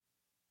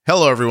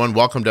Hello, everyone.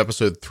 Welcome to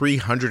episode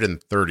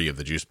 330 of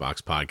the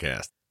Juicebox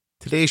Podcast.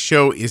 Today's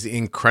show is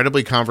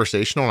incredibly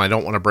conversational, and I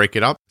don't want to break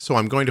it up, so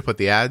I'm going to put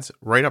the ads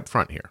right up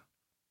front here.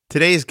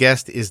 Today's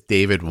guest is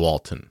David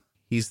Walton.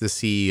 He's the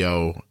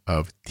CEO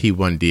of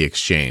T1D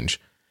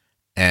Exchange,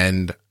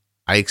 and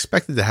I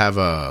expected to have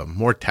a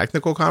more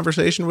technical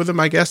conversation with him,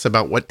 I guess,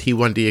 about what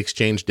T1D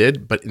Exchange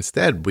did, but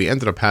instead we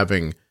ended up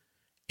having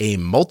a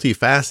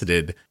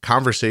multifaceted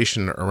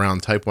conversation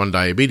around type 1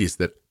 diabetes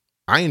that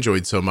I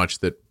enjoyed so much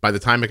that by the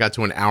time it got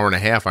to an hour and a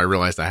half, I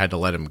realized I had to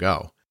let him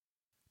go.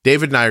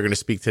 David and I are going to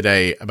speak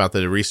today about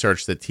the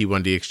research that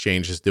T1D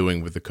Exchange is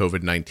doing with the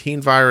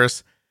COVID-19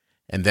 virus,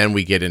 and then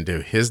we get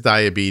into his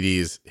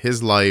diabetes,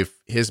 his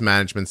life, his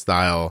management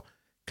style,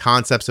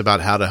 concepts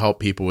about how to help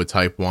people with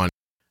type 1.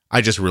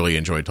 I just really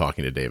enjoyed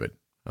talking to David,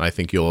 and I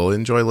think you'll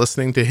enjoy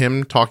listening to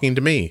him talking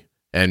to me,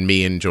 and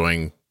me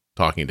enjoying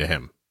talking to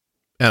him,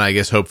 and I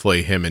guess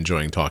hopefully him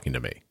enjoying talking to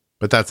me.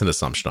 But that's an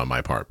assumption on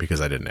my part because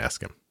I didn't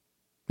ask him.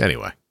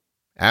 Anyway,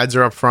 ads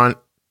are up front,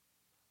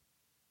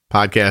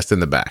 podcast in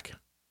the back.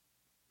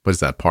 What is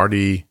that,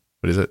 party?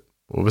 What is it?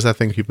 What was that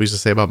thing people used to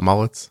say about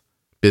mullets?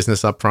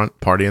 Business up front,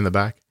 party in the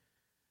back?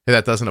 Hey,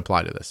 that doesn't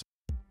apply to this.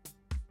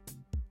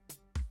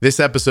 This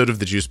episode of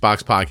the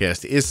Juicebox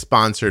Podcast is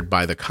sponsored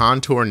by the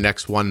Contour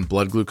Next One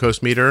blood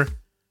glucose meter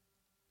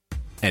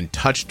and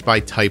Touched by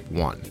Type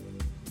 1.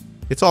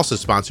 It's also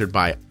sponsored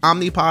by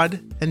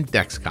Omnipod and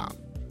Dexcom.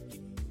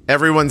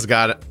 Everyone's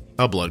got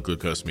a blood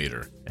glucose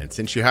meter. And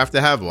since you have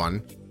to have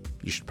one,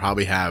 you should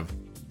probably have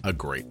a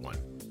great one.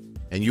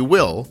 And you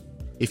will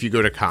if you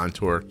go to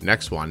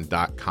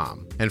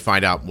ContourNext1.com and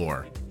find out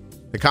more.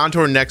 The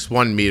Contour Next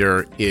One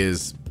meter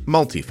is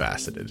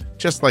multifaceted,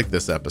 just like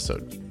this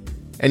episode.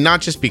 And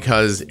not just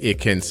because it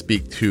can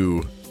speak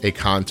to a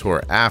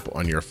Contour app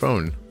on your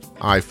phone,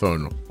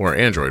 iPhone or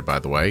Android, by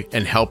the way,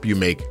 and help you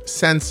make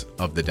sense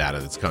of the data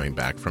that's coming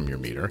back from your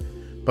meter,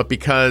 but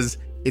because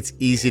it's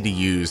easy to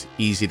use,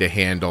 easy to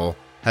handle,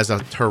 has a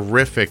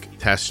terrific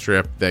test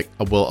strip that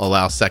will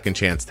allow second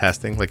chance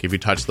testing. Like if you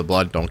touch the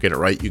blood, don't get it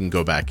right, you can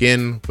go back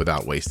in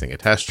without wasting a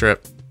test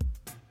strip.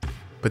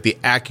 But the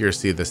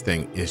accuracy of this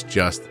thing is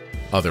just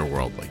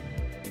otherworldly.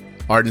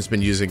 Arden's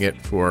been using it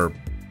for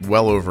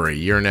well over a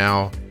year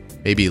now,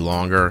 maybe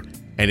longer,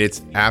 and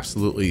it's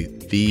absolutely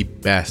the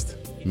best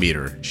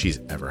meter she's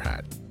ever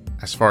had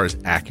as far as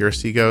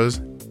accuracy goes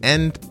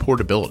and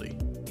portability.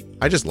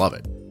 I just love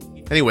it.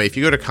 Anyway, if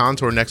you go to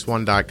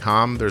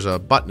ContourNext1.com, there's a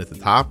button at the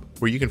top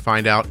where you can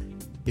find out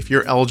if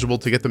you're eligible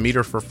to get the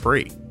meter for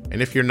free.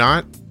 And if you're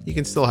not, you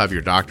can still have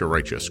your doctor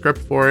write you a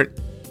script for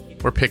it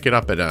or pick it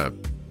up at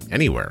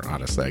anywhere,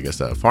 honestly. I guess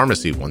a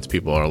pharmacy once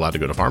people are allowed to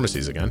go to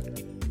pharmacies again.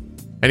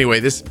 Anyway,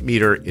 this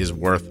meter is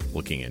worth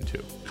looking into.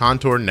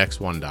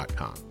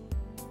 ContourNext1.com.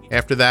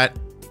 After that,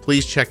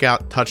 please check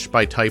out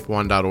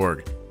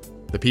touchedbytype1.org.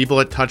 The people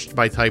at Touched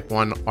by Type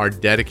 1 are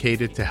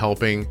dedicated to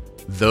helping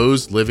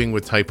those living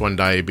with type 1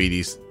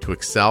 diabetes to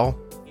excel,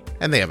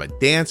 and they have a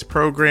dance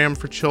program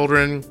for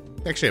children.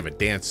 They actually have a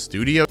dance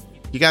studio.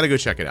 You got to go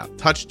check it out,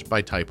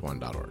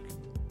 touchedbytype1.org.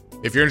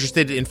 If you're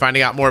interested in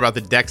finding out more about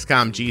the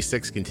Dexcom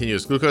G6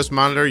 continuous glucose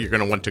monitor, you're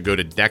going to want to go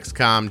to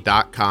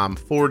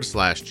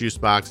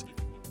dexcom.com/juicebox,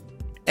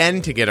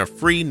 and to get a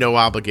free no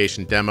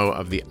obligation demo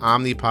of the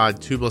Omnipod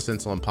tubeless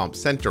insulin pump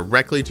sent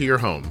directly to your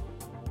home,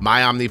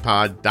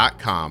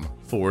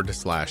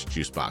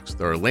 myomnipod.com/juicebox.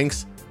 There are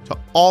links to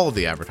all of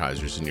the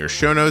advertisers in your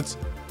show notes,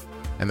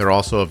 and they're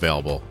also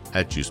available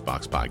at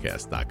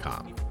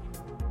juiceboxpodcast.com.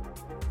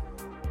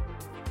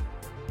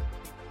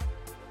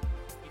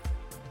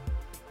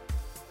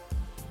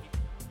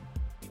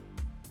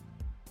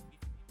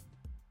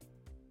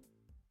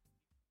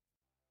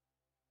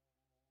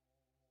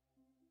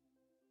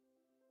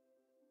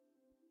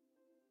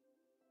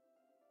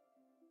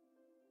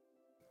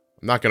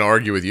 I'm not going to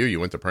argue with you.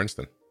 You went to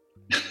Princeton.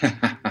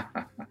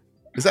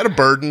 Is that a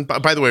burden?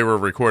 By the way, we're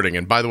recording.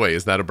 And by the way,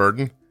 is that a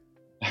burden?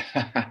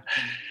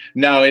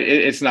 No,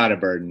 it's not a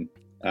burden.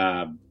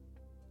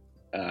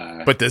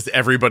 But does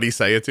everybody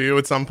say it to you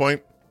at some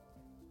point?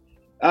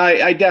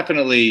 I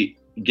definitely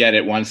get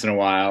it once in a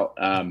while.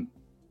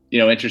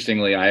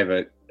 Interestingly, I have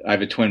a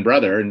twin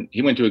brother, and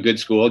he went to a good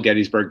school,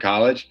 Gettysburg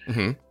College.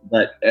 Mm-hmm.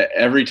 But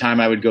every time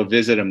I would go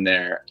visit him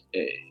there,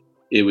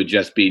 it would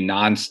just be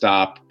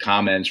nonstop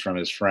comments from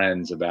his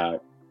friends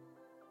about,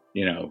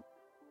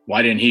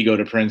 why didn't he go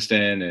to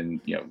Princeton, and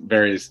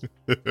various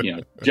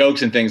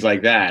jokes and things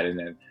like that. And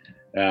then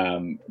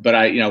but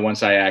I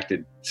once I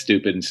acted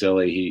stupid and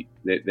silly,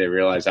 they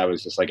realized I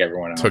was just like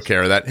everyone else. Took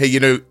care of that. Hey,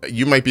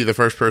 you might be the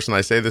first person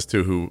I say this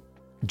to who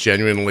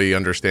genuinely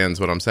understands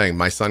what I'm saying.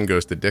 My son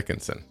goes to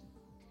Dickinson.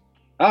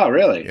 Oh,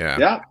 really?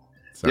 Yeah.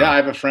 So. Yeah, I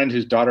have a friend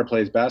whose daughter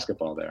plays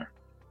basketball there.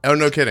 Oh,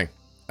 no kidding.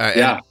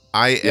 Yeah.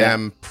 I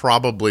am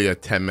probably a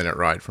 10-minute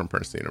ride from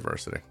Princeton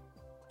University.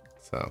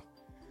 So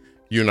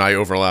you and I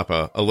overlap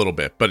a little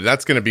bit, but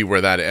that's going to be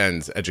where that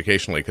ends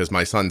educationally, because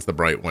my son's the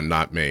bright one,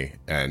 not me.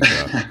 And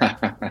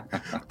I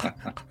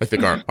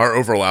think our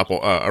overlap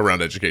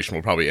around education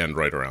will probably end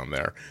right around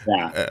there.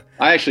 Yeah.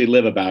 I actually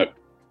live about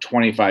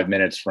 25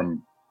 minutes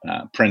from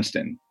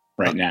Princeton.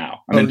 right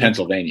now. I'm in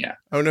Pennsylvania.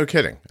 Oh, no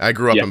kidding. I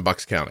grew up in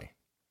Bucks County.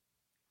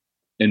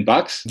 In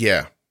Bucks?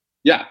 Yeah.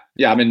 Yeah.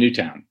 I'm in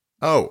Newtown.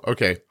 Oh,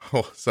 okay.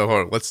 Oh, so hold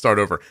on, let's start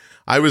over.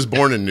 I was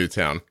born in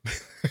Newtown.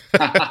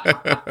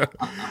 My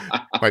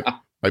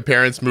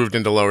parents moved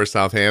into Lower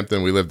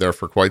Southampton. We lived there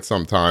for quite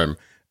some time.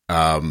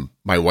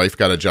 My wife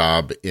got a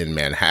job in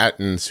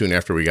Manhattan soon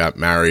after we got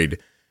married,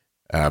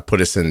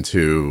 put us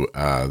into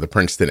the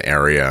Princeton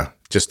area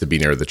just to be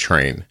near the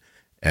train.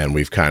 And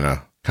we've kind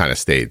of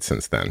stayed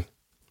since then,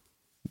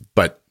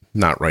 but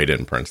not right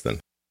in Princeton.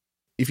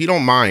 If you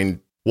don't mind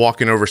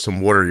walking over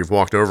some water you've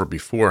walked over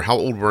before, how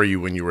old were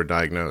you when you were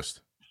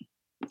diagnosed?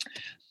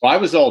 Well, I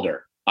was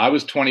older. I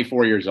was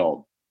 24 years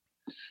old.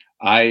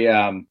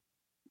 I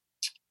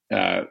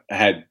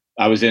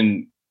was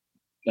in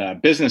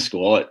business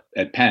school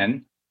at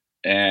Penn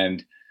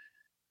and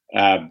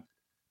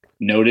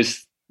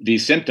noticed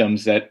these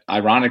symptoms that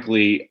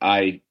ironically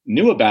I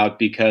knew about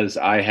because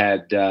I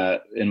had,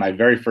 in my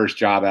very first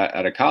job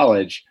at a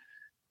college,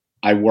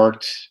 I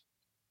worked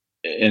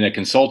in a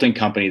consulting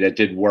company that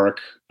did work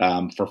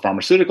for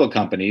pharmaceutical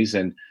companies,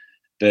 and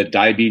the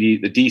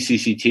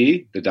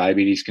DCCT, the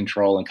Diabetes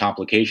Control and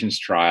Complications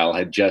Trial,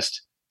 had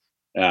just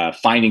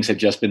findings had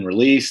just been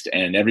released,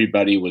 and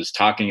everybody was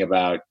talking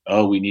about,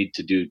 we need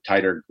to do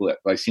tighter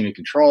glycemic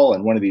control.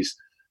 And one of these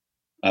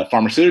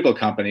pharmaceutical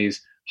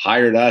companies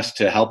hired us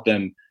to help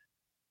them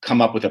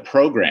come up with a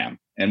program.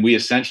 And we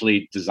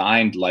essentially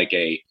designed like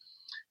a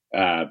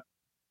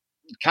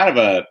kind of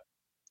a,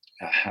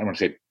 I don't want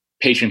to say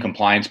patient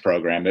compliance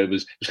program. It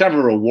was kind of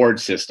a reward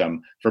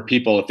system for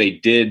people if they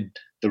did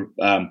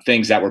the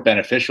things that were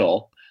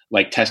beneficial,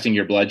 like testing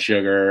your blood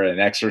sugar and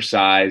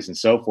exercise and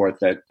so forth.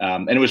 That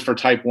and it was for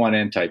type 1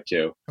 and type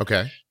 2.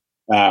 Okay.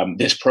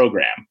 This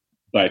program,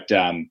 but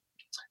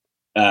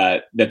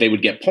that they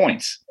would get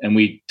points. And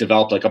we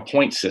developed like a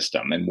point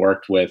system and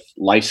worked with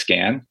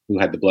LifeScan, who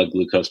had the blood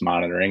glucose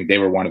monitoring. They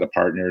were one of the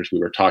partners. We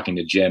were talking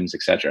to gyms,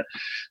 et cetera.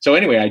 So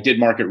anyway, I did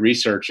market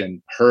research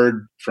and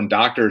heard from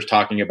doctors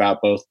talking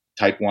about both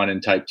type 1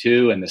 and type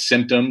 2 and the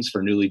symptoms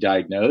for newly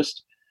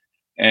diagnosed.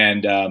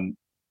 And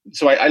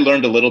so I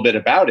learned a little bit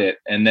about it.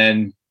 And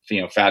then,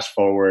 fast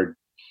forward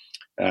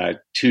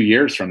 2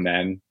 years from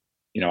then,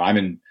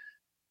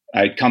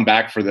 I'd come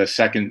back for the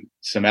second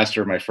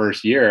semester of my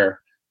first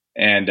year,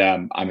 and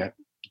I'm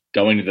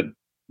going to the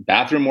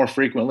bathroom more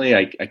frequently.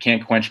 I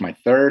can't quench my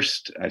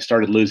thirst. I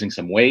started losing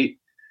some weight.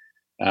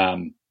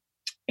 And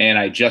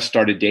I just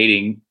started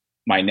dating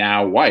my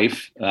now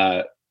wife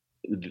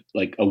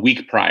like a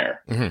week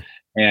prior. Mm-hmm.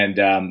 And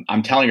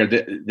I'm telling her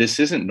this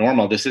isn't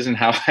normal. This isn't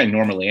how I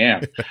normally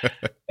am.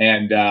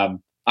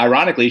 And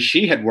ironically,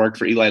 she had worked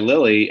for Eli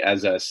Lilly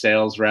as a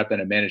sales rep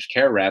and a managed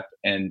care rep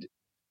and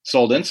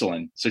sold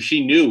insulin. So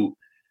she knew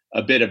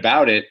a bit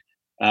about it.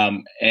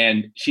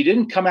 And she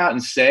didn't come out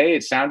and say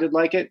it sounded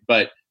like it,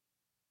 but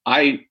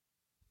I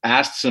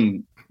asked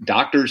some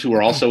doctors who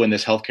were also in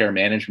this healthcare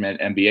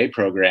management MBA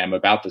program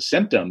about the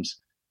symptoms.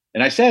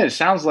 And I said, it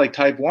sounds like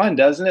type 1,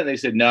 doesn't it? They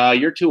said, no,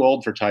 you're too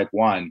old for type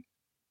 1.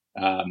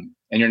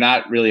 And you're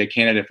not really a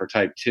candidate for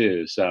type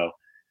 2. So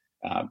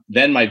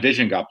then my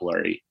vision got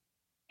blurry,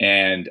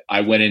 and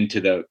I went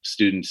into the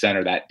student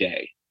center that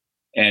day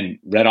and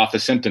read off the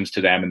symptoms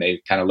to them. And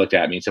they kind of looked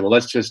at me and said, well,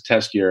 let's just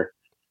test your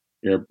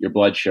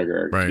blood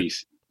sugar, right,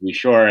 to be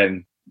sure.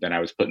 And then I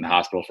was put in the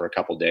hospital for a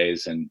couple of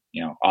days, and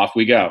off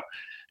we go.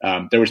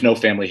 There was no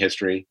family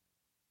history.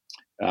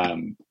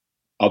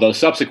 Although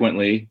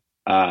subsequently,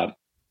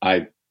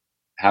 I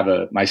have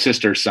my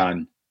sister's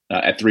son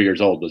at 3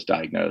 years old was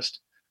diagnosed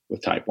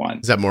with type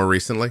 1. Is that more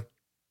recently?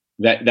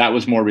 That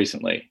was more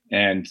recently.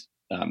 And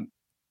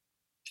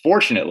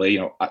fortunately,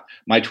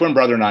 my twin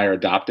brother and I are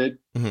adopted.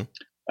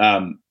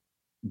 Mm-hmm.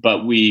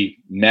 But we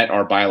met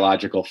our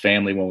biological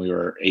family when we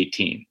were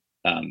 18.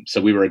 So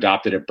we were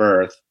adopted at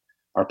birth.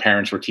 Our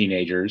parents were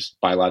teenagers,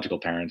 biological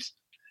parents.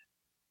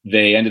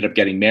 They ended up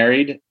getting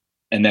married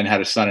and then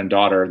had a son and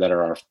daughter that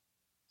are our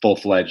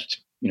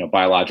full-fledged,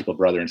 biological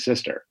brother and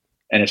sister.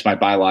 And it's my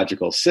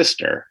biological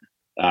sister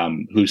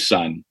whose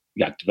son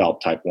got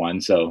developed type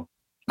 1. So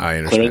I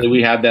understand. Clearly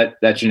we have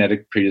that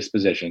genetic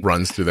predisposition.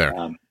 Runs through there.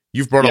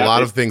 You've brought a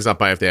lot of things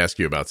up I have to ask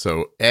you about.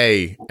 So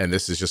A, and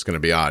this is just going to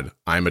be odd,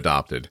 I'm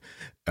adopted.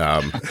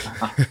 Wow.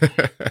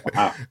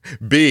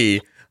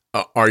 B,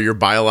 are your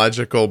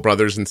biological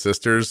brothers and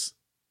sisters,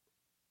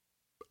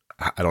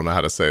 I don't know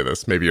how to say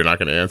this, maybe you're not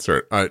going to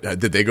answer it.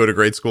 Did they go to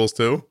grade schools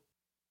too?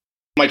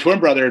 My twin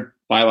brother,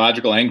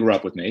 biological, and grew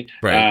up with me.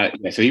 Right.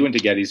 So he went to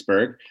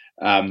Gettysburg.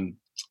 Both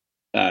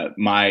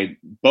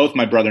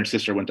my brother and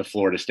sister went to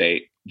Florida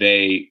State.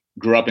 They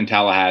grew up in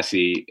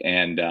Tallahassee,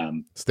 and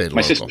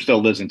my sister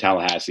still lives in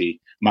Tallahassee.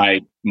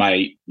 My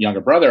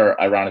younger brother,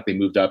 ironically,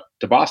 moved up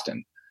to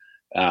Boston.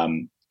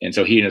 And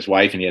so he and his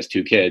wife, and he has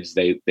 2 kids.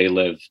 They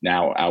live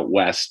now out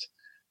west.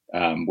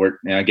 And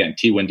again,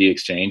 T1D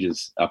Exchange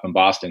is up in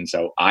Boston.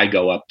 So I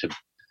go up to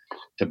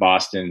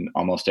Boston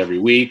almost every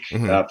week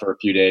for a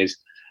few days.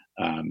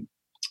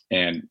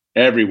 And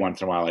every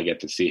once in a while I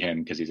get to see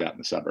him because he's out in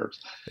the suburbs.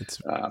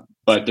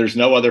 But there's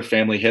no other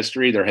family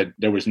history.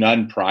 There was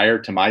none prior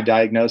to my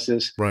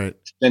diagnosis. Right.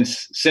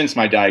 Since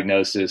my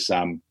diagnosis,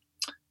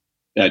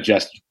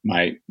 just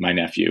my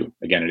nephew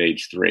again at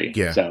age 3.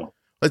 Yeah. So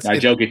I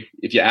joke,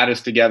 if you add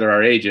us together,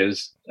 our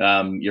ages,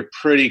 you're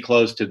pretty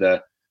close to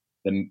the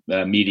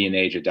median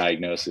age of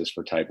diagnosis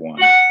for type 1.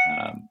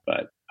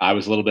 But I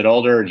was a little bit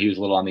older and he was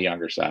a little on the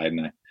younger side.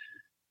 And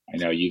I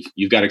know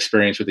you've got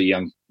experience with a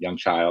young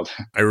child.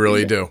 I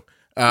really do.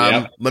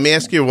 Yep. Let me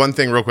ask you one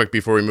thing real quick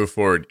before we move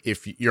forward.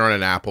 If you're on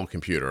an Apple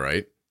computer,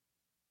 right?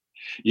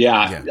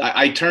 Yeah.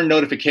 I turned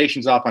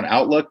notifications off on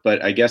Outlook,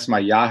 but I guess my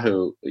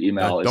Yahoo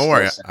email is. Don't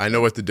worry. I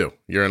know what to do.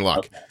 You're in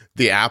luck. Okay.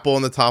 The Apple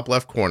in the top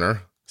left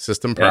corner,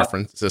 system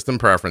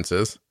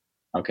preferences.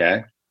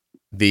 Okay.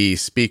 The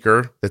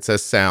speaker that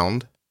says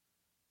sound.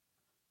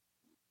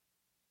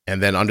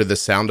 And then under the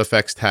sound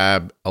effects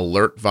tab,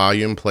 alert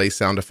volume, play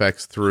sound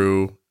effects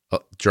through,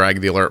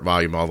 drag the alert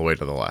volume all the way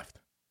to the left.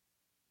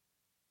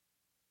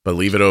 But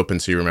leave it open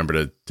so you remember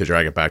to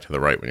drag it back to the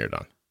right when you're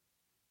done.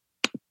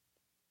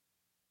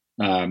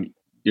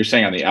 You're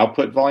saying on the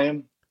output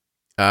volume?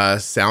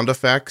 Sound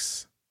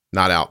effects,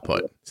 not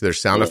output. So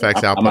there's sound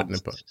effects, output, and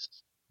input.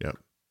 Yep.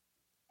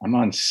 I'm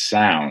on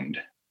sound.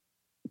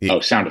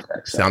 Sound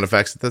effects. Sound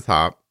effects at the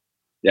top.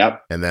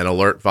 Yep. And then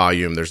alert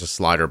volume, there's a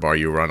slider bar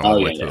you run all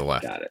the way to the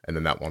left. Got it. And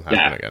then that won't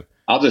happen again.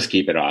 I'll just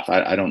keep it off.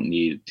 I don't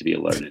need to be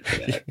alerted to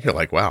that. You're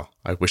like, wow,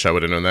 I wish I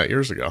would have known that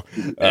years ago.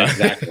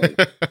 Exactly.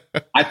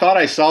 I thought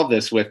I solved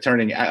this with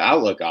turning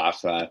Outlook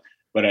off, but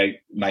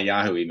my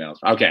Yahoo emails.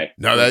 Okay.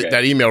 No,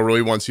 that email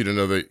really wants you to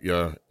know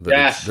that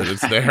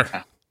it's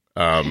there.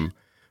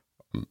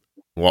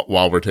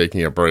 While we're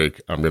taking a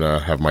break, I'm going to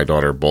have my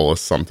daughter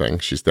bolus something.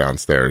 She's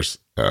downstairs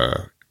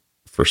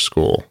for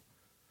school.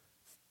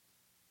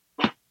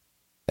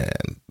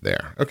 And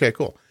there. Okay,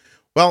 cool.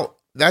 Well,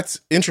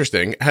 that's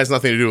interesting. It has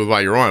nothing to do with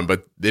why you're on,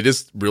 but it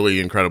is really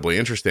incredibly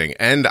interesting.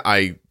 And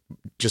I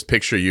just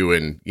picture you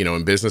in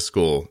business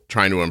school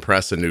trying to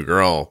impress a new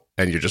girl,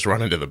 and you're just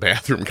running to the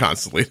bathroom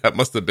constantly. That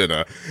must have been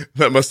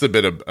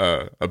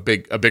a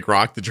big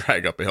rock to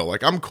drag up a hill.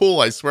 Like, I'm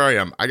cool. I swear I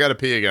am. I got to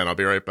pee again. I'll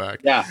be right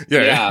back. Yeah.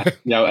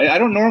 I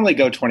don't normally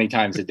go 20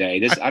 times a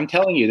day. I'm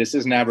telling you, this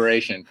is an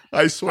aberration.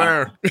 I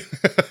swear.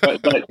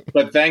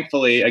 But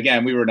thankfully,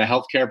 again, we were in a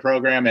healthcare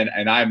program,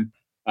 and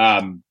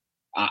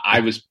I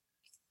was,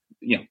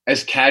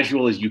 as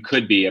casual as you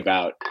could be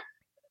about,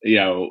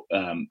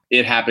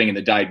 it happening in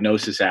the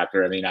diagnosis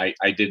after. I mean,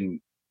 I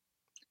didn't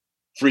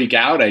freak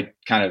out. I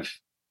kind of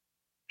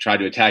tried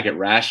to attack it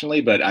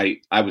rationally, but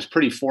I was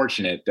pretty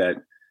fortunate that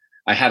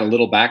I had a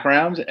little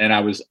background and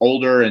I was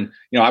older, and,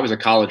 I was a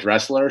college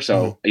wrestler.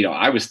 So,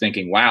 I was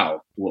thinking,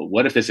 wow, well,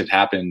 what if this had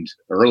happened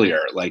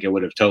earlier? Like, it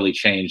would have totally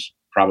changed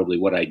probably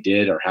what I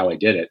did or how I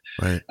did it.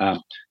 Right.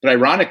 But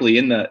ironically,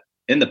 in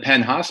the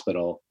Penn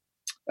Hospital,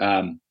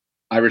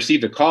 I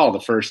received a call the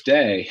first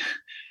day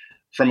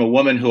from a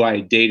woman who I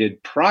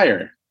dated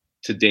prior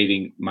to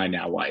dating my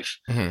now wife.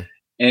 Mm-hmm.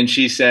 And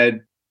she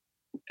said,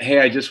 "Hey,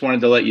 I just wanted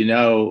to let you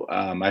know,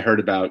 I heard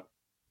about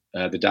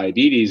the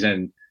diabetes,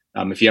 and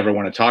if you ever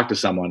want to talk to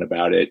someone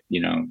about it,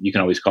 you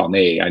can always call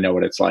me. I know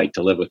what it's like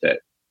to live with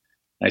it."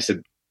 And I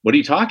said, "What are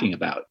you talking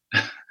about?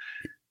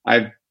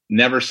 I've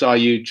never saw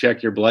you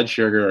check your blood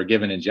sugar or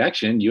give an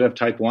injection. You have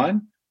type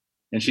 1?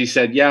 And she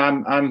said, "Yeah,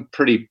 I'm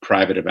pretty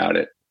private about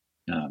it."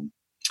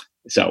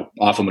 So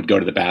often would go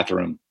to the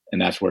bathroom,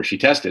 and that's where she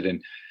tested.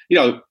 And,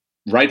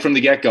 right from the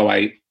get-go,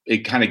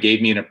 it kind of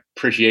gave me an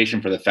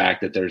appreciation for the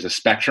fact that there's a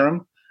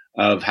spectrum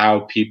of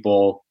how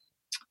people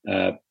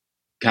kind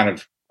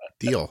of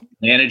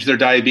manage their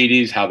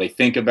diabetes, how they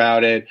think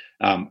about it.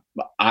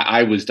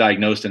 I was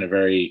diagnosed in a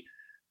very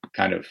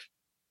kind of,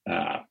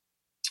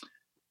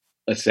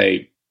 let's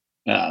say,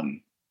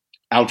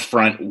 out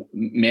front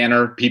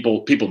manner.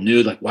 People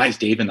knew, like, why is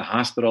Dave in the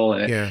hospital?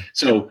 And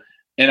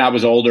and I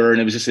was older, and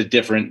it was just a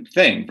different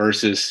thing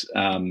versus,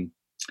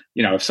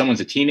 if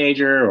someone's a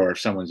teenager or if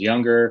someone's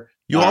younger.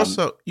 You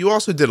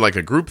also did like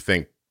a group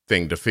thing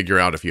to figure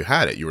out if you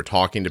had it. You were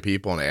talking to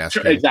people and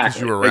asking, because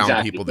you were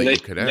around people that you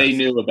could ask. They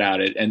knew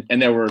about it,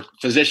 and there were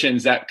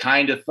physicians that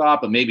kind of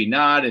thought, but maybe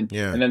not. And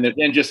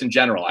then just in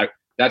general,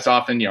 that's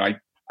often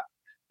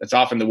that's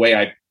often the way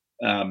I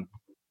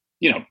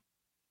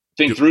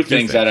think through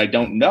things that I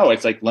don't know.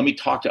 It's like, let me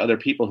talk to other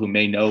people who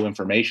may know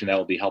information that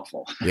will be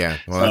helpful. Yeah.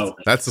 Well,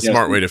 that's a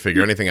smart way to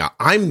figure anything out.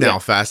 I'm now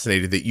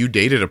fascinated that you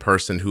dated a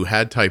person who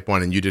had type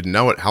 1 and you didn't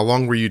know it. How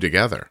long were you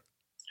together?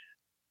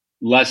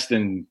 Less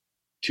than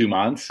 2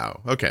 months.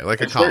 Oh, okay.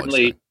 Like a college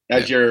certainly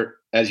thing.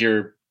 As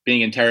you're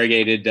being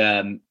interrogated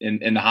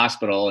in the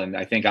hospital. And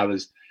I think I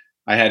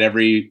had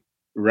every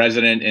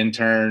resident,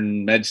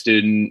 intern, med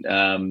student,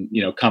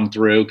 come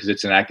through, because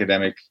it's an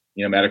academic,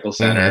 medical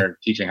center,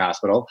 teaching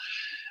hospital.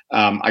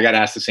 I got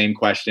asked the same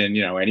question,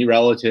 any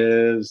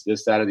relatives,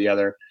 this, that, or the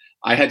other.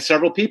 I had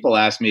several people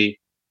ask me,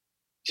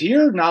 to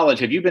your knowledge,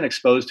 have you been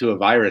exposed to a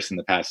virus in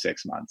the past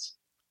 6 months?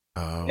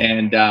 Oh.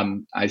 And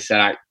I said,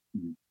 I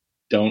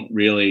don't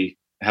really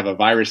have a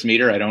virus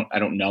meter. I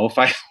don't know if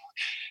I,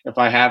 if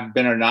I have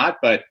been or not.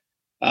 But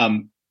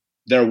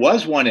there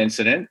was one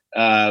incident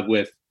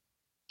with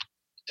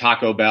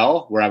Taco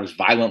Bell where I was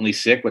violently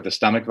sick with a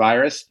stomach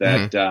virus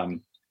that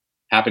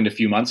happened a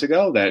few months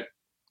ago. That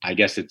I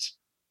guess it's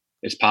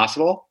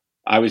possible.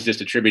 I was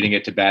just attributing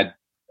it to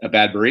a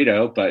bad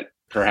burrito, but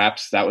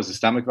perhaps that was a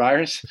stomach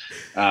virus.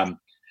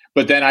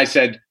 But then I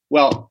said,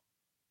 well,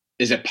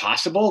 is it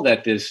possible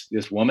that this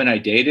woman I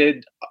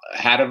dated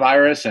had a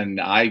virus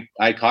and I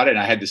caught it and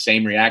I had the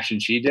same reaction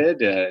she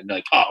did?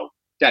 Like, oh,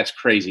 that's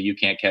crazy. You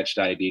can't catch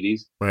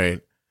diabetes.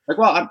 Right. Like,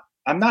 well,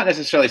 I'm not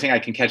necessarily saying I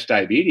can catch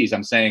diabetes.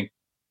 I'm saying,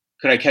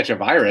 could I catch a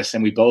virus?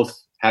 And we both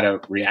had a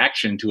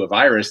reaction to a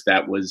virus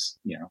that was,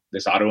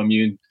 this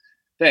autoimmune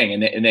thing.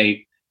 And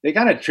they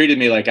kind of treated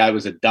me like I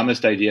was the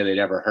dumbest idea they'd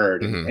ever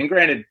heard. And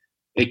granted,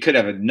 it could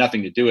have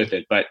nothing to do with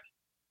it, but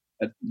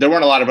there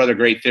weren't a lot of other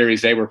great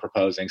theories they were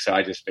proposing. So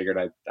I just figured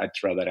I'd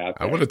throw that out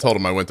there. I would have told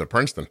them I went to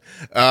Princeton.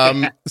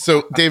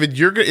 So David,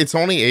 it's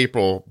only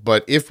April,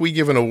 but if we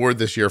give an award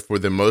this year for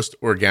the most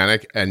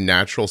organic and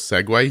natural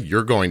segue,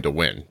 you're going to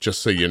win,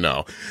 just so you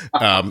know.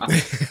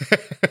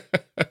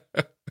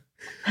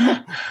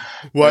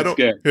 Why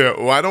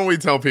don't we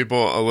tell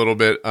people a little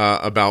bit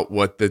about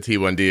what the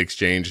T1D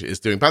Exchange is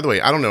doing? By the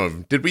way, I don't know,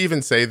 did we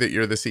even say that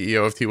you're the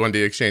CEO of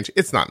T1D Exchange?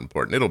 It's not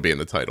important. It'll be in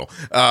the title.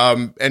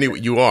 Anyway,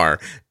 you are.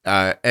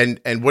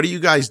 And what are you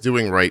guys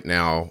doing right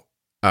now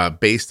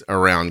based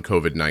around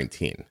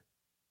COVID-19?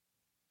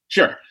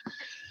 Sure.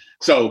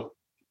 So,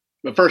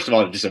 first of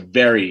all, just a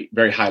very,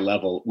 very high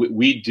level,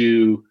 we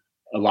do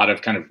a lot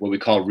of kind of what we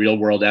call real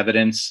world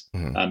evidence,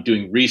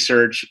 doing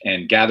research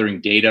and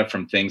gathering data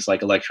from things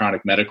like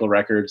electronic medical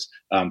records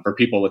for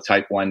people with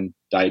type 1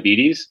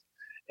 diabetes.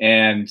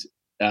 And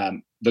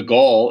the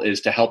goal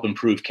is to help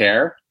improve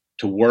care,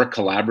 to work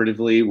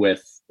collaboratively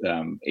with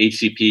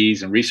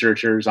HCPs and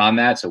researchers on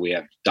that. So we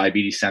have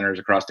diabetes centers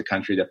across the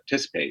country that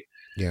participate.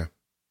 Yeah.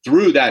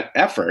 Through that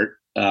effort,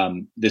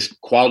 this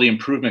quality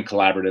improvement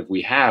collaborative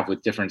we have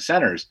with different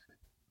centers,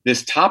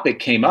 this topic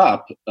came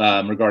up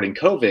regarding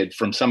COVID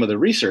from some of the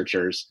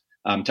researchers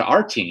to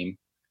our team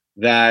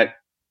that,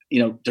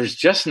 there's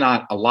just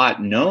not a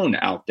lot known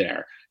out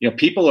there.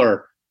 People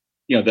are,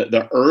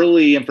 the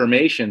early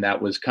information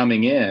that was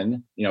coming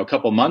in, a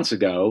couple months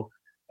ago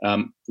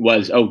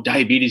was, oh,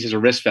 diabetes is a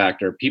risk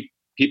factor.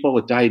 People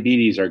with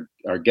diabetes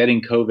are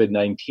getting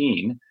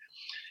COVID-19.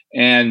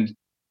 And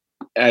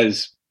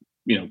as,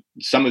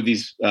 some of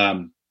these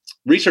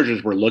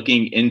researchers were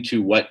looking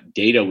into what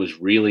data was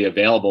really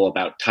available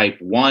about type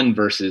 1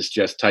 versus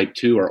just type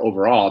 2 or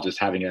overall just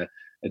having a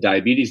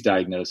diabetes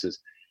diagnosis.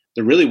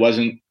 There really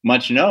wasn't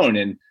much known.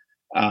 And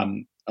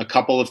a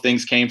couple of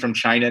things came from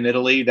China and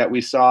Italy that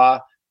we saw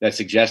that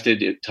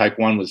suggested type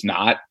 1 was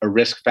not a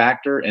risk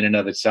factor in and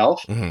of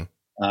itself.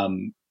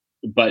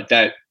 But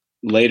that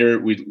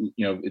later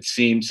it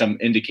seemed some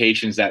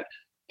indications that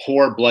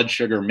poor blood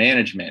sugar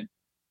management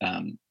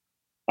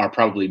are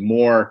probably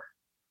more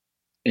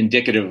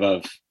indicative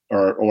of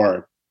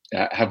or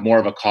have more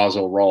of a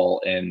causal role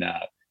in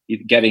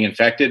getting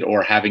infected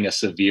or having a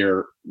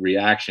severe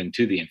reaction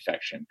to the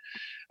infection.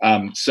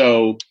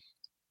 So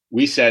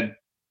we said,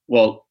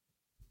 well,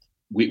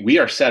 we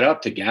are set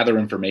up to gather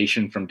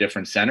information from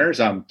different centers.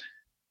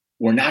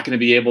 We're not going to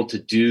be able to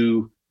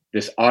do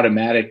this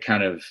automatic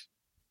kind of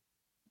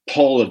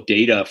pull of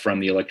data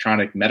from the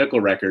electronic medical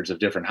records of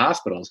different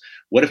hospitals.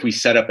 What if we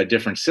set up a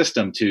different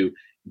system to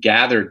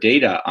gather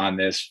data on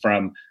this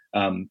from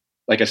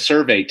like a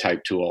survey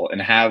type tool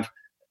and have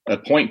a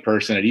point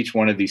person at each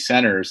one of these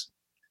centers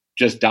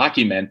just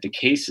document the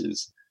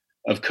cases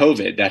of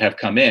COVID that have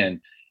come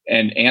in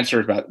and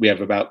answer we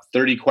have about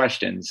 30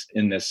 questions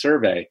in this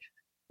survey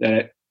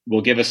that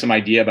will give us some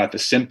idea about the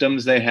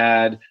symptoms they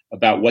had,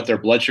 about what their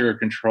blood sugar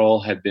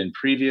control had been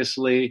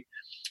previously,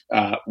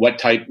 what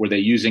type were they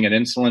using an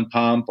insulin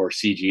pump or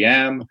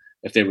CGM,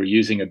 if they were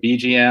using a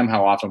BGM,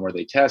 how often were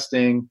they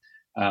testing,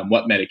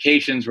 what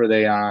medications were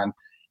they on.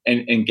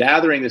 And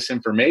gathering this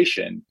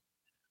information,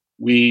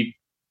 we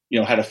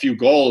had a few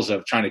goals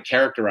of trying to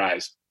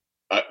characterize,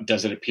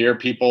 does it appear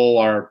people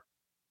are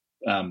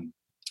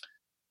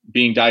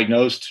being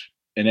diagnosed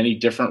in any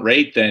different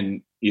rate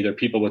than either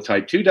people with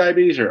type 2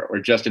 diabetes or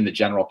just in the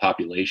general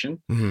population?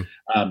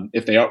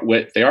 If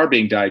they are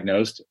being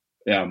diagnosed,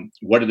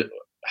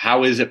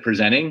 how is it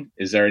presenting?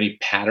 Is there any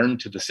pattern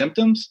to the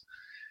symptoms?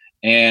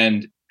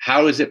 And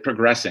how is it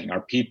progressing?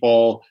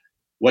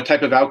 What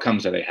type of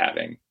outcomes are they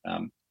having?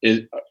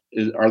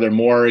 Are there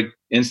more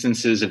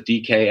instances of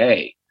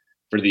DKA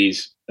for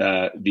these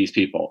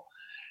people?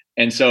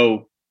 And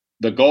so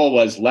the goal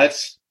was,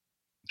 let's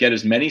get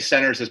as many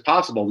centers as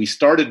possible. We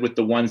started with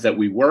the ones that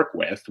we work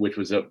with, which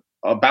was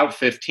about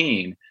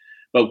 15,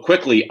 but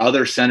quickly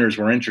other centers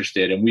were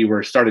interested, and we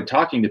started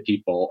talking to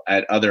people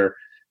at other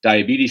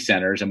diabetes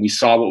centers, and we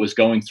saw what was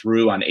going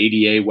through on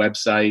ADA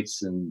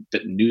websites and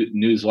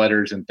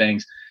newsletters and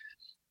things.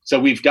 So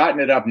we've gotten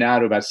it up now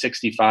to about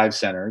 65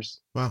 centers.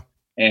 Wow.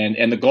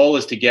 And the goal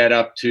is to get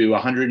up to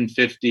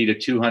 150 to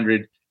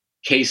 200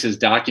 cases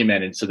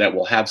documented so that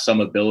we'll have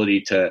some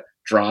ability to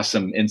draw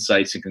some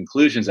insights and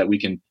conclusions that we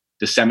can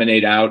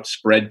disseminate out,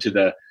 spread to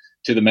the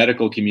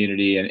medical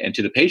community and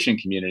to the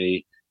patient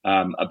community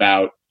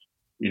about,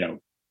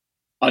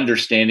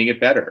 understanding it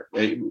better.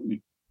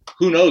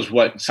 Who knows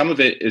what some of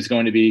it is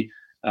going to be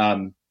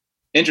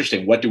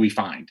interesting. What do we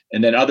find?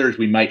 And then others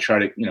we might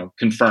try to,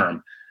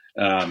 confirm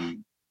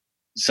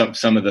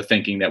some of the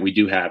thinking that we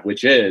do have,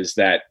 which is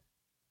that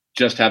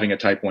just having a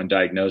type 1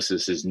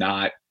 diagnosis does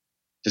not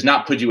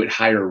put you at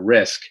higher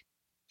risk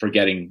for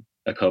getting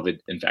a COVID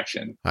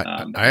infection.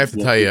 I have to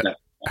tell you,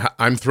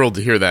 I'm thrilled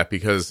to hear that,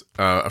 because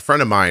a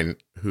friend of mine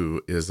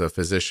who is a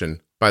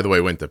physician, by the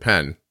way, went to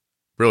Penn.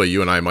 Really,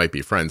 you and I might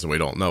be friends and we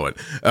don't know it.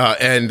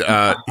 And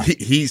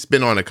he's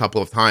been on a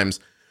couple of times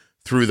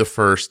through the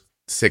first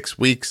 6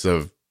 weeks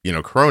of,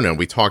 Corona.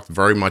 We talked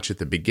very much at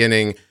the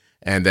beginning,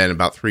 and then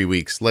about 3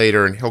 weeks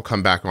later, and he'll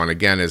come back on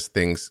again as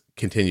things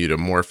continue to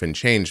morph and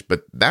change.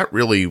 But that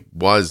really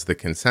was the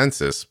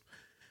consensus,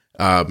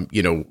 that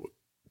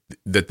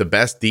the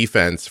best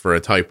defense for a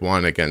type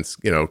 1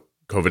 against,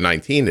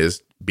 COVID-19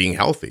 is being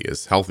healthy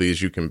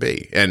as you can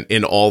be, and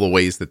in all the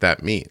ways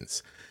that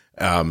means.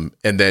 And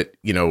that,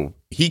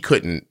 he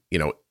couldn't,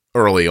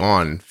 early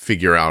on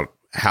figure out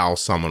how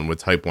someone with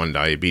type 1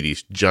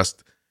 diabetes,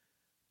 just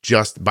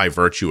by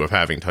virtue of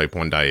having type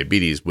 1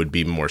 diabetes, would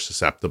be more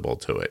susceptible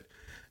to it.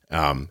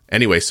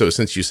 Anyway, so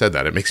since you said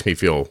that, it makes me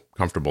feel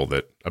comfortable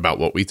about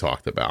what we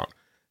talked about.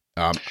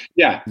 No,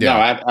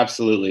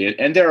 absolutely.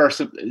 And there are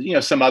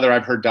some other,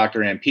 I've heard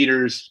Dr. Ann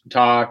Peters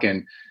talk,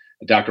 and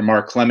Dr.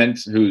 Mark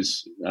Clements,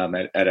 who's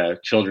at a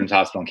children's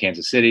hospital in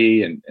Kansas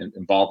City and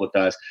involved with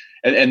us.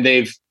 And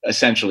they've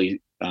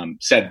essentially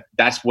said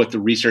that's what the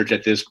research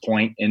at this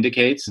point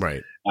indicates.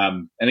 Right.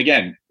 And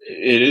again,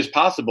 it is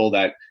possible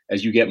that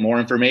as you get more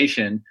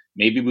information,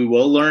 maybe we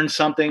will learn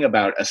something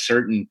about a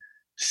certain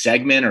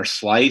segment or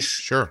slice.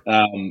 Sure.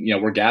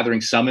 We're gathering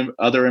some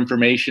other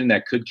information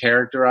that could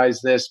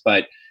characterize this,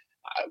 but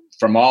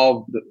from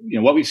all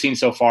what we've seen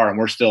so far, and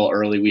we're still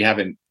early, we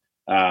haven't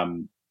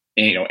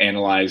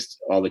analyzed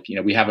all the,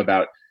 we have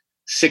about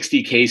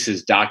 60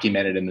 cases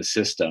documented in the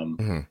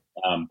system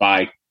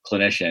by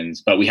clinicians,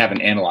 but we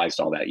haven't analyzed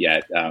all that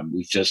yet.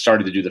 We've just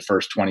started to do the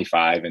first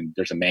 25, and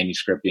there's a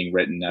manuscript being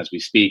written as we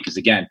speak. Because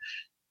again,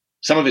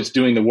 some of it's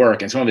doing the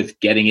work and some of it's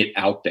getting it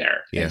out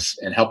there. Yes.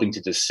 and helping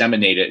to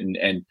disseminate it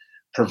and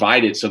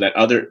provide it so that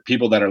other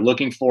people that are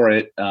looking for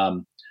it,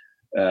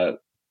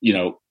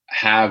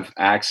 have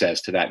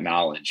access to that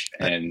knowledge.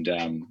 And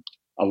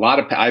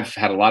I've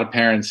had a lot of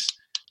parents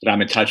that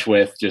I'm in touch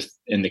with just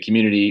in the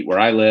community where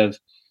I live,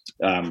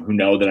 who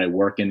know that I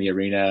work in the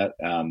arena.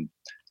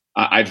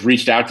 I've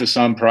reached out to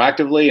some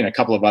proactively, and a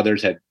couple of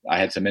others I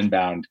had some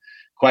inbound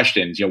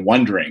questions,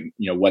 wondering,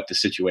 what the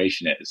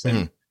situation is.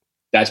 And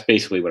that's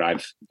basically what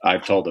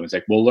I've told them. It's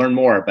like, we'll learn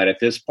more, but at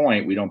this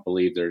point, we don't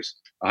believe there's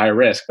a high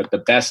risk. But the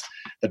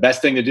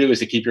best thing to do is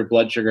to keep your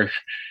blood sugar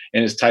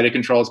in as tight a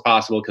control as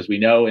possible, because we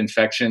know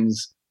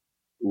infections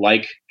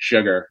like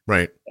sugar.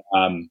 Right.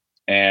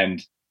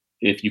 And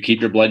if you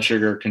keep your blood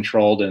sugar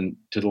controlled and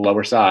to the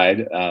lower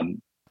side,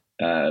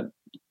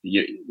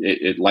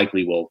 it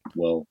likely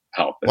will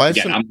help. Well,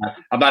 again,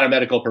 I'm not a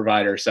medical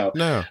provider, so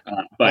no.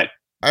 But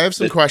I have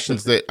some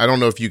questions that I don't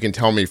know if you can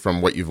tell me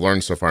from what you've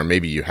learned so far.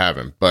 Maybe you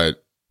haven't,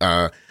 but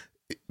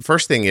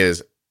first thing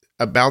is,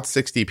 about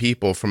 60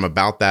 people from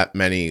about that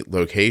many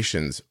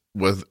locations.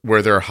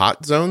 Were there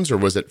hot zones, or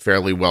was it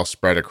fairly well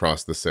spread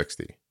across the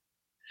 60?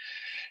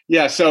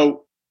 Yeah,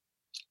 so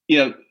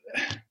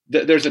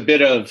there's a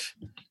bit of,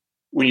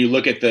 when you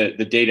look at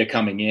the data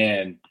coming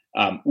in,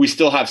 we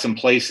still have some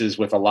places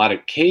with a lot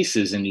of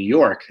cases in New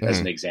York, as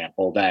an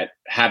example, that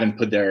haven't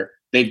put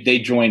they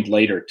joined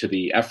later to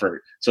the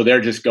effort. So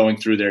they're just going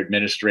through their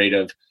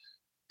administrative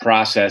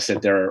process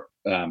at their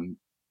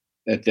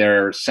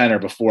center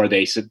before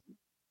they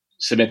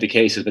submit the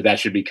cases, but that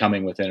should be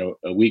coming within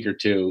a week or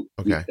two.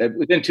 Okay.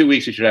 Within 2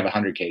 weeks, we should have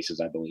 100 cases,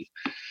 I believe.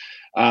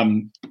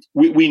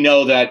 We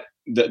know that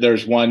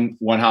there's one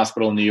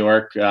hospital in New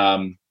York,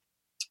 said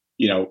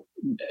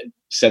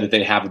that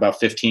they have about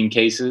 15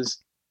 cases,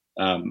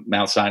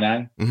 Mount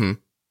Sinai.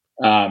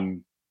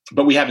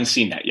 But we haven't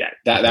seen that yet.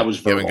 That was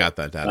verbal. You haven't got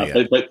that data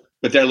yet.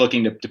 But they're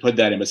looking to put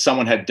that in. But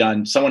someone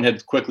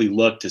had quickly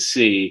looked to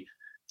see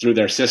through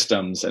their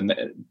systems, and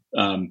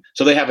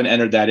so they haven't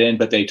entered that in.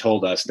 But they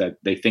told us that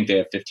they think they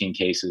have 15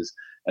 cases.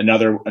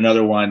 Another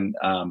one,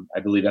 I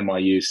believe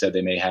NYU said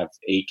they may have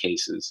 8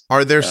 cases.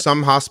 Are there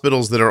some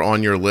hospitals that are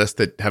on your list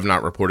that have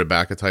not reported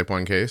back a type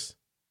 1 case?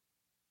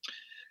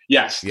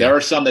 Yes, there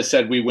are some that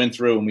said we went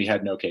through and we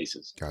had no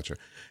cases. Gotcha.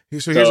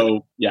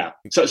 So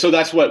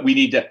that's what we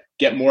need to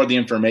get more of the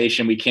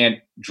information. We can't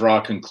draw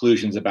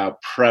conclusions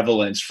about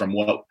prevalence from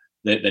what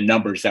the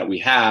numbers that we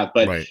have,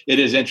 but It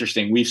is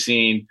interesting. We've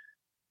seen,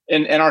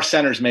 and our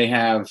centers may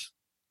have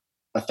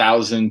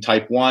 1,000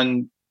 type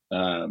 1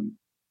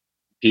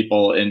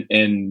 people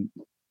in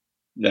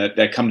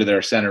that come to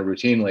their center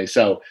routinely.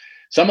 So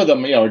some of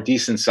them, are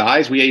decent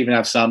size. We even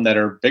have some that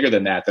are bigger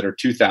than that are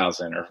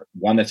 2,000, or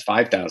one that's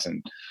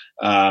 5,000.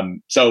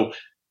 So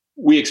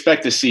we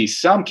expect to see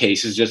some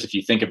cases, just if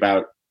you think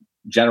about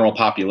general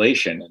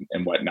population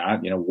and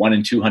whatnot. 1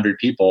 in 200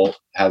 people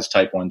has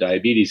type 1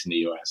 diabetes in the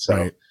U.S. So,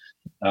 right.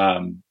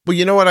 Well,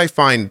 you know what I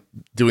find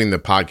doing the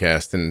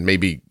podcast, and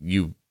maybe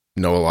you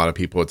know a lot of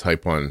people with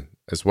type 1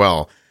 as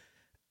well.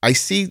 I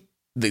see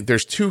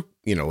there's two,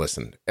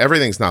 listen,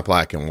 everything's not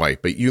black and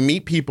white, but you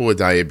meet people with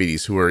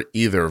diabetes who are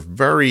either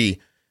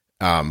very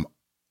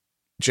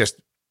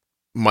just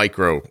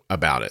micro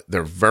about it.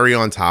 They're very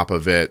on top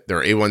of it.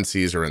 Their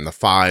A1Cs are in the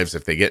 5s.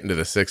 If they get into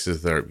the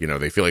 6s, they're,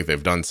 they feel like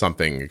they've done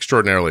something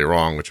extraordinarily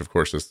wrong, which of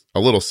course is a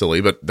little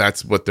silly, but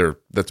that's what they're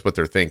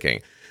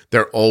thinking.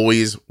 They're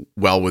always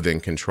well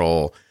within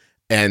control.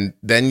 And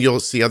then you'll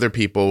see other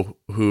people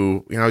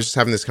who, I was just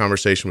having this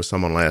conversation with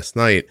someone last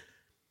night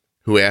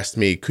who asked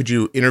me, could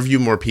you interview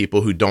more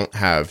people who don't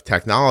have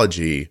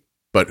technology,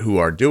 but who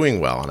are doing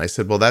well? And I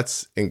said, well,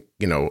 that's,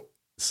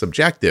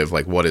 subjective,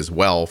 like what is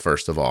well,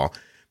 first of all.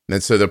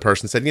 And so the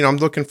person said, I'm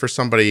looking for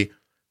somebody,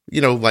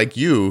 like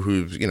you,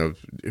 who's,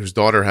 whose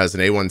daughter has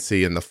an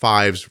A1C in the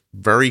 5s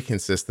very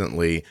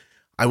consistently.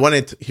 I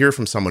wanted to hear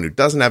from someone who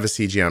doesn't have a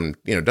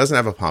CGM, doesn't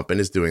have a pump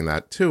and is doing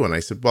that too. And I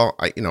said, well,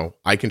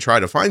 I can try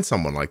to find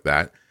someone like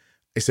that.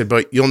 I said,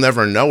 but you'll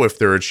never know if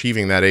they're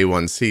achieving that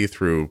A1C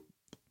through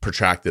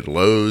protracted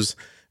lows.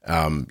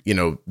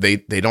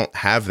 They don't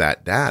have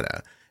that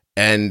data.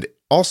 And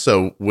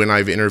also, when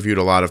I've interviewed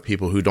a lot of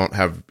people who don't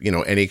have,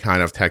 any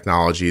kind of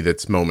technology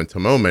that's moment to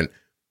moment,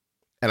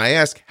 and I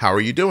ask, how are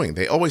you doing?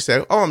 They always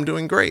say, oh, I'm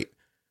doing great.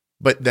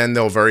 But then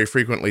they'll very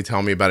frequently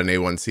tell me about an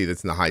A1C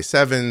that's in the high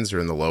 7s or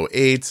in the low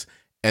 8s.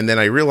 And then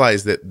I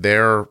realize that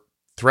their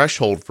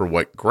threshold for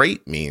what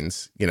great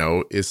means,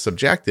 is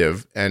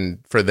subjective. And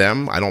for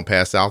them, I don't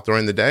pass out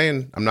during the day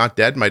and I'm not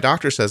dead. My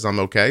doctor says I'm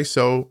okay,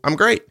 so I'm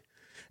great.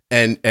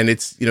 And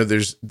it's,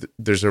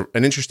 there's an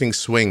interesting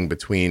swing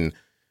between,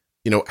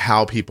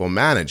 how people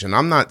manage. And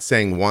I'm not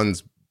saying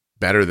one's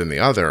better than the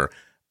other.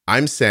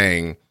 I'm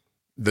saying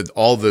that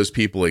all those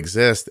people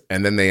exist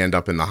and then they end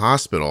up in the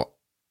hospital.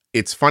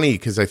 It's funny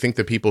because I think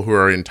the people who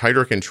are in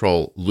tighter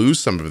control lose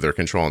some of their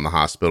control in the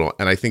hospital.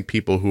 And I think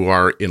people who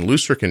are in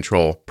looser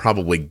control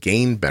probably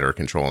gain better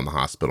control in the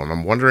hospital. And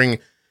I'm wondering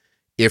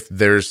if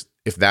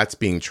that's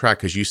being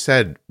tracked, because you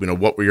said,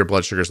 what were your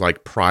blood sugars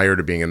like prior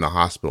to being in the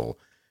hospital?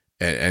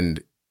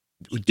 And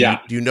do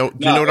you know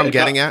what I'm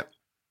getting at?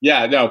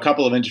 Yeah, no, a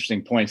couple of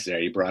interesting points there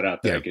you brought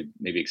up that I could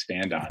maybe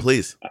expand on.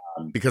 Please,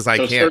 because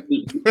I can't.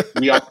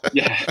 We are,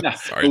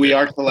 we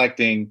are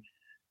collecting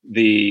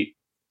the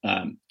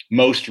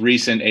most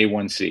recent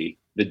A1C,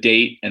 the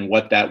date and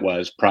what that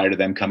was prior to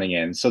them coming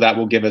in. So that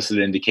will give us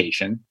an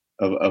indication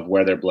of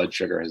where their blood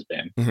sugar has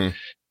been,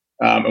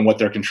 and what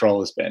their control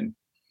has been.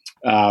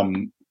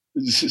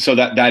 So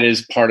that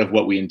is part of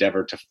what we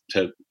endeavor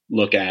to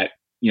look at.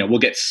 We'll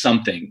get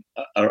something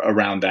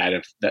around that,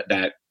 if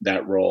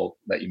that role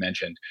that you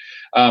mentioned.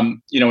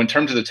 In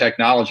terms of the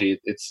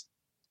technology, it's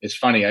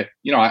funny.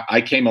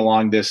 I came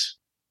along this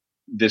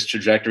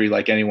trajectory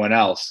like anyone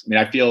else. I mean,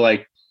 I feel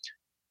like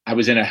I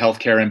was in a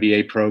healthcare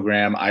MBA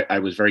program. I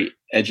was very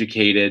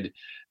educated,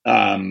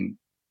 and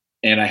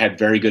I had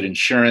very good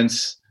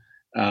insurance.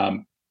 I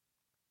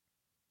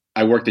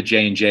worked at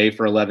J&J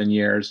for 11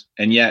 years,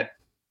 and yet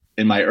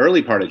in my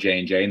early part of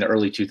J&J in the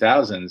early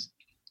 2000s.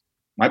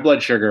 My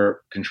blood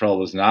sugar control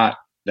was not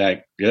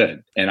that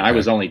good. And I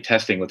was only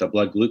testing with a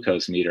blood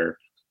glucose meter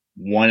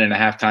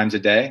 1.5 times a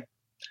day.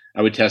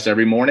 I would test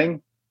every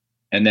morning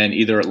and then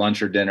either at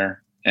lunch or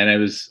dinner. And it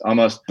was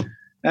almost,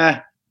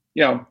 I've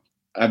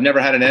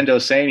never had an endo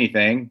say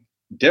anything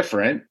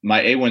different.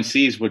 My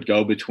A1Cs would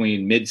go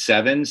between mid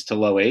 7s to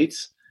low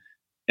 8s,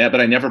 but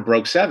I never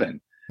broke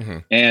 7. Mm-hmm.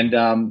 And,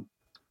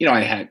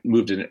 I had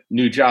moved to a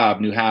new job,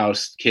 new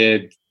house,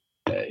 kid,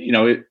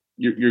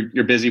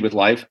 You're busy with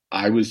life.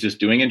 I was just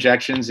doing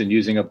injections and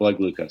using a blood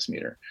glucose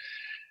meter.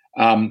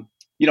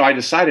 I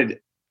decided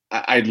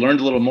I'd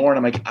learned a little more, and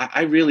I'm like,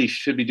 I really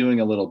should be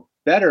doing a little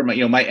better.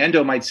 My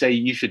endo might say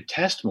you should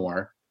test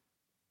more,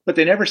 but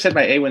they never said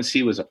my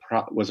A1C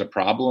was a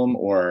problem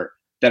or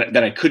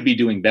that I could be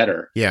doing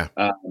better. Yeah.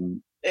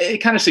 It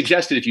kind of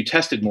suggested if you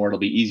tested more, it'll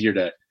be easier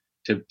to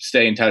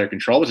stay in tighter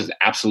control, which is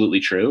absolutely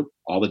true.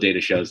 All the data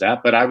shows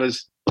that, but I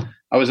was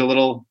a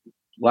little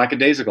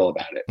lackadaisical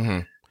about it.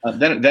 Mm-hmm.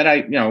 Then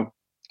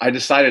I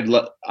decided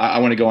I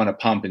want to go on a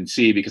pump and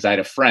see, because I had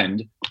a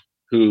friend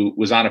who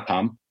was on a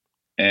pump,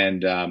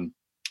 and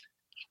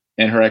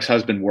her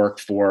ex-husband worked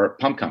for a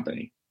pump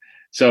company.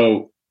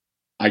 So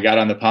I got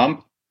on the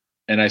pump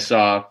and I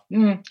saw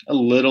a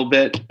little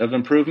bit of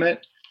improvement.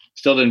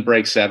 Still didn't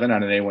break 7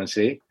 on an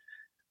A1C.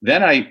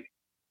 Then I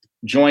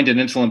joined an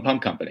insulin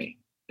pump company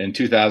in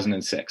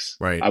 2006.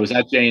 Right. I was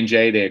at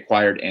J&J. They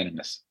acquired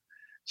Animas.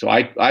 So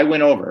I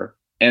went over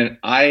and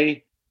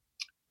I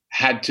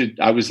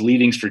was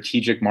leading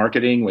strategic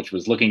marketing, which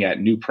was looking at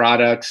new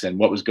products and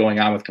what was going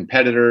on with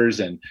competitors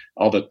and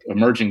all the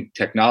emerging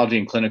technology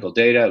and clinical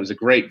data. It was a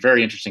great,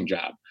 very interesting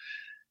job.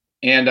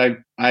 And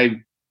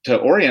I to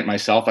orient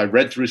myself, I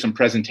read through some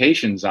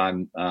presentations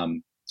on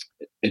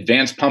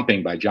advanced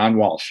pumping by John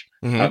Walsh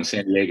out in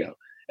San Diego.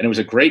 And it was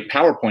a great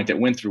PowerPoint that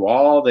went through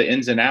all the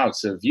ins and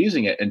outs of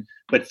using it.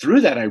 But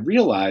through that, I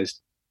realized,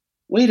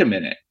 wait a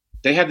minute,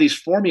 they have these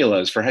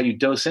formulas for how you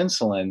dose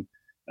insulin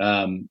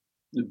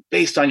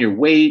based on your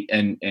weight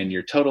and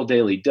your total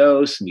daily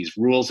dose, and these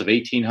rules of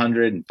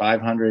 1800 and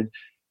 500,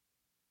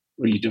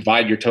 where you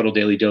divide your total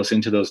daily dose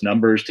into those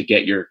numbers to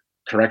get your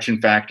correction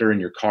factor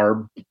and your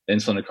carb,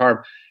 insulin to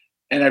carb.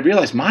 And I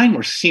realized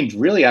mine seemed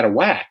really out of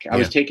whack. I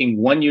was taking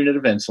 1 unit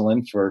of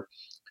insulin for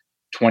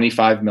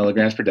 25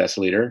 milligrams per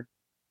deciliter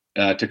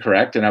to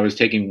correct, and I was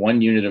taking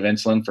 1 unit of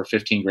insulin for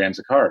 15 grams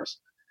of carbs.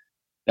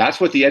 That's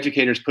what the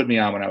educators put me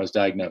on when I was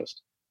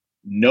diagnosed.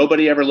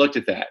 Nobody ever looked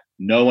at that.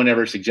 No one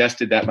ever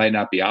suggested that might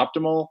not be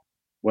optimal,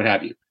 what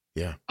have you.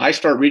 Yeah. I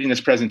start reading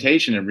this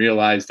presentation and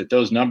realize that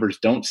those numbers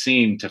don't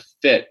seem to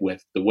fit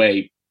with the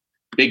way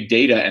big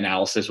data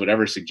analysis would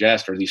ever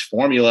suggest, or these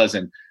formulas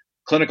and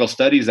clinical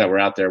studies that were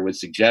out there would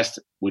suggest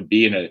would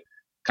be in a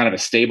kind of a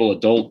stable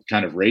adult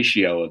kind of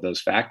ratio of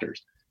those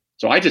factors.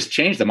 So I just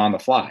changed them on the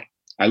fly.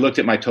 I looked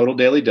at my total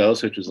daily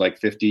dose, which was like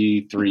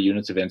 53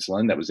 units of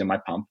insulin that was in my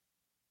pump.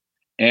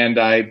 And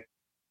I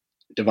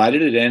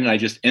divided it in, and I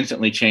just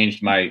instantly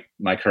changed my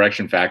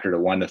correction factor to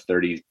 1 to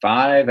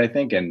 35, I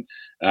think, and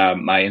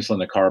my insulin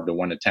to carb to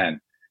 1 to 10.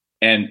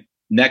 And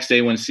next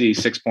A1C,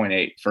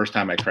 6.8, first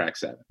time I cracked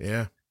 7.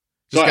 Yeah.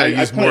 So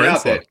I pointed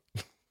out that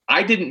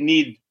I didn't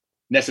need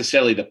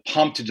necessarily the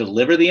pump to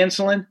deliver the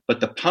insulin,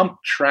 but the pump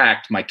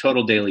tracked my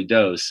total daily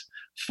dose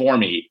for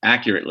me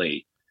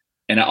accurately.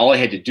 And all I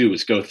had to do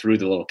was go through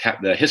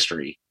the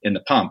history in the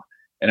pump,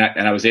 and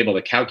I was able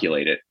to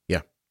calculate it.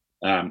 Yeah.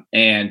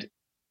 And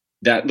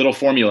that little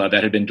formula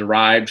that had been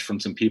derived from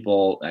some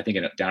people, I think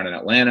down in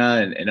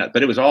Atlanta,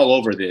 but it was all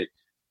over the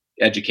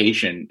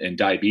education and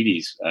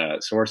diabetes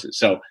sources.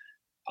 So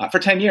for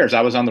 10 years,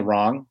 I was on the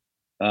wrong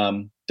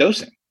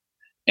dosing.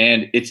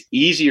 And it's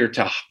easier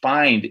to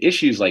find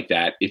issues like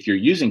that if you're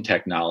using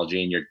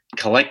technology and you're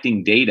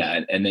collecting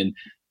data, and then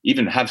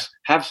even have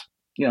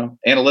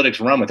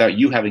analytics run without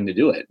you having to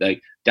do it.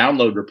 Like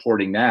download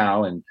reporting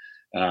now and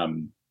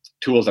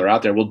tools that are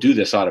out there will do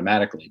this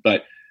automatically.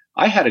 But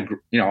I had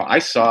I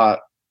saw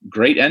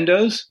great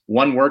endos.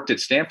 One worked at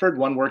Stanford,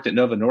 one worked at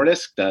Novo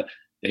Nordisk.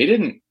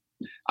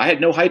 I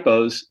had no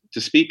hypos to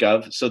speak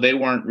of, so they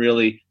weren't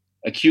really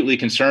acutely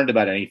concerned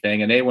about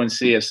anything. An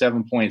A1C of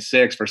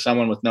 7.6 for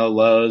someone with no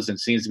lows and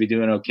seems to be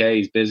doing okay.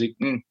 He's busy.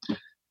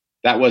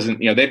 That wasn't,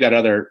 they've got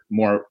other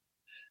more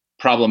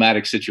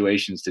problematic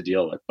situations to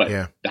deal with, but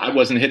I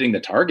wasn't hitting the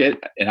target,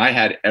 and I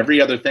had every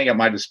other thing at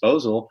my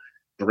disposal.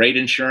 Great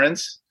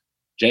insurance.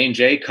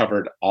 J&J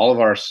covered all of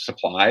our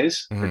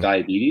supplies for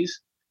diabetes.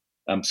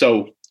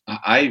 So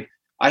I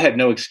had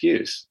no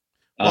excuse.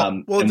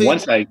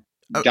 Once I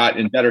got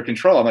in better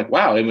control, I'm like,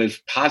 wow, it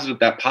was positive,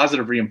 that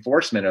positive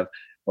reinforcement of,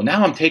 well,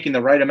 now I'm taking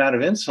the right amount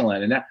of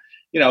insulin. And that,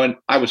 and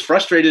I was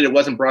frustrated it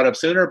wasn't brought up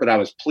sooner, but I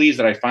was pleased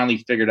that I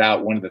finally figured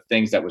out one of the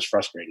things that was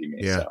frustrating me.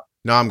 Yeah. So.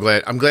 No, I'm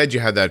glad you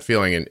had that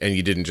feeling and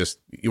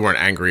you weren't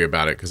angry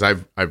about it. Cause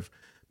I've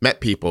met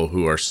people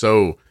who are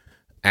so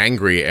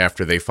angry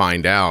after they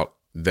find out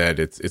that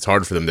it's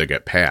hard for them to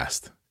get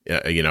past.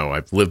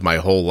 I've lived my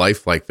whole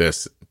life like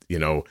this,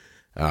 and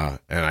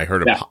I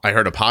heard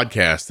a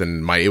podcast,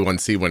 and my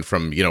A1C went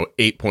from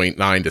 8.9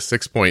 to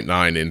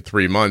 6.9 in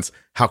 3 months.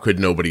 How could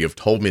nobody have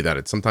told me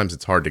that? Sometimes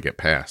it's hard to get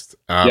past.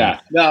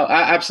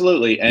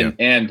 Absolutely.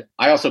 And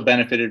I also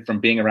benefited from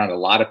being around a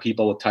lot of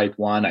people with type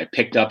 1. I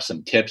picked up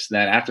some tips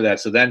then after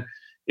that. So then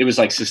it was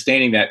like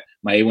sustaining that.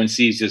 My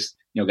A1Cs just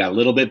got a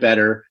little bit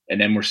better,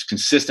 and then we're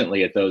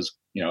consistently at those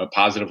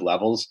positive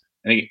levels.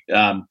 I think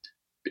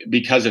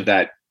because of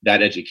that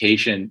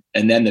education,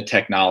 and then the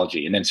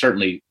technology, and then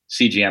certainly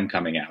CGM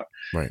coming out.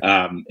 Right.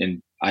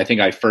 And I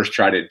think I first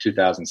tried it in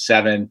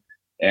 2007,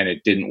 and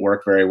it didn't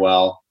work very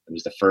well. It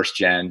was the first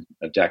gen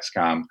of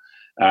Dexcom.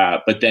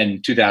 But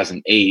then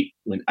 2008,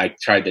 when I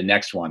tried the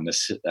next one,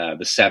 the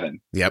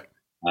 7. Yep.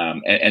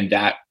 And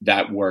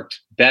that worked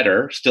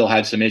better. Still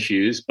had some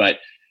issues, but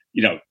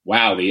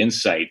wow, the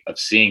insight of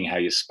seeing how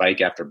you spike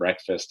after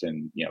breakfast,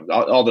 and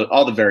all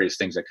the various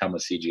things that come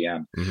with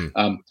CGM.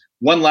 Mm-hmm.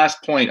 One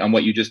last point on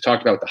what you just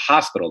talked about with the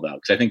hospital, though,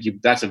 because I think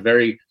that's a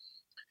very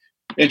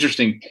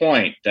interesting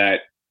point and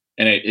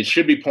it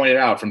should be pointed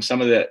out from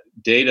some of the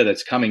data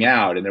that's coming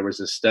out. And there was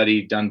a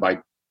study done by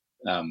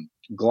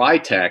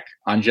Glytech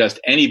on just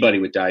anybody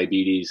with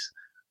diabetes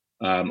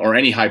or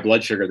any high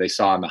blood sugar they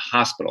saw in the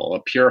hospital,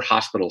 a pure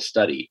hospital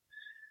study,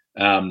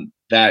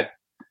 that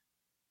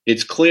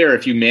it's clear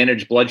if you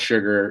manage blood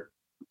sugar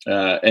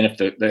and if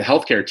the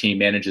healthcare team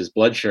manages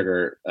blood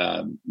sugar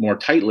more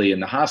tightly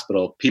in the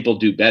hospital, people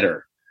do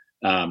better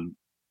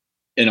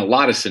in a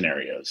lot of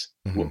scenarios,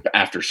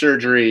 after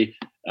surgery,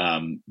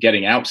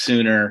 getting out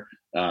sooner,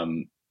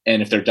 and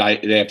if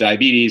they have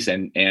diabetes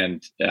and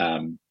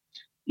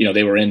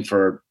they were in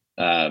for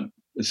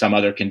some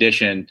other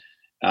condition.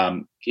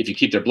 If you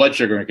keep their blood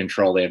sugar in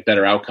control, they have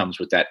better outcomes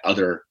with that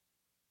other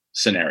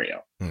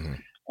scenario.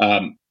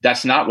 Mm-hmm.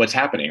 That's not what's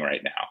happening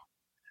right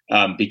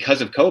now.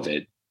 Because of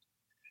COVID,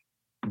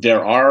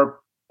 there are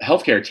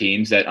healthcare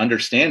teams that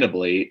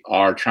understandably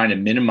are trying to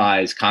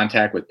minimize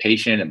contact with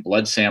patient and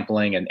blood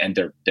sampling, and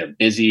they're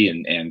busy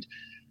and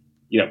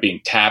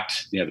being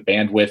tapped. The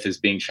bandwidth is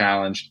being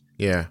challenged.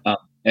 Yeah.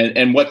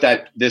 And what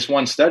this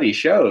one study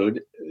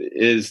showed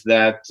is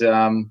that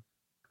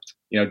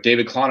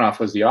David Klonoff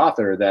was the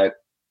author, that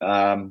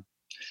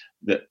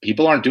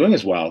people aren't doing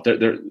as well.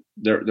 There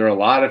are a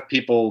lot of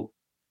people,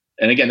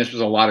 and again, this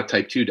was a lot of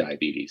type 2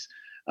 diabetes,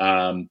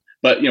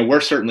 but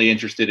we're certainly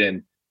interested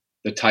in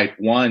the type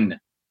 1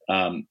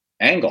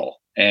 angle,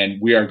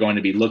 and we are going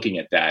to be looking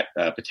at that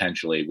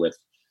potentially with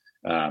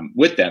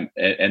them,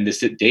 and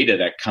this data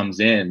that comes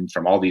in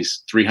from all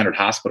these 300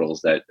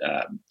 hospitals that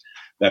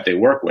they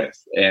work with.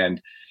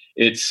 And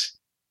it's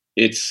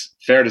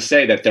fair to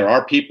say that there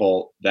are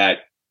people that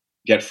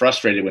get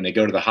frustrated when they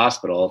go to the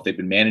hospital if they've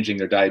been managing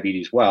their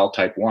diabetes well,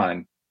 type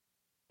 1,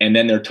 and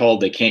then they're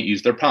told they can't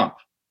use their pump.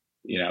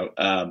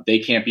 They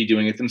can't be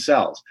doing it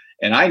themselves.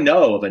 And I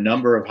know of a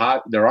number of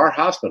there are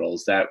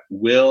hospitals that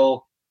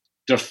will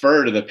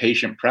defer to the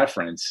patient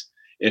preference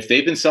if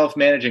they've been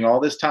self-managing all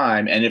this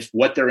time, and if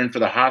what they're in for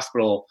the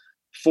hospital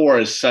for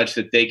is such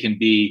that they can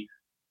be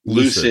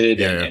lucid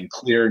and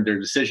clear in their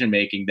decision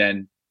making,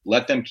 then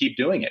let them keep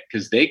doing it,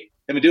 because they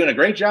have been doing a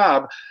great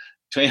job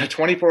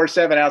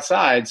 24/7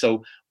 outside.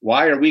 So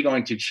why are we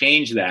going to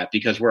change that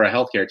because we're a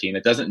healthcare team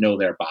that doesn't know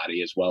their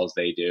body as well as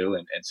they do,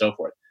 and so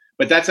forth?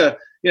 But that's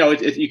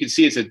you can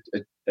see it's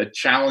a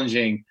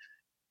challenging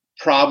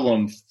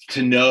problem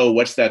to know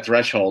what's that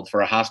threshold for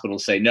a hospital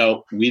to say,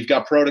 no, we've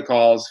got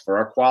protocols for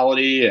our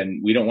quality,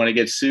 and we don't want to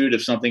get sued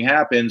if something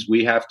happens.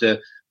 We have to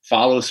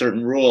follow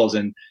certain rules.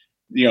 And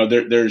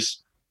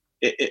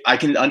I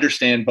can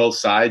understand both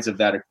sides of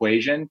that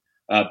equation,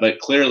 but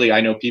clearly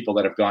I know people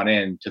that have gone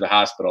into the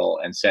hospital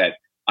and said,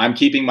 I'm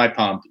keeping my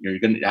pump. You're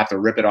going to have to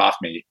rip it off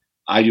me.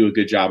 I do a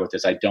good job with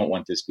this. I don't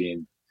want this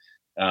being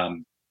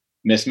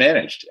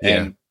mismanaged. Yeah.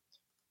 And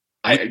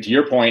to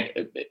your point,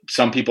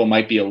 some people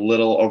might be a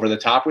little over the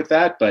top with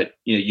that, but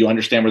you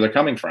understand where they're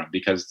coming from,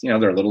 because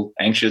they're a little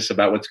anxious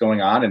about what's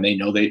going on, and they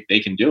know they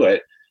can do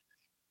it.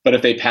 But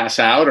if they pass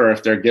out, or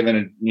if they're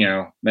given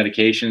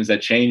medications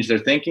that change their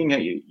thinking,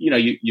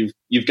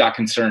 you've got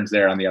concerns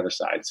there on the other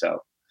side.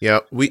 So yeah,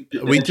 we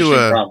do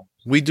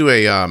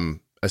a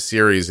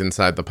series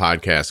inside the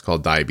podcast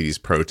called Diabetes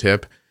Pro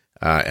Tip,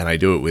 and I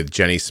do it with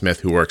Jenny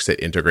Smith, who works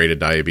at Integrated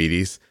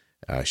Diabetes.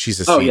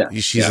 She's a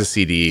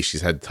CDE.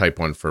 She's had type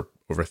 1 for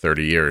over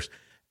 30 years.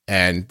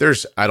 And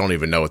I don't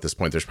even know at this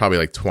point, there's probably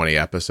like 20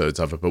 episodes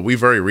of it, but we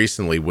very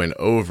recently went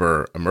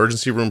over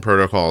emergency room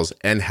protocols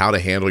and how to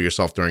handle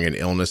yourself during an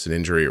illness, an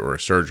injury, or a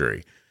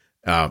surgery.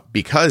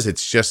 Because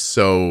it's just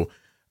so,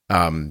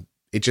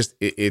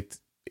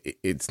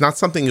 it's not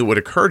something that would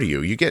occur to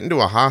you. You get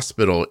into a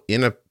hospital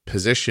in a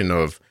position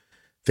of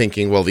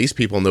thinking, well, these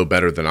people know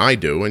better than I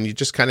do, and you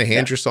just kind of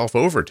hand yourself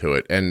over to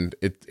it. And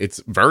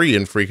it's very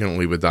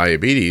infrequently with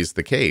diabetes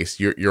the case.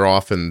 You're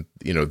often,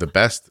 the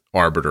best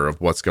arbiter of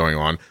what's going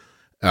on.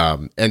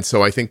 And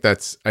so I think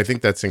that's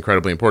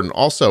incredibly important.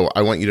 Also,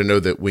 I want you to know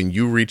that when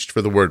you reached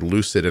for the word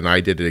lucid and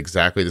I did it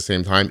exactly the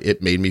same time,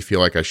 it made me feel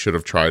like I should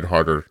have tried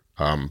harder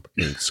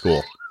in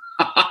school.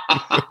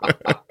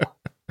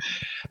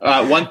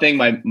 One thing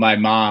my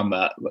mom,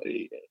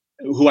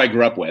 who I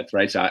grew up with,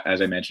 right? So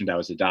as I mentioned, I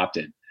was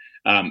adopted.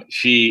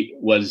 She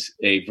was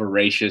a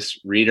voracious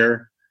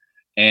reader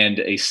and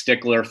a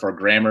stickler for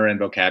grammar and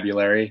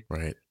vocabulary.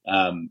 Right.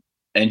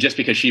 And just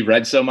because she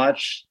read so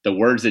much, the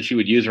words that she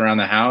would use around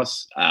the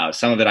house,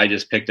 some of it I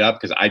just picked up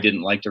because I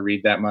didn't like to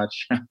read that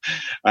much.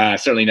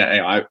 Certainly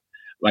not.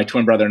 My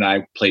twin brother and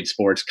I played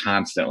sports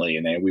constantly,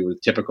 and we were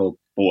typical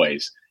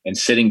boys. And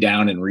sitting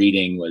down and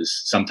reading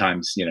was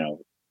sometimes,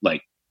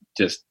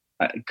 just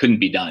couldn't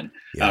be done.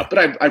 Yeah.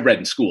 But I read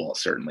in school,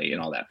 certainly,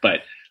 and all that. But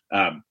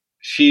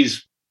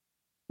she's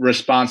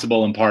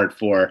responsible in part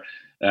for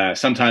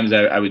sometimes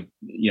I would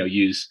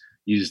use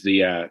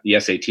the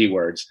SAT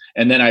words,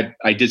 and then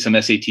I did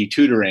some SAT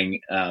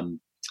tutoring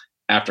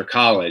after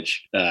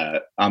college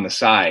on the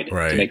side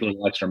to make a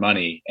little extra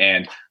money,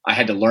 and I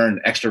had to learn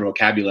extra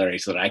vocabulary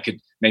so that I could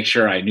make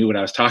sure I knew what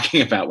I was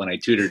talking about when I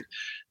tutored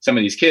some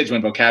of these kids,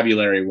 when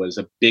vocabulary was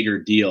a bigger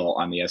deal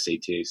on the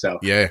SAT. So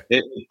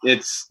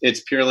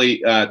it's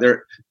purely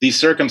these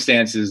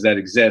circumstances that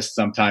exist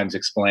sometimes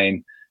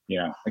explain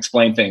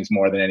things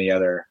more than any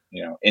other,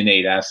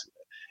 innate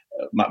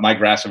my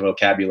grasp of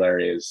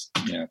vocabulary is,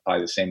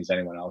 probably the same as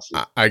anyone else's.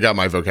 I got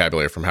my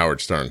vocabulary from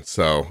Howard Stern,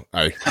 so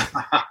I.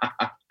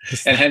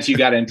 And hence you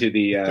got into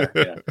the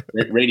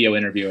radio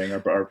interviewing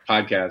or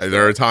podcast.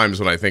 There are times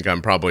when I think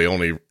I'm probably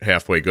only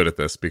halfway good at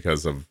this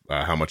because of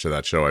how much of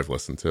that show I've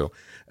listened to.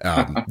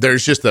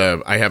 There's just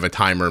I have a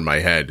timer in my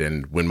head,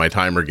 and when my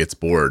timer gets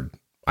bored,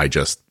 I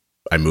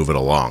move it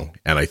along.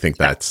 And I think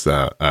that's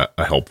a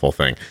helpful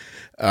thing.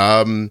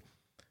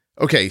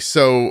 Okay,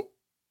 so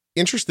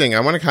interesting. I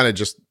want to kind of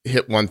just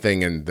hit one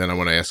thing, and then I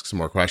want to ask some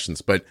more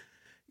questions. But,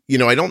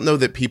 I don't know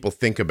that people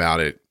think about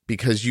it,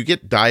 because you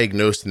get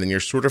diagnosed and then you're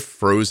sort of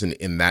frozen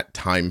in that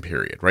time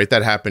period, right?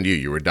 That happened to you.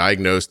 You were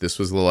diagnosed. This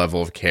was the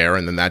level of care.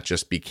 And then that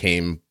just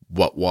became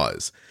what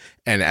was.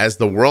 And as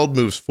the world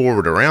moves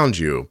forward around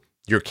you,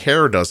 your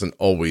care doesn't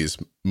always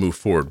move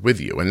forward with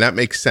you. And that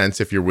makes sense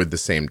if you're with the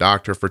same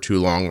doctor for too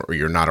long, or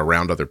you're not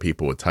around other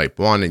people with type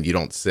 1 and you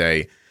don't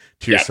say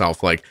to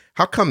yourself, like,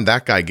 how come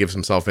that guy gives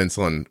himself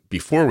insulin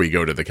before we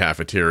go to the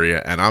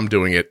cafeteria and I'm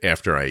doing it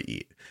after I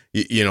eat?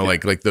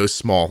 Like those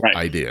small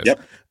ideas.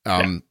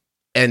 And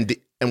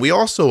we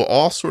also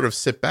all sort of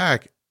sit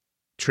back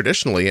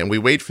traditionally and we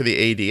wait for the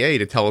ADA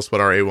to tell us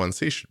what our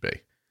A1C should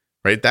be,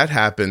 right? That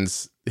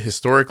happens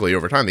historically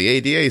over time. The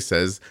ADA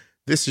says,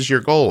 this is your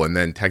goal. And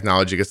then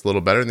technology gets a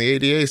little better. And the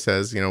ADA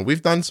says,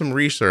 we've done some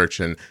research.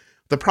 And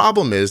the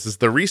problem is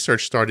the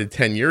research started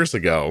 10 years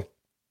ago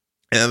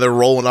and they're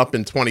rolling up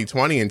in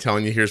 2020 and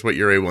telling you, here's what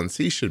your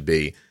A1C should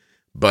be.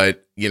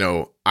 But,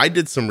 I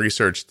did some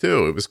research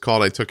too. It was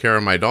called, I took care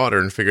of my daughter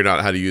and figured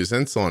out how to use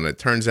insulin. It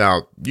turns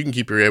out you can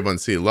keep your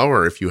A1C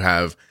lower if you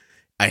have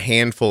a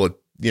handful of,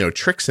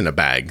 tricks in a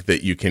bag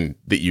that you can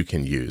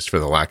use, for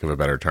the lack of a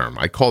better term.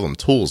 I call them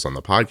tools on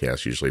the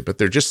podcast usually, but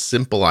they're just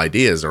simple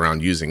ideas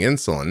around using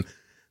insulin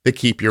that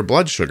keep your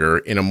blood sugar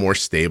in a more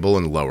stable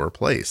and lower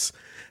place.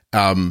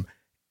 And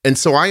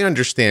so I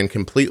understand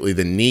completely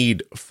the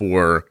need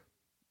for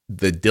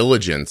the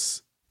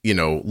diligence,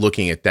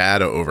 looking at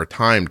data over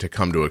time to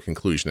come to a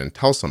conclusion and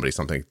tell somebody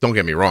something. Don't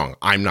get me wrong.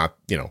 I'm not,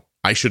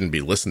 I shouldn't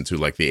be listened to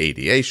like the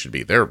ADA should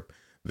be. Their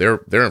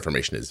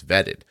information is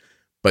vetted.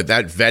 But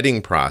that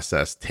vetting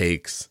process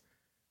takes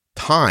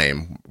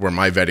time, where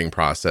my vetting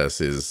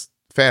process is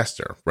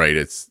faster, right?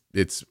 It's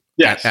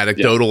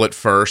anecdotal at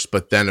first,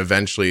 but then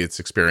eventually it's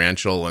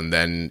experiential, and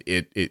then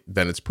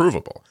it's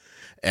provable.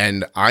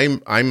 And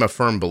I'm a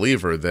firm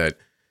believer that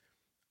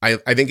I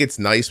think it's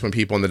nice when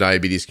people in the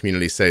diabetes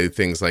community say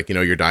things like,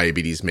 your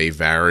diabetes may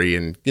vary,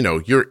 and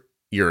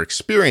your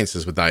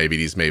experiences with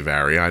diabetes may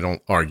vary. I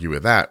don't argue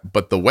with that,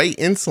 but the way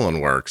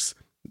insulin works,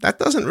 that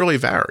doesn't really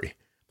vary.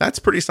 That's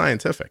pretty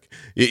scientific,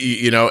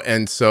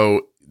 and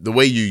so the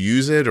way you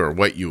use it, or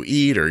what you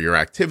eat, or your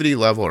activity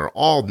level, or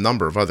all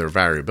number of other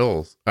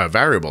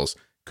variables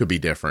could be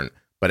different.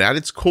 But at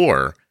its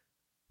core,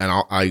 and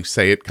I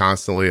say it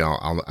constantly,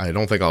 I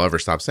don't think I'll ever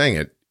stop saying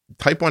it,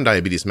 type 1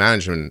 diabetes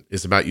management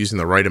is about using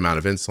the right amount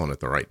of insulin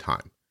at the right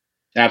time.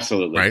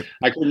 Absolutely. Right?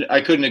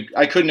 I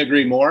couldn't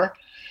agree more.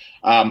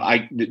 And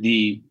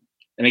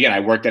again,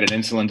 I worked at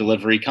an insulin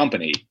delivery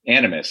company,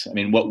 Animas. I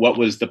mean, what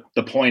was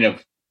the point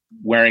of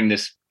wearing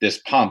this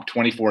pump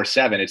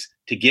 24/7? It's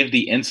to give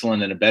the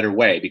insulin in a better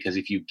way, because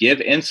if you give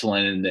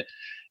insulin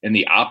in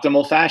the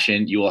optimal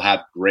fashion, you will have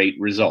great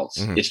results.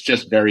 Mm-hmm. It's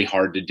just very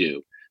hard to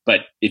do.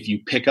 But if you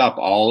pick up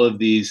all of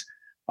these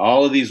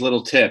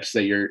little tips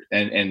that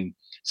and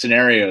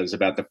scenarios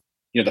about the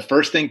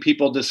first thing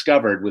people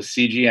discovered with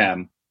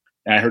CGM,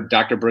 and I heard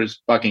Dr.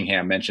 Bruce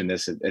Buckingham mention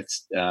this at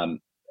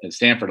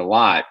Stanford a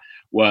lot,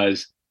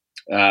 was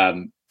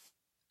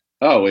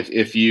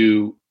if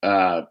you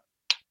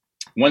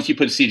once you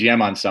put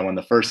CGM on someone,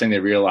 the first thing they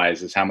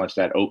realize is how much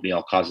that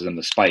oatmeal causes them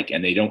to spike,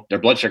 and their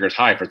blood sugar is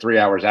high for 3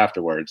 hours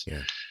afterwards.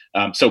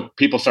 Yeah. So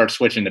people start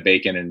switching to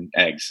bacon and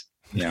eggs,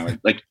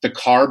 like the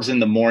carbs in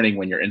the morning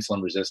when you're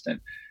insulin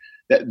resistant.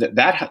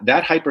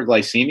 That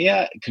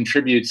hyperglycemia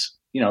contributes,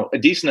 a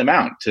decent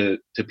amount to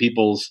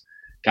people's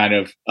kind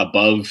of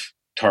above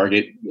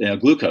target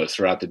glucose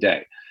throughout the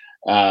day.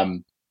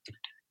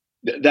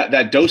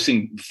 That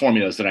dosing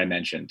formulas that I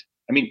mentioned,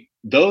 I mean,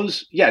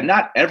 those,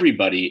 not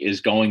everybody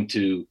is going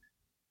to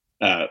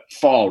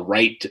fall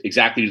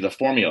exactly to the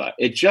formula.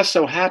 It just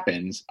so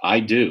happens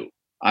I do.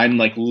 I'm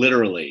like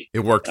literally,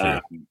 it worked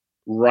for you.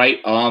 Right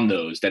on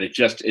those, that it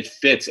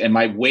fits. And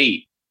my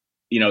weight,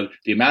 the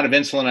amount of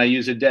insulin I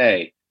use a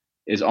day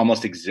is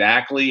almost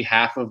exactly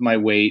half of my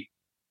weight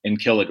in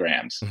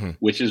kilograms, mm-hmm.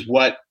 which is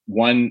what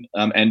one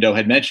endo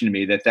had mentioned to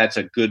me, that's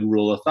a good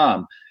rule of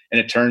thumb. And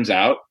it turns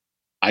out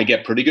I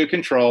get pretty good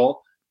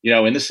control,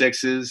 in the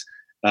sixes,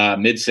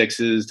 mid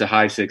sixes to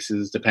high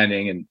sixes,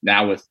 depending. And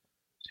now with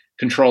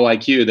Control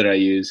IQ that I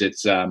use,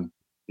 it's, I'm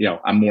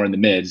more in the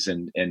mids,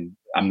 and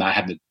I'm not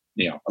having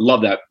to, I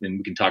love that. And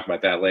we can talk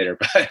about that later,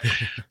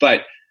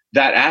 but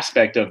that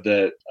aspect of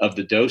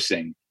the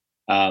dosing,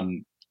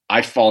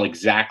 I fall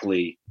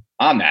exactly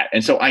on that.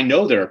 And so I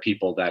know there are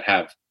people that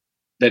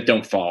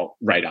don't fall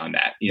right on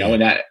that,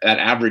 and that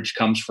average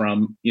comes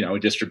from, a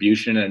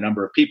distribution and a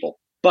number of people.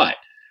 But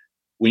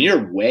when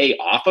you're way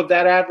off of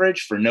that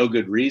average for no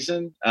good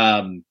reason,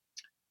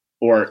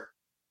 or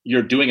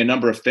you're doing a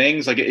number of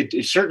things, like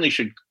it certainly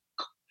should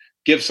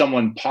give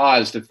someone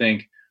pause to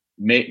think,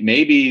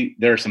 maybe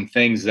there are some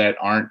things that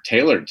aren't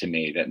tailored to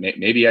me, that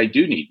maybe I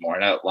do need more.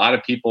 And a lot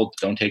of people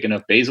don't take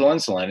enough basal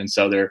insulin, and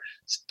so they're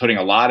putting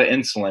a lot of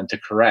insulin to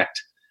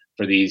correct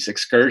for these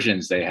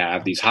excursions they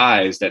have, these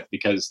highs, that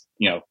because,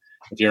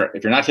 if you're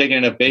not taking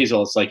enough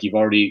basal, it's like you've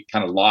already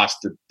kind of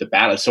lost the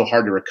battle. It's so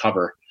hard to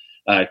recover,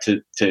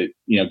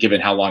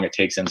 given how long it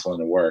takes insulin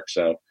to work.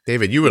 So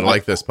David, you would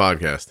like this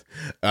podcast.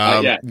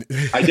 Yeah,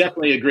 I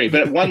definitely agree.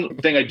 But one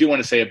thing I do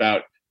want to say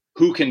about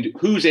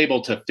who's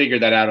able to figure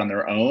that out on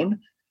their own,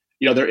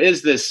 there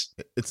is this.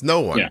 It's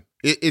no one. Yeah.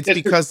 It's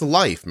because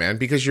life, man,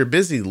 because you're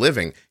busy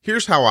living.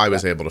 Here's how I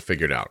was able to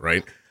figure it out,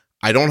 right?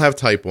 I don't have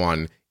type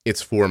 1.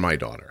 It's for my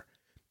daughter.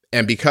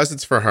 And because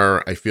it's for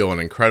her, I feel an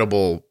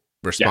incredible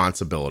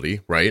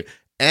responsibility, right?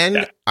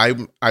 And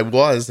I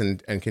was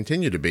and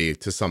continue to be,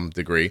 to some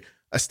degree,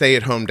 a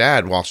stay-at-home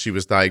dad while she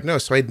was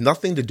diagnosed. So I had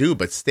nothing to do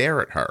but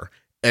stare at her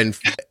and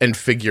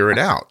figure it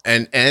out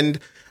and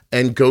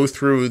go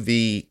through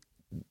the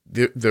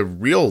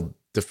real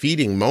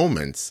defeating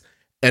moments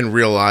and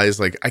realize,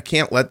 like, I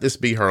can't let this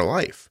be her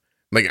life.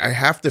 Like, I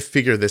have to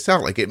figure this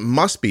out. Like, it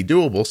must be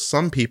doable.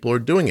 Some people are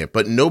doing it,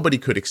 but nobody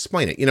could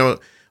explain it.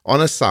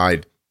 On a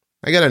side,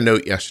 I got a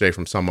note yesterday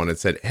from someone that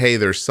said, hey,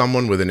 there's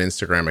someone with an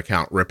Instagram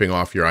account ripping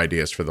off your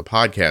ideas for the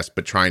podcast,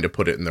 but trying to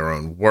put it in their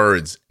own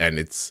words. And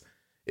it's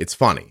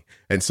funny.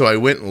 And so I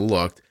went and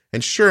looked,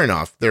 and sure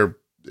enough,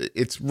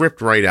 it's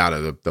ripped right out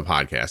of the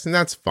podcast, and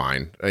that's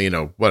fine,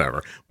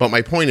 whatever. But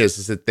my point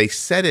is that they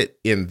said it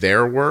in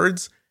their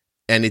words,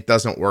 and it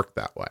doesn't work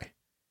that way.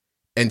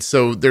 And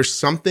so there's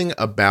something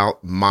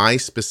about my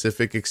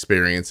specific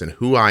experience and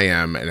who I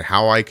am and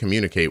how I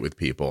communicate with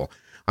people.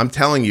 I'm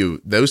telling you,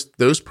 those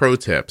pro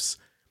tips,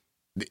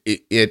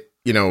 the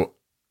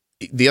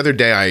other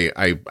day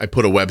I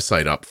put a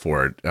website up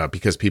for it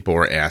because people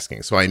were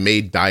asking. So I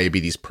made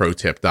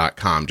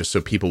diabetesprotip.com just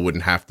so people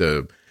wouldn't have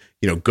to,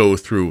 go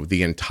through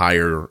the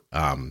entire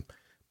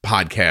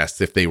podcast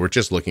if they were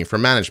just looking for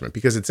management,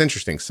 because it's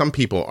interesting. Some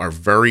people are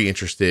very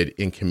interested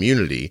in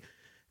community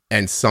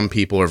and some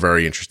people are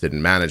very interested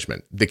in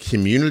management. The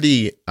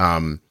community,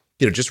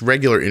 just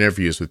regular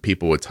interviews with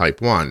people with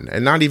type 1,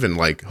 and not even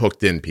like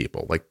hooked in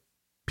people, like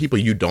people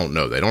you don't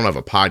know. They don't have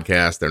a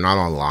podcast. They're not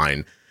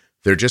online.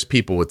 They're just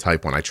people with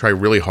type 1. I try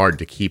really hard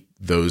to keep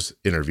those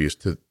interviews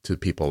to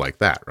people like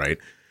that, right?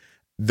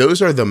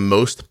 Those are the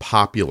most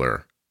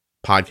popular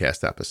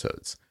podcast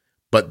episodes.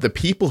 But the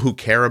people who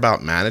care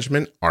about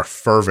management are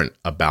fervent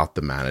about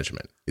the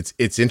management.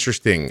 It's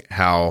interesting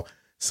how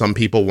some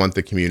people want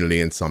the community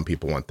and some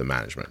people want the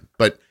management.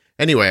 But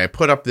anyway, I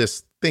put up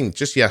this thing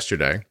just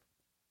yesterday,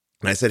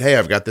 and I said, hey,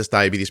 I've got this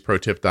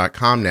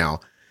diabetesprotip.com now.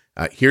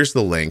 Here's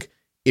the link.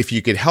 If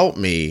you could help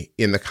me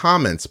in the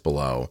comments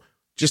below,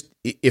 just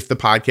if the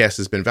podcast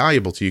has been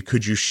valuable to you,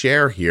 could you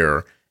share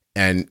here?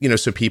 And,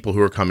 so people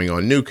who are coming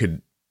on new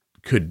could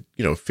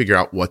figure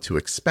out what to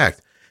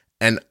expect.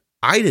 And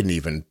I didn't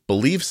even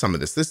believe some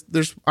of this.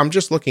 I'm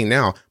just looking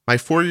now. My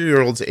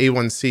 4-year-old's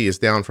A1C is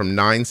down from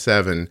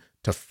 9.7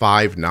 to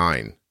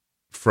 5.9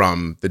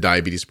 from the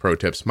Diabetes Pro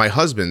Tips. My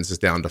husband's is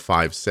down to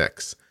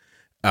 5.6.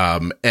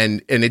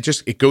 And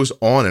it goes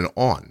on and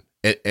on.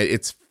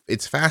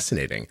 It's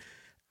fascinating.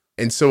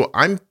 And so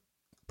I'm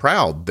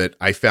proud that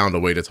I found a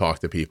way to talk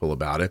to people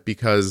about it,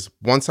 because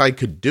once I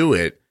could do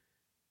it,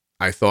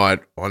 I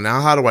thought, well,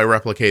 now how do I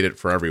replicate it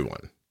for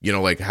everyone?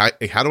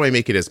 How do I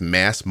make it as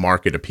mass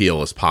market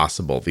appeal as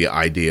possible? The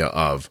idea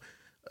of,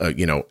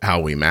 how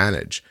we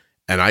manage.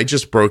 And I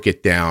just broke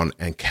it down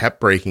and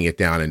kept breaking it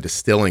down and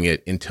distilling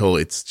it until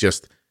it's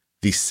just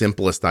the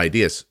simplest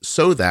ideas,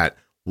 so that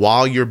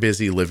while you're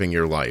busy living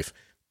your life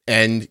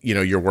and,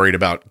 you're worried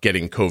about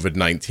getting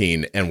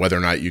COVID-19 and whether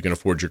or not you can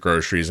afford your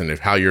groceries and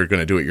how you're going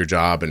to do at your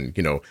job and,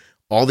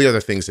 all the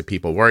other things that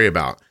people worry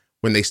about,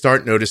 when they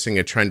start noticing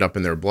a trend up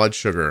in their blood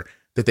sugar,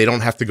 that they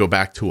don't have to go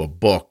back to a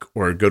book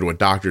or go to a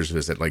doctor's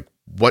visit. Like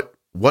what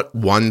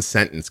one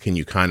sentence can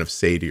you kind of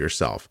say to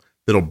yourself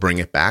that'll bring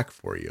it back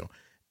for you?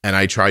 And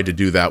I tried to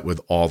do that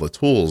with all the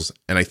tools,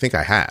 and I think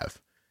I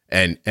have.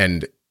 And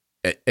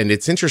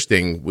it's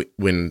interesting,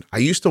 when I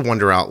used to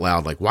wonder out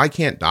loud, like, why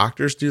can't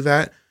doctors do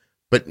that?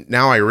 But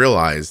now I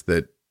realize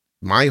that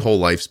my whole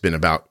life's been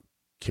about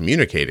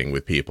communicating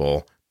with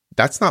people.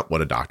 That's not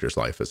what a doctor's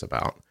life is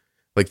about.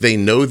 Like, they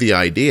know the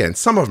idea, and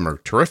some of them are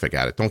terrific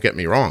at it, don't get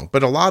me wrong,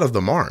 but a lot of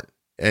them aren't.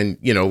 And,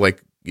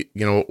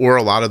 or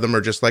a lot of them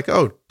are just like,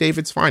 oh,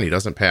 David's fine. He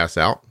doesn't pass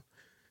out.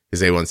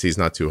 His A1C is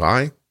not too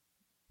high.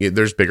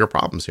 There's bigger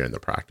problems here in the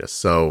practice.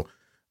 So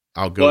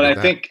I'll go. Well,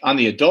 I think on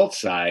the adult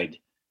side,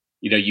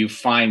 you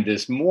find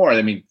this more.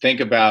 I mean, think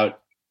about,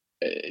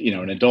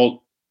 an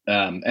adult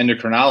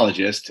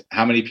endocrinologist.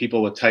 How many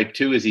people with type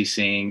 2 is he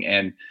seeing?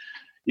 And,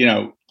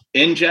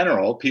 in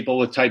general, people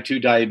with type 2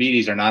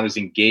 diabetes are not as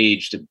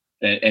engaged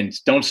and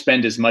don't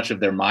spend as much of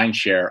their mind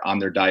share on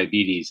their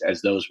diabetes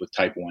as those with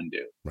type 1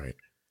 do. Right.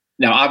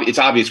 Now, it's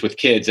obvious with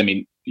kids. I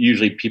mean,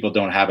 usually people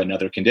don't have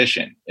another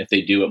condition. If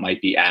they do, it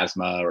might be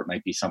asthma or it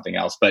might be something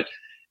else. But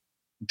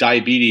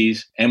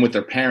diabetes, and with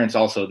their parents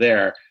also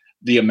there,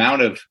 the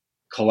amount of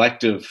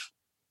collective,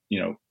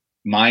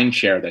 mind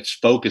share that's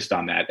focused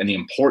on that and the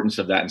importance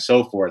of that and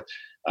so forth,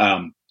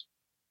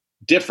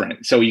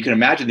 different. So you can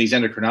imagine these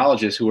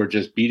endocrinologists who are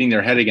just beating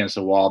their head against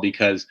the wall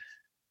because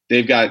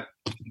they've got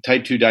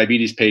type 2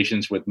 diabetes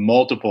patients with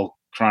multiple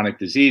chronic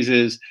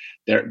diseases.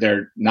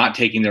 They're not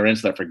taking their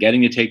insulin, they're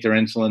forgetting to take their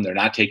insulin. They're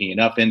not taking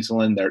enough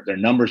insulin. Their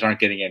numbers aren't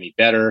getting any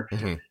better.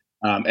 Mm-hmm.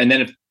 And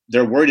then if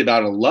they're worried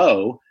about a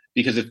low,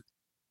 because if,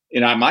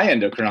 my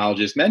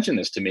endocrinologist mentioned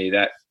this to me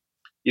that,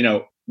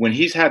 when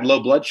he's had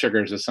low blood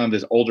sugars with some of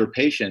his older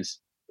patients,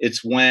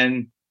 it's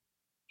when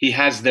he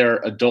has their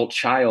adult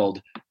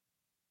child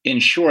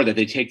ensure that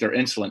they take their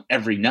insulin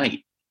every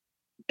night.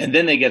 And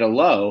then they get a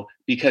low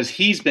because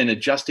he's been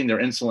adjusting their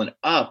insulin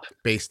up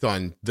based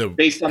on the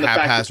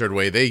haphazard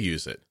way they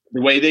use it.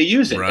 The way they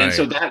use it. Right. And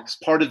so that's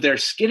part of their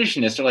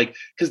skittishness. They're like,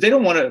 because they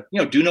don't want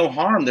to, do no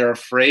harm. They're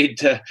afraid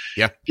to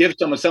give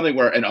someone something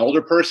where an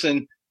older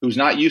person who's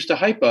not used to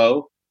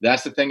hypo,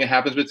 that's the thing that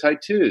happens with type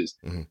 2s.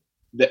 Mm-hmm.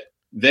 That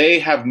they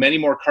have many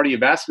more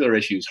cardiovascular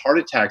issues. Heart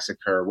attacks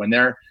occur when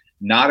they're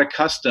not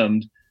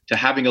accustomed to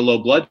having a low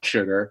blood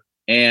sugar,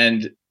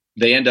 and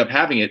they end up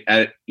having it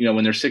at,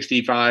 when they're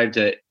 65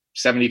 to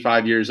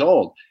 75 years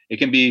old. It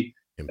can be,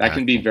 that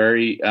can be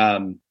very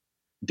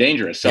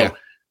dangerous. So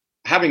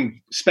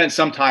having spent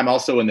some time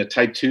also in the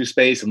type 2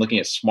 space and looking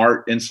at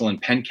smart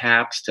insulin pen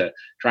caps to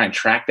try and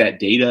track that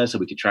data so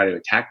we could try to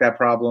attack that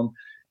problem,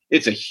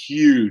 it's a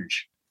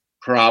huge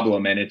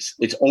problem, and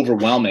it's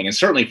overwhelming. And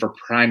certainly for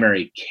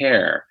primary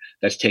care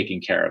that's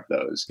taking care of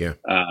those,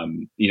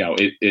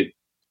 it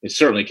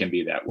certainly can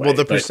be that way. Well,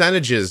 the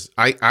percentages,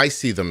 I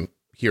see them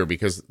here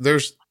because there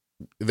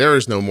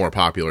is no more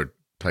popular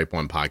type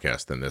 1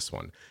 podcast than this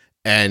one.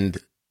 And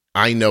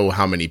I know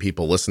how many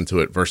people listen to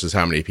it versus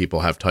how many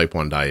people have type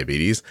 1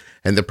 diabetes.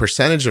 And the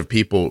percentage of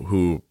people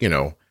who,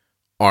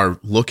 are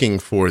looking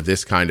for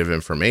this kind of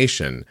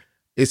information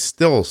is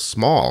still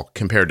small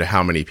compared to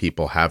how many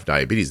people have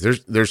diabetes.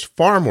 There's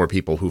far more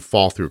people who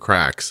fall through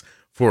cracks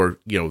for,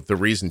 the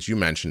reasons you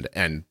mentioned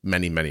and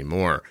many, many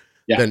more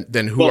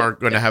than who are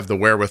going to have the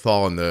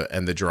wherewithal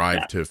and the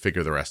drive to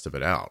figure the rest of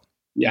it out.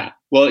 Yeah.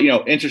 Well,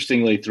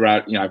 interestingly,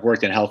 throughout, I've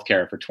worked in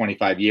healthcare for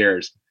 25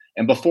 years.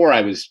 And before I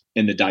was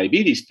in the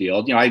diabetes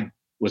field, I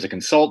was a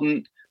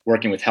consultant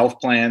working with health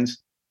plans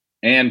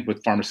and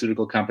with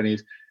pharmaceutical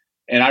companies.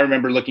 And I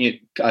remember looking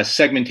at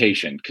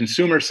segmentation,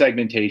 consumer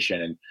segmentation,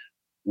 and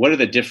what are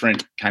the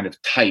different kind of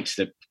types,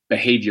 the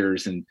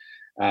behaviors. And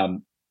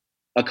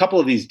a couple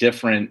of these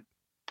different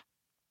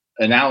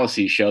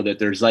analyses show that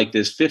there's like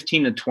this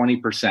 15 to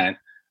 20%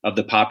 of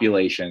the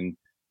population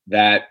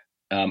that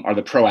are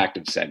the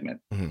proactive segment.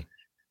 Mm-hmm.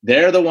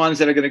 They're the ones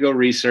that are going to go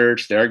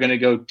research. They're going to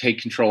go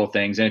take control of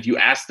things. And if you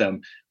ask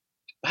them,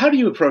 how do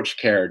you approach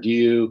care? Do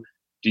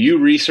you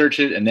research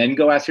it and then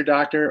go ask your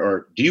doctor,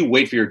 or do you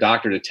wait for your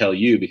doctor to tell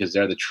you because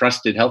they're the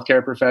trusted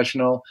healthcare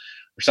professional,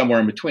 or somewhere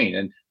in between?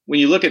 And when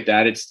you look at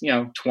that, it's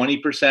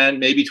 20%,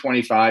 maybe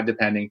 25,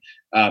 depending,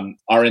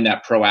 are in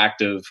that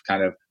proactive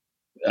kind of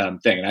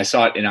thing. And I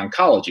saw it in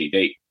oncology.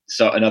 They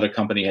saw another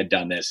company had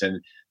done this,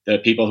 and the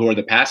people who are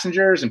the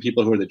passengers and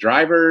people who are the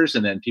drivers,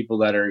 and then people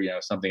that are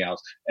something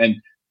else. And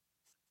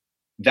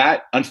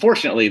that,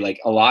 unfortunately, like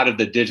a lot of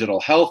the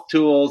digital health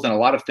tools and a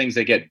lot of things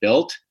that get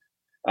built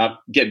for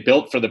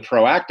the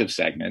proactive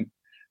segment.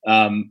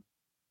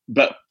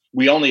 But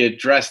we only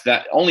address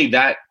that, only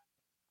that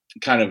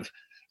kind of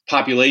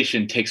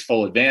population takes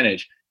full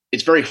advantage.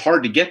 It's very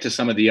hard to get to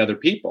some of the other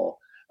people,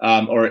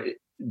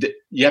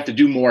 you have to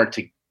do more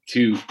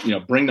to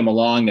bring them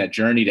along that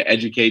journey, to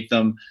educate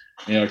them,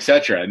 et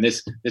cetera. And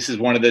this is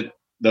one of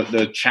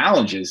the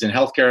challenges in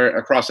healthcare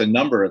across a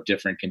number of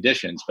different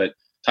conditions, but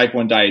type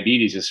 1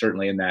 diabetes is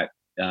certainly in that,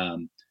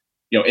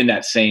 in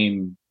that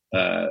same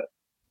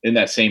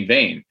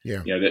vein.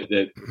 Yeah.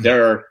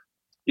 There are,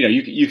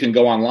 you can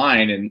go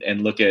online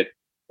and look at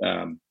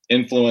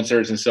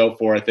influencers and so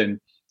forth, and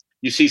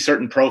you see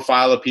certain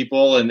profile of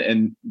people,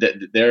 and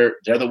they're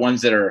the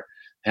ones that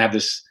have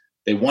this.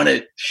 They want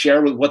to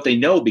share with what they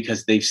know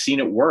because they've seen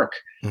it work,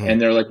 and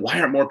they're like, why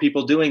aren't more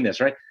people doing this,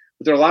 right?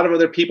 But there are a lot of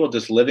other people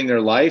just living their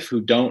life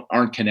who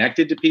aren't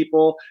connected to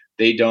people.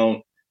 They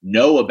don't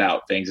know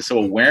about things. And so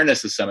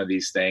awareness of some of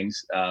these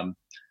things,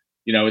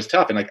 is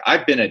tough. And like,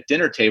 I've been at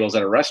dinner tables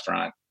at a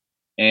restaurant,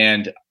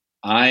 and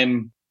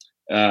I'm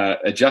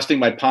adjusting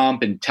my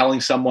pump and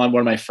telling one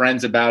of my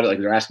friends about it. Like,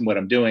 they're asking what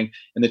I'm doing.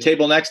 And the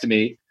table next to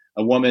me,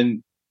 a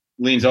woman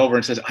leans over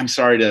and says, I'm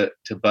sorry to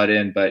butt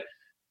in, but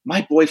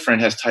my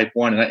boyfriend has type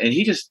 1 and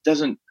he just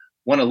doesn't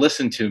want to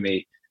listen to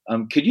me.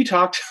 Could you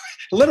talk to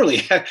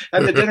literally at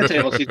the dinner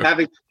table? She's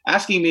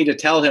asking me to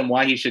tell him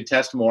why he should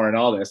test more and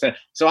all this. And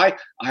so I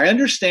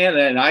understand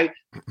that, and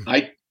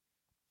I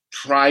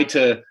try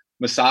to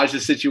massage the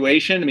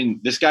situation. I mean,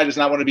 this guy does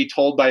not want to be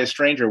told by a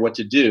stranger what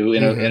to do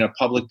in a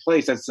public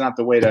place. That's not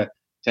the way to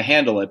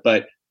handle it.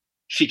 But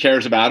she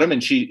cares about him,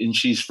 and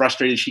she's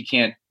frustrated she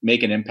can't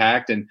make an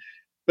impact.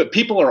 But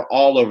people are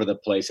all over the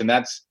place, and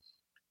that's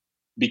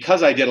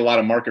because I did a lot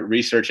of market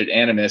research at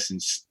Animas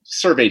and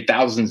surveyed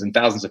thousands and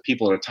thousands of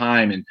people at a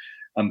time. And,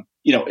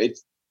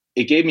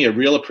 it gave me a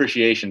real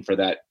appreciation for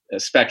that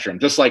spectrum,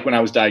 just like when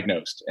I was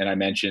diagnosed. And I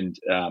mentioned,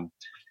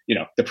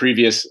 the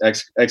previous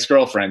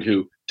ex-girlfriend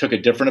who took a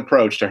different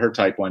approach to her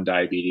type 1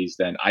 diabetes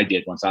than I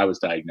did once I was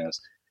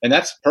diagnosed. And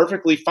that's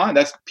perfectly fine.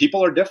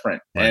 People are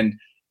different. Right. And,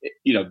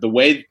 the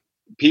way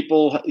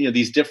people,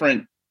 these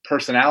different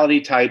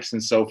personality types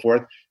and so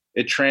forth,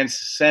 it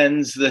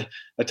transcends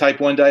a type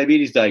 1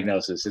 diabetes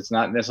diagnosis. It's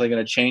not necessarily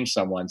going to change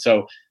someone.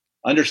 So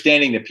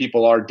understanding that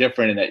people are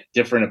different and that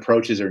different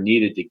approaches are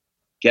needed to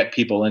get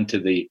people into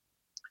the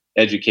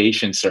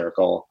education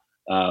circle.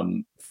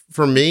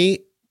 For me,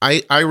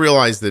 I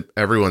realize that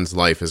everyone's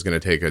life is going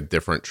to take a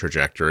different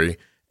trajectory,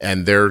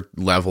 and their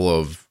level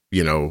of,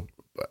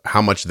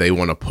 how much they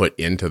want to put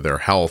into their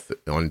health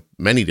on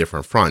many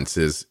different fronts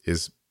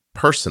is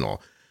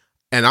personal.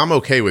 And I'm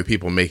okay with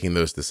people making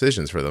those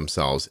decisions for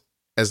themselves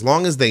as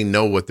long as they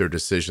know what their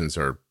decisions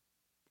are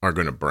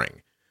going to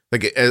bring.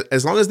 Like,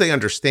 as long as they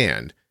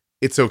understand,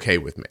 it's okay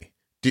with me.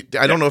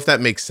 I don't know if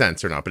that makes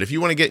sense or not, but if you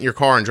want to get in your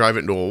car and drive it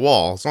into a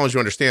wall, as long as you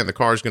understand the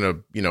car is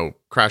going to,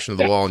 crash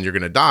into the wall and you're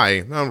going to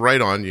die, well, right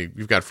on,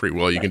 you've got free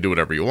will. You can do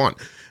whatever you want.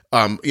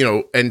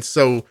 And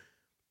so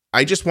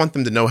I just want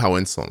them to know how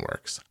insulin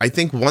works. I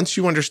think once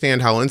you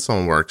understand how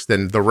insulin works,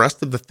 then the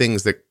rest of the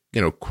things that,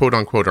 quote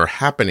unquote, are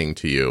happening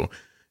to you,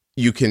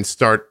 you can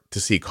start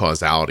to see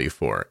causality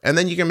for. And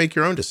then you can make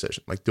your own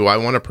decision. Like, do I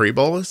want a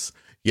pre-bolus?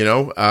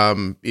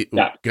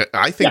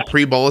 I think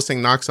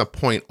pre-bolusing knocks a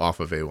point off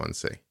of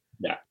A1C.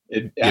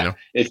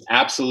 It's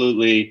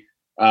absolutely.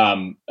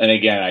 And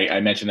again, I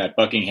mentioned that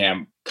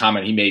Buckingham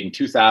comment he made in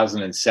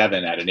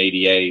 2007 at an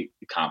ADA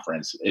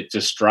conference. It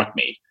just struck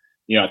me,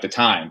 at the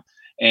time.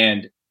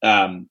 And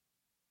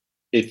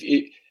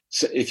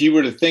if you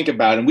were to think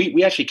about, and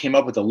we actually came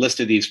up with a list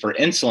of these for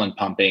insulin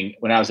pumping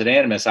when I was at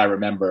Animas. I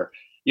remember,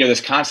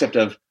 this concept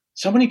of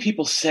so many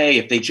people say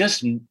if they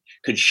just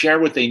could share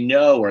what they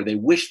know, or they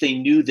wish they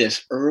knew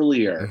this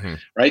earlier,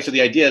 right? So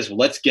the idea is, well,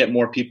 let's get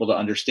more people to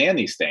understand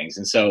these things.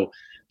 And so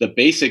the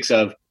basics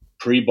of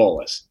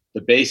pre-bolus,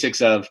 the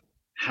basics of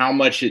how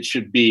much it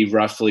should be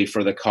roughly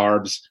for the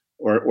carbs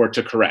or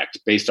to correct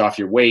based off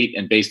your weight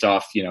and based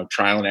off,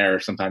 trial and error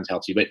sometimes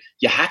helps you, but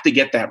you have to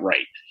get that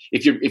right.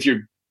 If you're,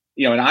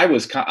 and I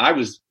was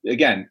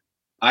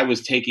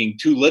taking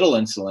too little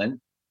insulin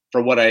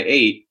for what I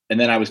ate, and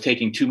then I was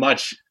taking too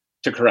much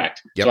to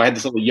correct. Yep. So I had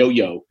this little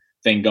yo-yo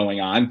thing going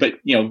on, but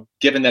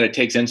given that it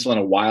takes insulin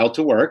a while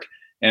to work,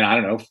 and I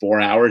don't know, 4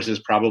 hours is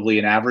probably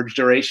an average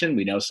duration.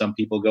 We know some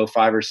people go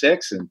 5 or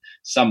 6, and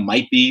some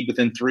might be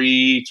within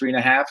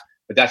 3.5,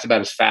 but that's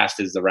about as fast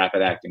as the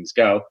rapid actings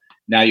go.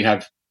 Now you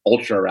have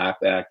ultra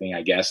rapid acting,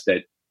 I guess,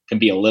 that can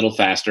be a little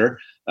faster.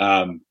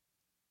 Inhaled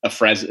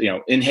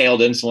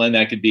insulin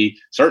that could be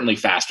certainly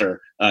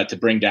faster to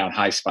bring down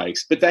high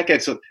spikes, but that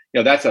gets,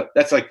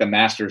 that's like the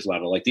master's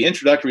level, like the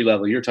introductory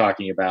level you're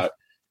talking about.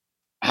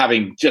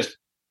 Having just,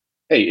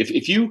 hey,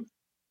 if you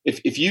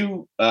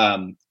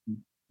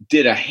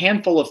did a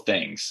handful of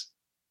things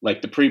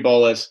like the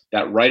pre-bolus,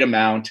 that right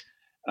amount,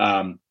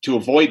 to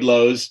avoid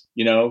lows,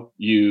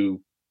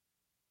 you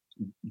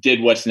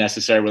did what's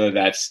necessary, whether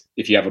that's,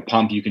 if you have a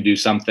pump, you can do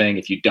something.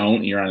 If you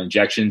don't, you're on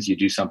injections, you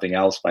do something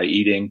else by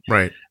eating.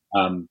 Right.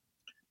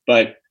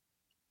 But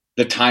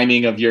the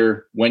timing of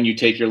when you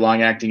take your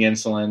long acting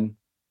insulin,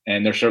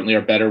 and there certainly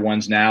are better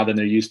ones now than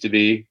there used to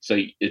be. So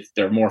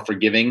they're more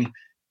forgiving,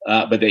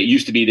 but they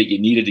used to be that you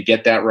needed to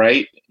get that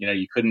right.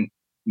 You couldn't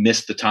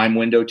miss the time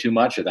window too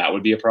much, or that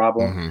would be a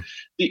problem.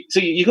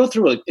 So you go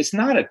through it's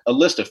not a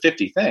list of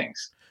 50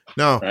 things.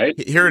 No, right?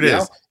 Here it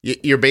is.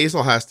 Your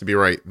basal has to be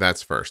right.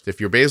 That's first. If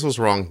your basal's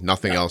wrong,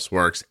 nothing else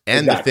works.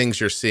 And the things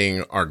you're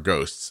seeing are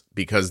ghosts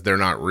because they're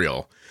not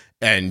real.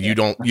 And you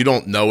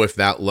don't know if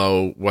that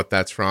low, what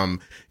that's from.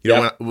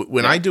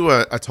 When I do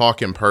a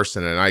talk in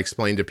person and I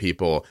explain to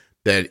people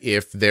that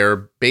if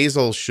their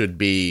basal should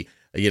be,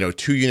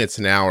 2 units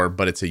an hour,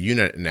 but it's a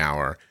unit an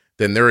hour,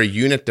 then they're a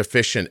unit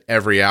deficient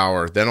every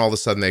hour. Then all of a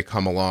sudden they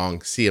come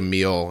along, see a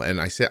meal. And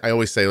I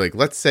always say, like,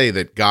 let's say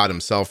that God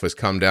himself has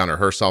come down or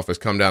herself has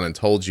come down and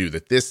told you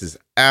that this is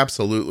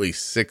absolutely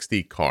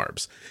 60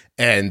 carbs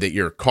and that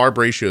your carb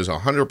ratio is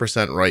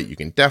 100% right. You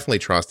can definitely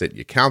trust it.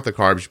 You count the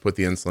carbs, you put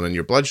the insulin in,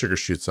 your blood sugar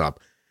shoots up.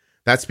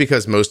 That's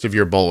because most of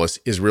your bolus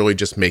is really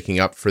just making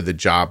up for the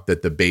job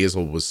that the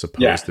basal was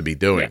supposed to be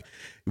doing.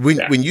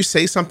 When you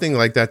say something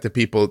like that to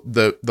people,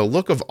 the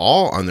look of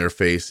awe on their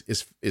face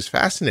is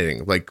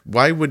fascinating. Like,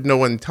 why would no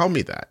one tell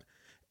me that?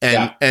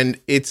 And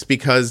it's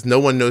because no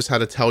one knows how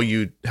to tell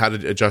you how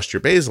to adjust your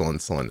basal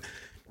insulin.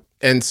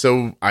 And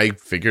so I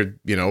figured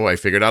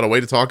out a way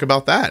to talk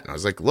about that. And I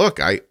was like, look,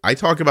 I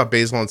talk about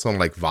basal insulin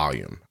like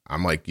volume.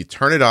 I'm like, you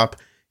turn it up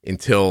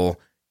until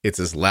it's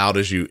as loud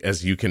as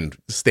you can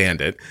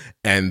stand it.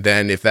 And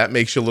then if that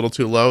makes you a little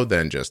too low,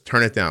 then just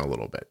turn it down a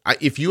little bit.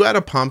 If you had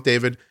a pump,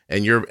 David,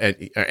 and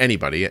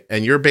anybody,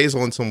 and your basal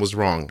insulin was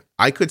wrong,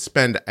 I could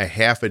spend a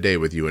half a day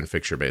with you and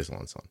fix your basal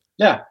insulin.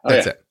 Yeah.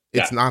 That's it.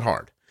 It's not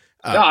hard.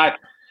 No, I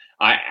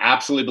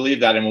absolutely believe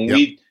that. And when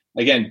we,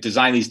 again,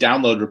 design these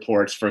download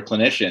reports for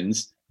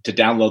clinicians to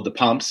download the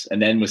pumps,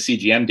 and then with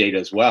CGM data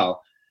as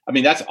well, I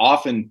mean, that's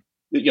often,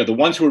 the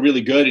ones who are really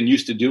good and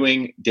used to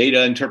doing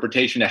data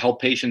interpretation to help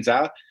patients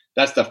out.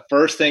 That's the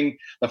first thing.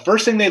 The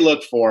first thing they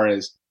look for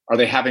is, are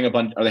they having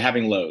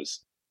lows?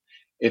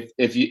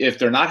 If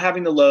they're not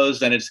having the lows,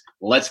 then it's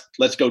let's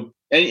go.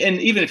 And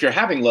even if you're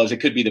having lows, it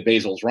could be the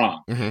basal's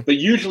wrong. But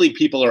usually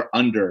people are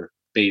under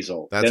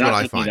basal. That's They're what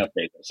not I find. Up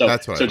basal.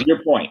 So to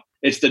your point,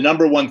 it's the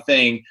number one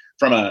thing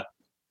from a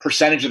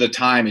percentage of the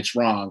time it's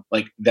wrong.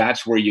 Like,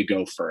 that's where you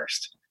go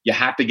first. You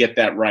have to get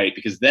that right,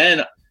 because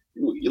then,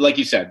 like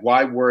you said,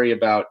 why worry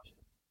about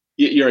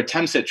your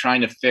attempts at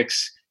trying to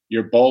fix,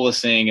 your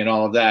bolusing and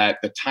all of that,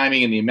 the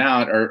timing and the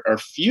amount are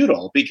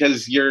futile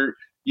because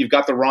you've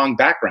got the wrong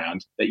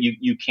background that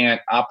you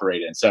can't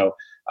operate in. So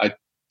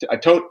I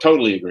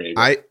totally agree.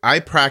 I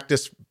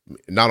practice,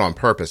 not on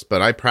purpose,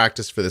 but I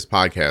practice for this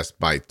podcast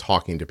by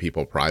talking to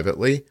people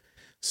privately.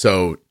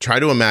 So try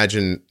to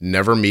imagine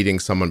never meeting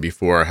someone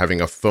before,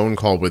 having a phone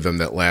call with them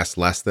that lasts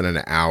less than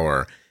an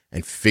hour,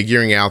 and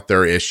figuring out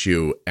their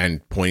issue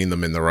and pointing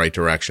them in the right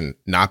direction,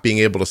 not being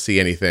able to see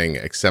anything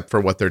except for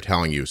what they're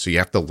telling you. So you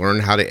have to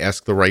learn how to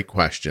ask the right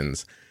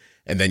questions.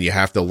 And then you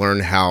have to learn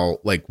how,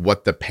 like,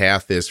 what the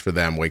path is for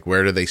them. Like,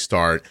 where do they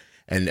start?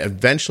 And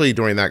eventually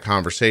during that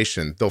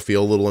conversation, they'll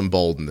feel a little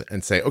emboldened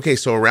and say, okay,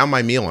 so around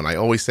my meal. And I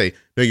always say,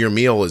 no, your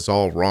meal is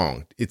all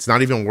wrong. It's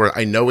not even worth,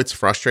 I know it's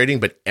frustrating,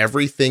 but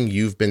everything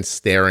you've been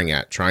staring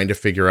at, trying to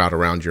figure out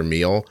around your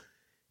meal,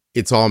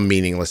 it's all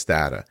meaningless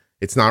data.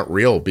 It's not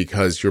real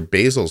because your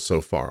basal's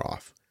so far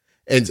off.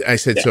 And I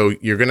said, so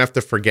you're going to have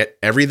to forget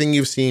everything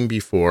you've seen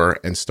before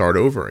and start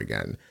over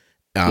again.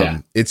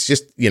 It's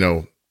just,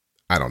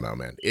 I don't know,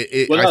 man.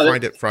 I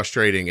find it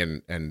frustrating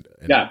and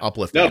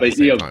uplifting. No, but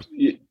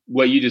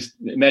what you just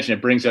mentioned,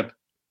 it brings up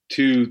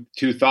two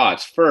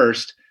thoughts.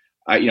 First,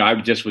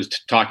 I just was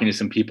talking to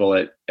some people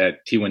at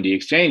T1D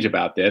Exchange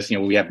about this.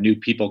 We have new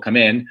people come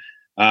in.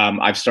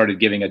 I've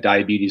started giving a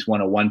Diabetes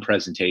 101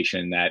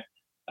 presentation that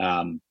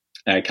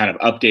I kind of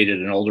updated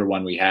an older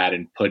one we had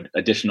and put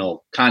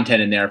additional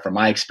content in there from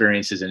my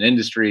experiences in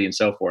industry and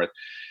so forth.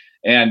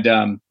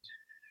 And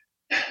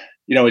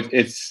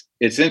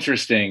it's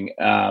interesting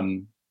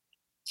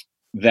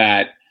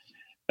that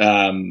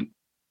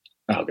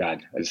oh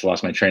God, I just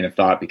lost my train of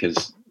thought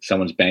because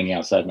someone's banging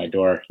outside my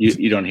door.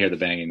 You don't hear the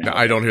banging now. No,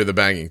 I don't hear the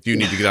banging. Do you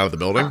need to get out of the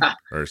building?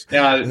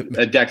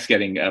 A deck's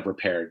getting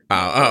repaired.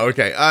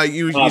 Okay.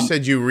 You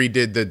said you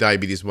redid the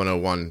Diabetes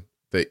 101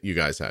 that you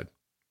guys had.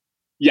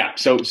 Yeah.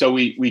 So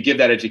we give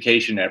that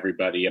education to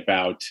everybody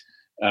about,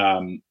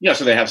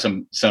 so they have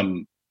some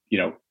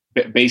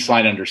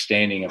baseline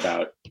understanding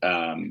about,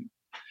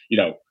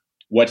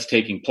 what's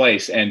taking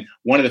place. And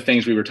one of the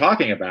things we were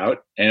talking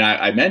about, and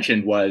I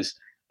mentioned was,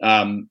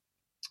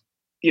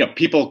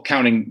 people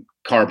counting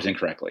carbs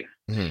incorrectly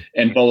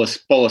and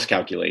bolus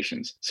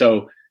calculations.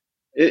 So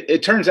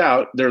it turns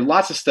out there are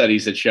lots of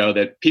studies that show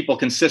that people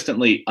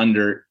consistently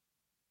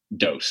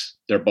underdose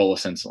their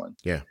bolus insulin.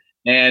 Yeah.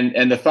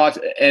 And the thoughts,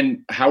 and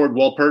Howard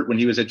Wolpert, when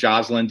he was at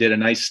Joslin, did a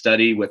nice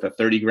study with a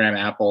 30-gram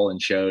apple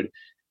and showed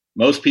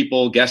most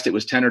people guessed it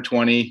was 10 or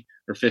 20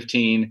 or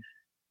 15.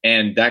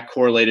 And that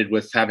correlated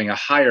with having a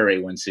higher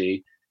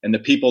A1C. And the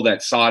people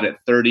that saw it at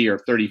 30 or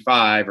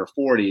 35 or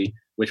 40,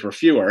 which were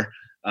fewer,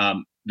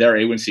 their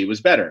A1C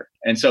was better.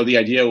 And so the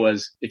idea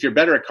was, if you're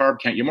better at carb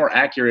count, you're more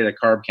accurate at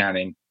carb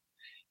counting,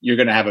 you're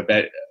going to have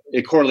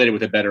it correlated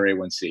with a better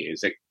A1C.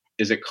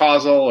 Is it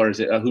causal or is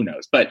it, who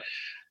knows? But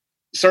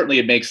certainly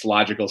it makes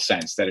logical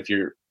sense that if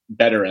you're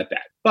better at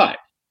that. But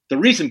the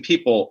reason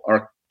people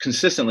are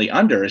consistently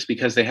under is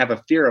because they have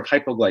a fear of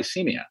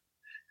hypoglycemia.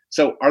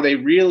 So do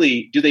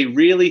they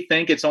really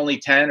think it's only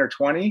 10 or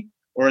 20,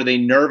 or are they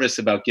nervous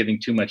about giving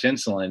too much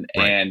insulin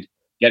and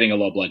getting a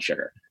low blood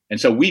sugar? And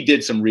so we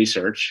did some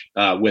research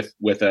with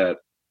an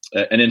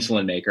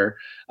insulin maker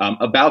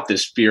about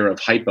this fear of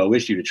hypo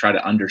issue to try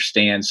to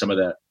understand some of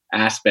the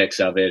aspects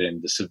of it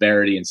and the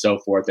severity and so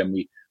forth. And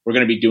we're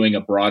going to be doing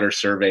a broader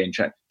survey and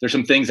there's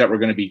some things that we're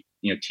going to be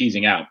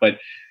teasing out. But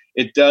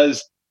it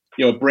does,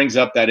 it brings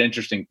up that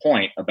interesting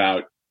point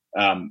about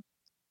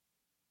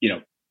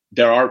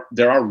there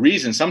are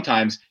reasons.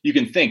 Sometimes you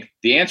can think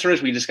the answer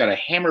is we just got to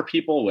hammer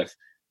people with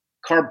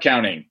carb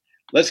counting.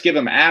 Let's give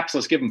them apps.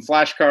 Let's give them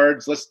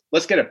flashcards.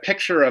 Let's get a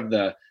picture of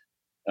the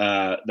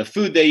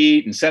food they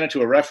eat and send it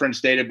to a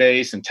reference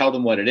database and tell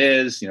them what it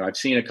is. I've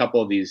seen a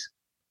couple of these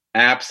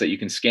apps that you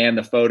can scan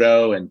the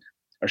photo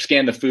or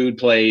scan the food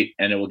plate,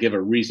 and it will give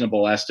a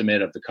reasonable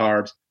estimate of the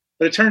carbs.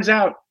 But it turns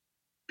out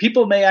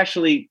people may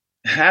actually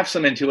have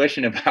some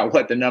intuition about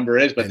what the number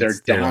is, but they're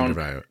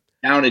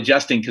down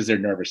adjusting because they're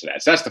nervous of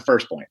that. So that's the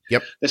first point.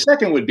 Yep. The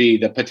second would be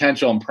the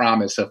potential and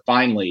promise of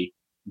finally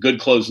good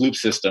closed loop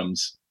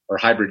systems or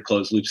hybrid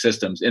closed loop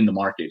systems in the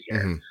market here.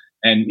 Mm-hmm.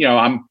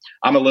 And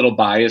I'm a little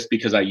biased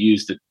because I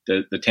use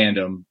the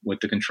tandem with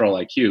the Control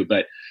IQ,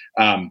 but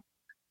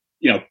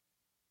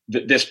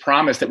this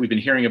promise that we've been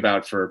hearing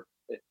about for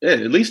at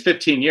least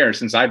 15 years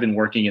since I've been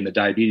working in the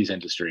diabetes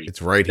industry. It's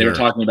right here. They were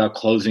talking about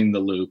closing the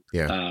loop.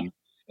 Yeah.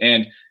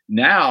 And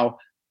now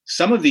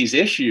some of these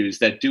issues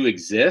that do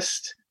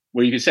exist,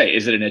 where you could say,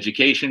 is it an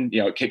education?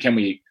 Can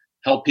we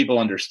help people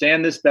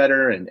understand this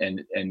better and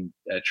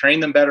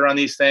train them better on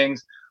these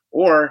things?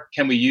 Or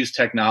can we use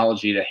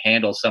technology to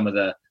handle some of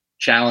the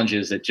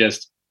challenges that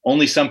just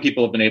only some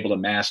people have been able to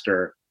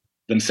master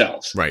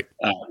themselves? Right.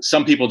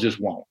 Some people just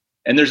won't.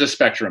 And there's a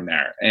spectrum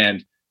there.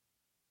 And,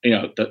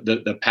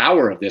 the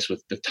power of this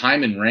with the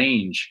time and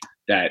range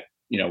that,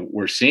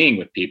 we're seeing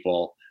with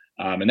people.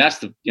 And that's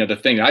the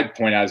thing I'd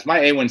point out is my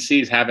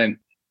A1Cs haven't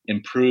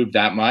improved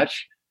that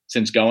much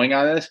since going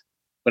on this,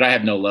 but I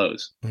have no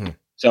lows. Mm-hmm.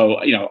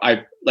 So,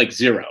 I like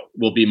 0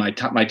 will be my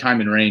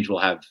time in range will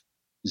have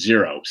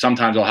 0.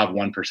 Sometimes I'll have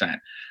 1%.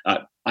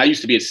 I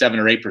used to be at 7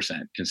 or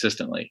 8%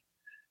 consistently.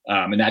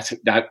 And that's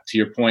that to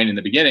your point in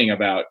the beginning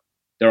about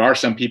there are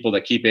some people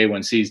that keep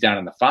A1Cs down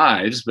in the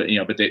 5s,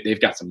 but they've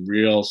got some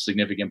real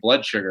significant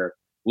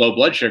low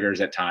blood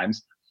sugars at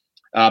times.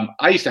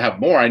 I used to have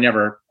more.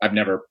 I've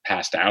never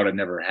passed out. I've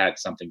never had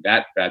something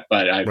that bad,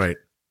 but I've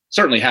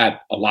certainly had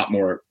a lot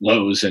more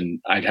lows, and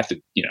I'd have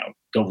to,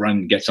 go run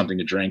and get something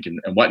to drink and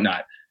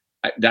whatnot.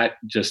 That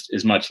just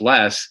is much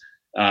less.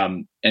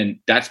 And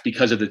that's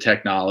because of the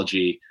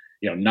technology,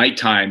 night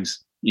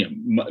times,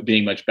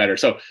 being much better.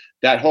 So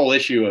that whole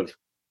issue of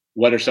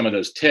what are some of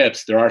those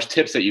tips, there are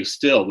tips that you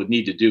still would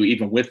need to do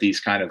even with these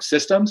kind of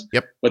systems.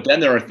 Yep. But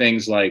then there are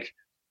things like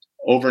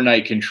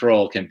overnight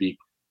control can be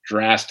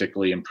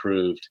drastically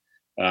improved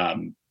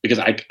because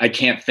I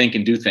can't think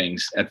and do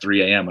things at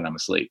 3 a.m. when I'm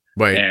asleep.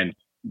 Right. And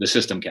the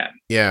system can.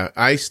 Yeah.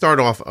 I start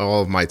off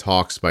all of my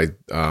talks by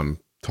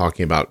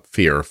talking about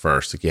fear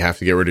first. Like, you have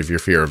to get rid of your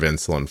fear of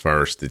insulin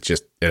first. It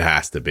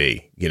has to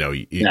be,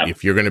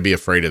 if you're going to be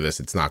afraid of this,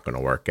 it's not going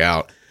to work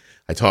out.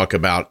 I talk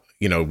about,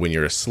 when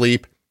you're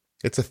asleep,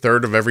 it's a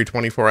third of every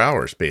 24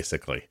 hours,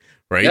 basically.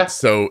 Right. Yeah.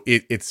 So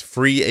it's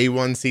free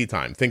A1C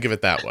time. Think of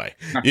it that way,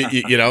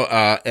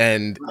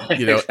 and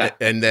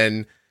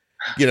then,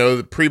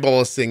 the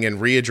pre-bolusing and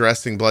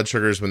readdressing blood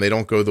sugars when they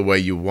don't go the way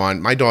you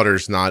want. My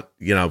daughter's not,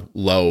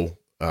 low,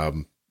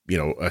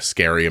 a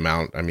scary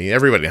amount. I mean,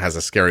 everybody has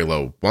a scary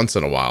low once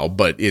in a while,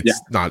 but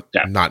it's not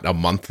a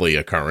monthly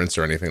occurrence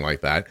or anything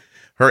like that.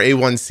 Her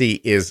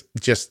A1C is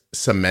just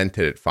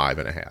cemented at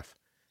 5.5,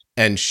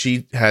 and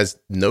she has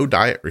no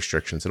diet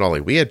restrictions at all.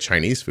 Like, we had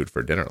Chinese food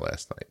for dinner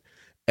last night,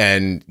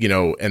 and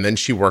and then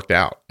she worked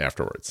out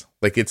afterwards.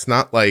 Like, it's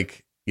not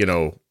like,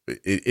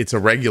 it's a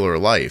regular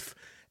life.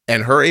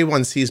 And her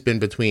A1C has been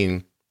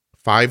between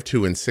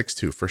 5.2 and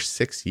 6.2 for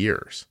 6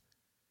 years.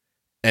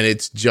 And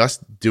it's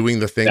just doing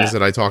the things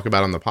that I talk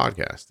about on the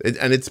podcast.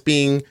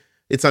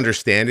 It's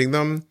understanding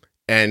them.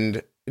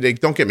 And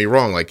don't get me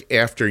wrong, like,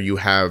 after you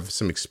have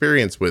some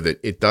experience with it,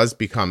 it does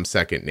become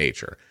second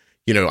nature.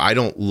 I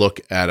don't look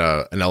at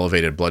an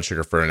elevated blood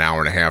sugar for an hour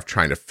and a half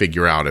trying to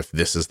figure out if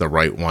this is the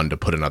right one to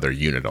put another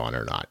unit on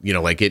or not.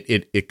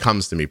 It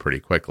comes to me pretty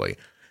quickly.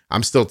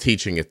 I'm still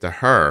teaching it to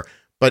her.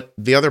 But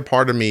the other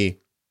part of me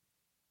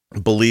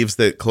believes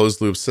that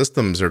closed loop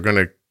systems are going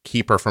to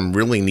keep her from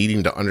really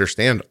needing to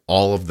understand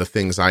all of the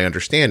things I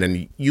understand.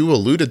 And you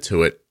alluded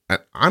to it.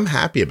 I'm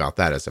happy about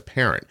that as a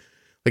parent.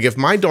 Like, if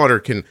my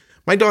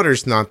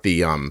daughter's not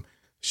the,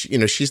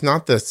 she's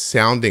not the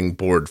sounding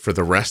board for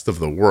the rest of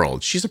the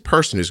world. She's a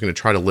person who's going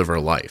to try to live her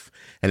life.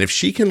 And if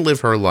she can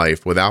live her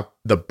life without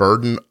the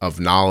burden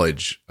of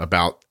knowledge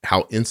about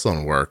how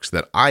insulin works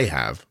that I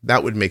have,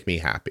 that would make me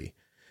happy.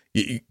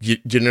 You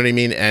know what I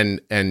mean?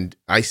 And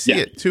I see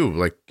it too.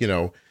 Like,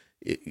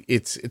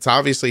 it's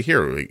obviously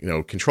here,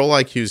 Control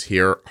IQ's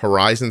here.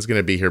 Horizon's going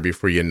to be here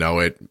before you know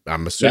it.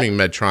 I'm assuming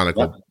Medtronic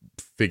will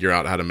figure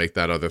out how to make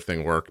that other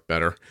thing work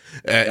better.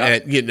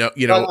 And no,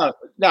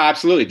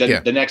 absolutely.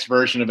 The next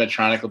version of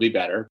Medtronic will be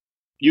better.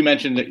 You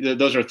mentioned that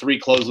those are 3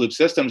 closed loop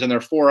systems, and there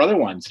are 4 other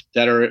ones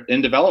that are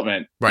in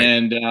development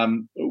and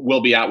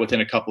will be out within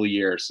a couple of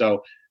years.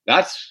 So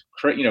that's,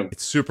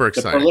 it's super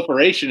exciting. The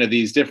proliferation of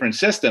these different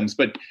systems.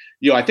 But,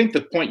 I think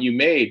the point you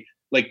made,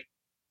 like,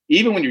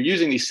 even when you're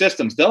using these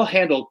systems, they'll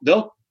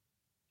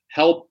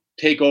help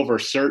take over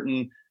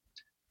certain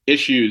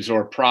issues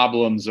or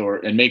problems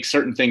and make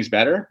certain things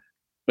better.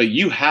 But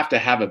you have to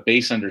have a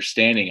base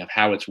understanding of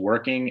how it's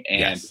working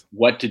and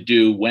what to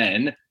do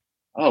when,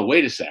 oh,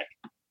 wait a sec,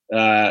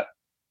 I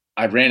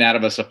ran out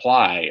of a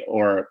supply,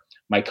 or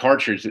my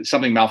cartridge,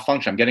 something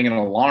malfunctioned. I'm getting an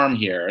alarm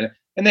here.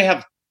 And they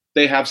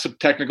have some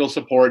technical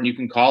support, and you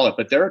can call it.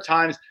 But there are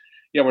times,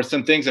 where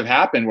some things have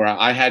happened where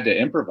I had to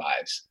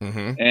improvise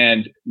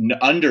and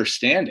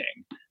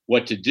understanding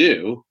what to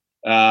do,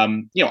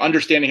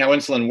 understanding how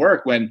insulin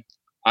worked. When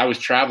I was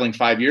traveling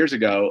 5 years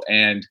ago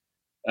and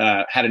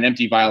had an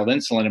empty vial of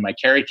insulin in my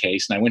carry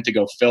case, and I went to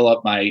go fill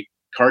up my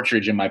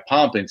cartridge in my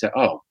pump and said,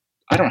 oh,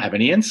 I don't have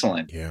any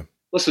insulin. Yeah.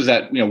 This was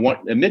at,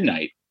 at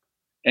midnight,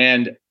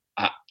 and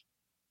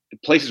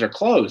places are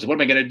closed. What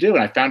am I going to do?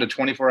 And I found a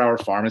 24-hour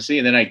pharmacy,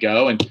 and then I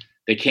go, and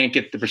they can't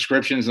get the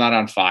prescriptions, not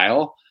on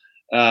file.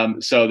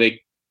 So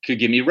they could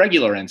give me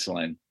regular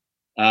insulin.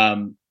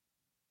 And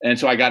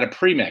so I got a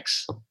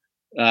premix,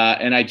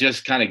 and I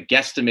just kind of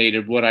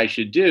guesstimated what I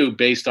should do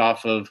based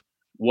off of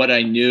what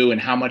I knew and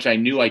how much I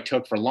knew I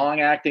took for long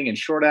acting and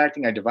short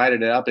acting. I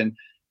divided it up, and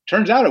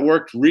turns out it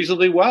worked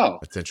reasonably well.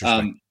 That's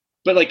interesting.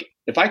 But like,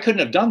 if I couldn't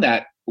have done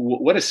that,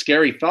 what a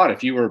scary thought.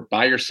 If you were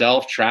by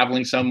yourself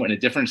traveling somewhere in a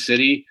different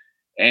city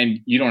and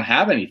you don't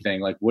have anything,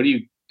 like, what are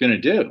you going to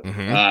do?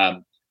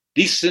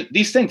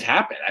 These things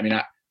happen. I mean,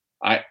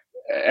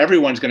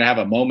 everyone's going to have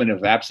a moment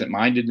of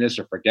absent-mindedness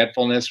or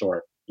forgetfulness,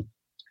 or,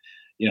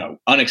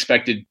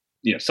 unexpected,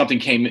 something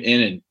came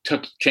in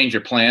and changed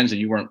your plans, and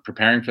you weren't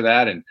preparing for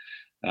that. And,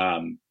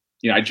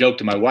 I joked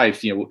to my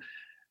wife,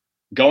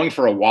 going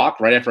for a walk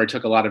right after I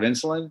took a lot of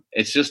insulin,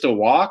 it's just a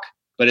walk,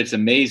 but it's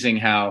amazing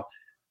how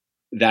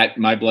that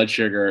my blood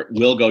sugar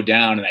will go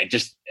down, and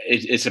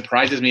it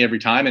surprises me every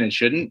time, and it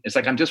shouldn't. It's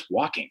like I'm just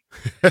walking,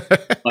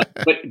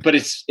 but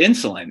it's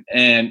insulin,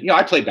 and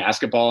I play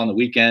basketball on the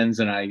weekends,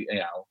 and I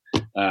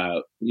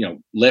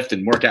lift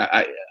and work out.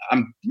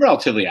 I'm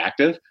relatively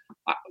active.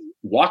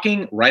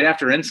 Walking right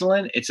after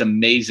insulin, it's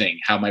amazing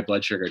how my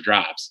blood sugar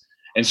drops.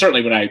 And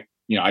certainly when I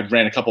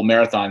ran a couple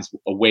marathons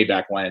way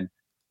back when,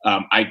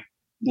 I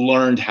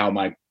learned how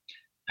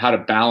to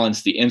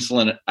balance the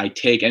insulin I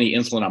take, any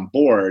insulin on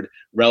board,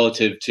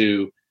 relative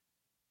to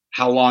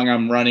how long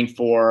I'm running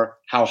for,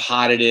 how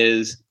hot it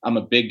is. I'm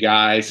a big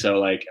guy,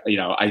 so I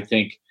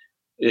think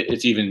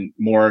it's even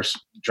more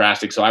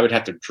drastic. So I would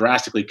have to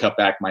drastically cut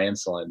back my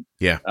insulin.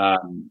 Yeah.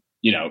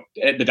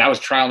 But that was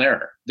trial and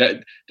error.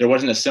 That there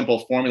wasn't a simple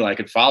formula I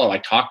could follow. I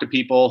talked to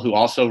people who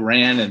also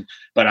ran,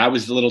 but I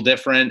was a little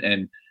different.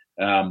 And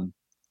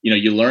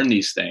you learn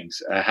these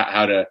things,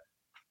 how to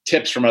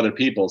tips from other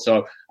people.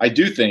 So I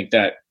do think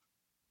that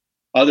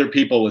other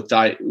people with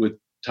type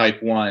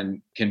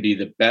 1 can be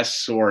the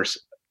best source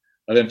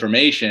of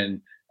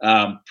information,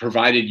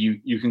 provided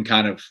you can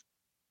kind of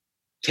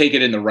take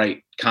it in the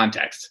right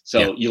context.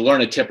 So you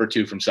learn a tip or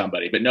two from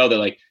somebody, but know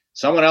that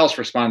someone else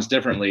responds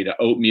differently to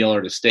oatmeal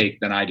or to steak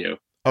than I do.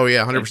 Oh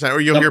yeah, 100%. Or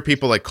you'll hear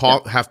people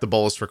have to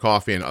bolus for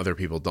coffee, and other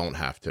people don't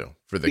have to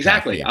for the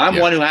exactly. caffeine. I'm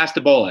one who has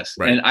to bolus,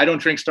 right. And I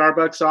don't drink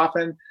Starbucks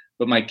often,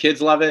 but my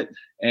kids love it,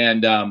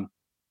 and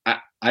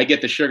I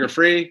get the sugar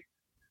free.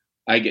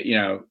 I get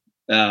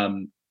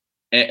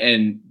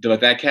and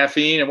with that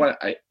caffeine, and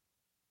what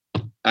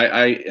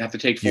I have to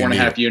take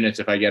 4.5 units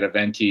if I get a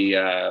venti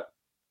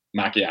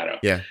macchiato.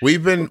 Yeah,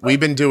 we've been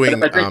doing. But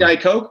if I drink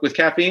Diet Coke with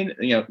caffeine,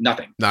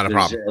 nothing. Not a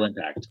problem. Zero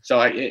impact. So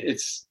I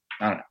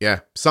don't know. Yeah,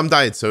 some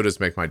diet sodas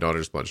make my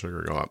daughter's blood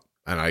sugar go up,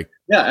 and I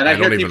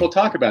hear people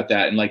talk about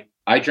that, and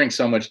I drink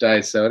so much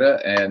diet soda,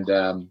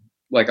 and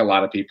like a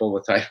lot of people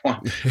with type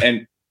 1,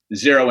 and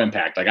zero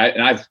impact.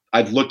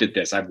 I've looked at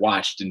this, I've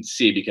watched and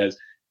see, because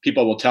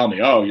people will tell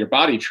me, "Oh, your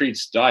body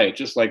treats diet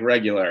just like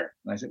regular."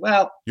 And I say,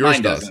 "Well, yours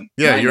mine does. Doesn't.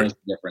 Yeah, mine knows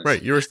the difference."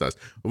 Right. Yours does.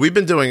 We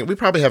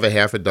probably have a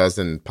half a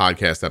dozen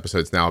podcast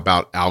episodes now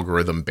about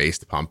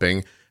algorithm-based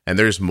pumping, and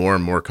there's more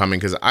and more coming.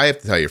 Because I have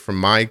to tell you, from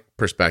my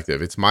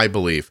perspective, it's my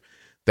belief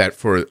that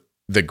for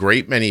the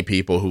great many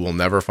people who will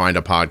never find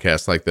a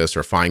podcast like this,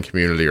 or find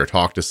community, or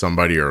talk to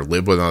somebody, or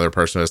live with another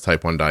person who has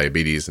type 1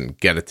 diabetes and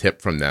get a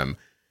tip from them,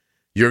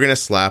 you're going to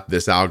slap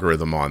this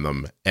algorithm on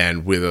them,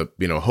 and with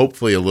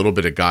hopefully a little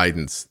bit of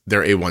guidance,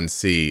 their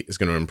A1C is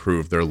going to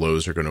improve, their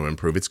lows are going to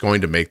improve. It's going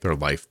to make their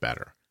life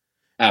better.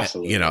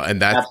 Absolutely.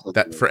 And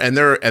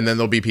then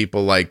there'll be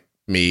people like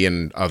me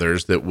and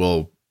others that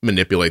will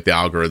manipulate the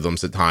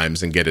algorithms at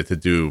times and get it to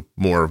do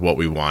more of what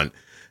we want.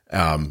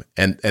 And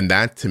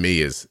that to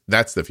me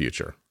that's the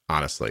future.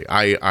 Honestly,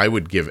 I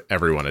would give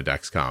everyone a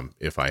Dexcom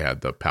if I had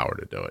the power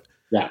to do it.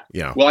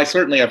 Yeah. Well, I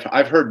certainly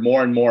I've heard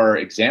more and more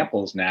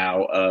examples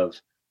now of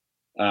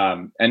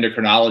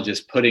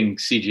endocrinologists putting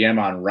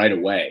CGM on right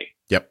away.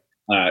 Yep.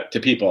 To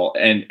people,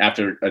 and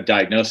after a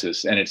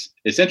diagnosis. And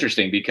it's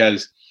interesting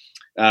because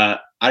I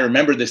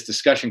remember this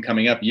discussion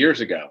coming up years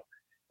ago,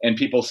 and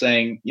people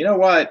saying, you know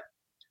what,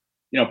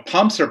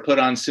 pumps are put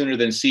on sooner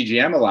than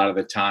CGM a lot of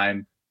the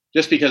time,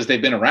 just because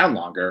they've been around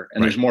longer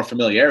and there's more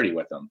familiarity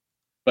with them.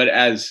 But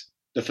as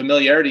the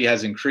familiarity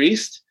has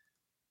increased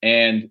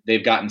and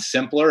they've gotten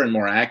simpler and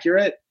more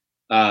accurate,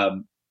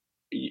 that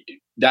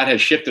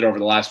has shifted over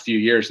the last few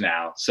years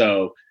now.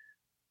 So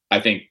I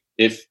think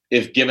if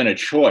given a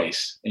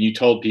choice and you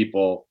told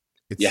people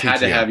you had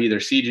to have either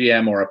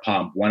CGM or a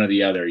pump, one or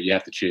the other, you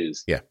have to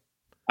choose. Yeah.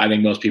 I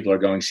think most people are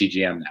going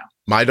CGM now.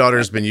 My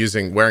daughter's been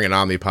wearing an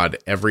Omnipod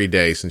every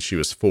day since she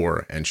was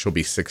 4, and she'll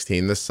be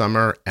 16 this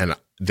summer. And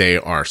they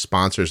are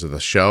sponsors of the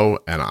show,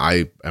 and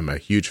I am a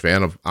huge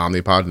fan of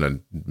Omnipod in a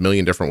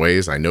million different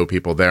ways. I know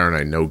people there, and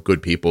I know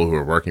good people who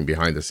are working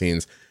behind the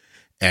scenes.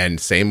 And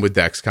same with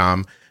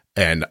Dexcom.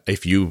 And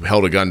if you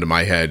held a gun to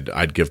my head,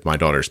 I'd give my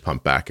daughter's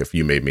pump back. If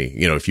you made me,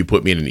 if you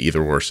put me in an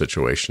either or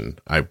situation,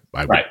 I'd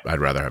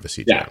rather have a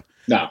CGM.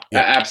 Yeah,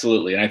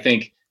 absolutely. And I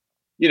think,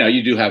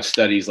 you do have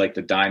studies like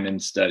the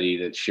Diamond study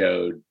that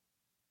showed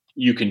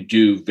you can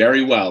do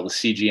very well with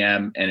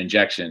CGM and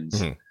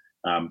injections,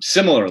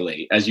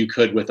 similarly as you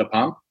could with a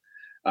pump.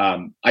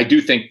 I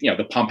do think,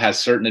 the pump has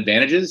certain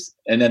advantages,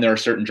 and then there are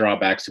certain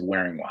drawbacks to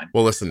wearing one.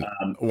 Well, listen,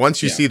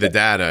 once you see the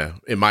data,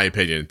 in my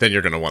opinion, then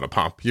you're going to want a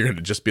pump. You're going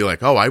to just be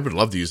like, oh, I would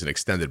love to use an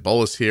extended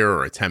bolus here,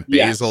 or a temp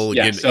basal.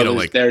 Yes.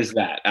 There's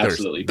that.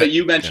 Absolutely. But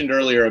you mentioned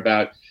earlier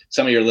about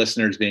some of your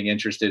listeners being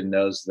interested in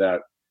those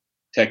that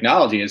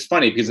technology. And it's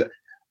funny because,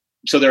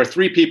 so there are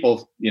 3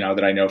 people,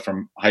 that I know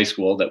from high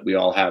school that we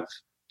all have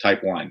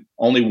type 1.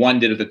 Only one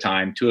did at the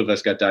time. 2 of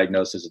us got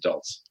diagnosed as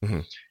adults.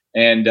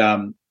 And,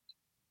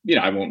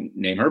 I won't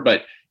name her,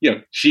 but,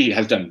 she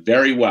has done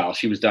very well.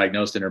 She was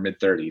diagnosed in her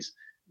mid-30s,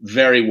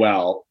 very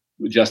well,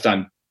 just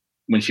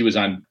when she was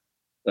on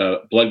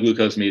blood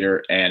glucose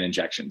meter and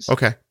injections.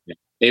 Okay.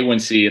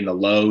 A1C in the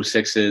low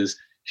 6s.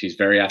 She's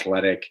very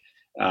athletic.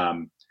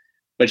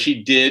 But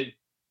she did,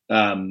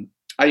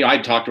 I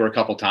talked to her a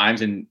couple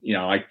times, and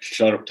I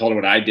told her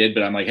what I did,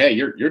 but I'm like, hey,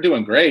 you're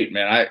doing great,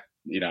 man.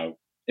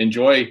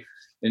 Enjoy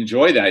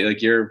that.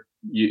 Like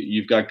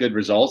you've got good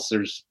results.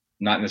 There's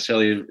not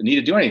necessarily a need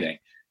to do anything.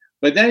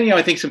 But then,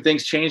 I think some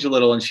things changed a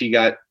little, and she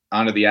got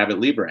onto the Abbott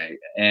Libre,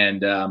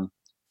 and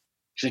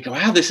she's like,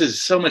 wow, this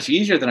is so much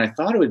easier than I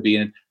thought it would be.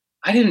 And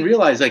I didn't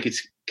realize, like,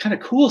 it's kind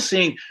of cool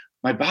seeing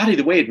my body,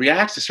 the way it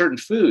reacts to certain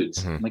foods.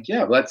 Mm-hmm. I'm like,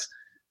 yeah, well,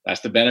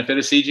 that's the benefit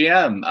of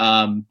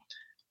CGM.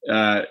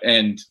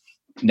 And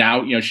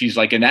now, she's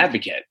like an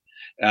advocate.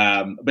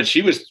 But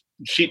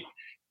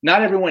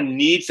not everyone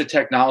needs the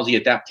technology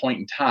at that point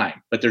in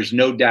time, but there's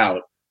no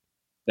doubt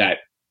that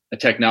a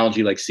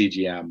technology like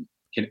CGM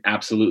can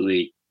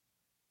absolutely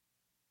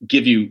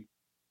give you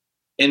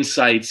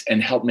insights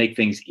and help make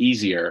things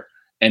easier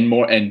and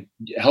more, and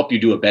help you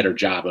do a better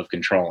job of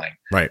controlling.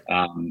 Right.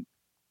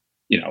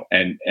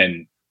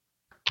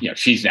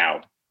 She's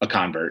now a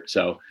convert.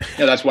 So,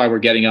 that's why we're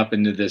getting up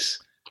into this.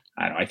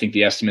 I don't know. I think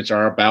the estimates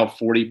are about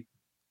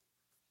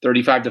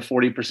 35 to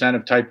 40%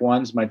 of type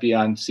 1s might be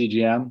on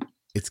CGM.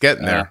 It's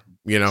getting there.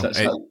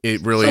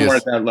 It really somewhere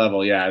is at that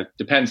level. Yeah. It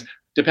depends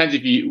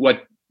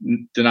what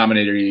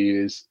denominator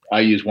you use. I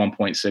use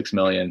 1.6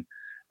 million.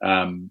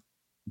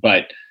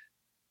 But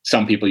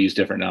some people use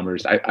different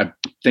numbers. I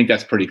think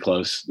that's pretty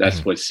close.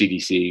 That's what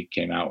CDC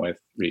came out with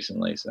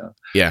recently. So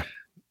yeah,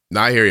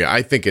 no, I hear you.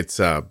 I think it's.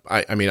 I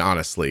mean,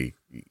 honestly,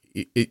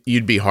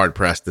 you'd be hard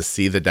pressed to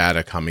see the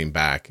data coming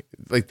back.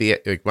 Like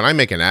when I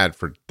make an ad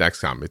for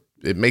Dexcom,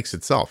 it makes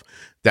itself.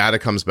 Data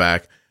comes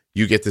back.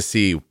 You get to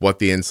see what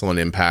the insulin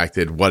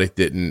impacted, what it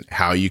didn't,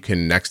 how you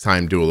can next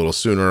time do a little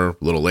sooner, a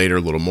little later,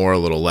 a little more, a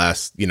little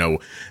less. Do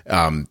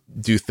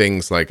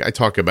things like I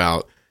talk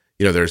about.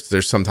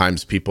 There's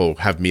sometimes people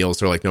have meals.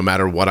 They're like, no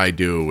matter what I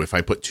do, if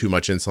I put too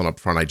much insulin up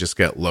front, I just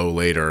get low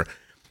later.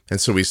 And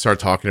so we start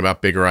talking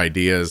about bigger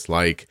ideas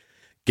like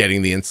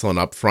getting the insulin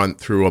up front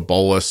through a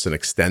bolus, an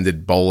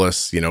extended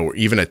bolus, or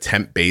even a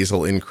temp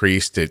basal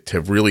increase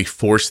to really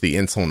force the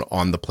insulin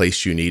on the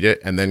place you need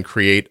it, and then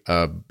create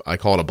I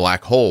call it a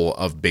black hole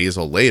of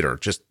basal later.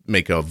 Just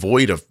make a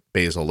void of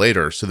basal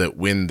later so that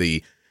when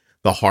the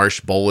harsh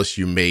bolus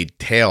you made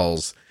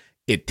tails,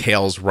 it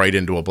tails right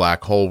into a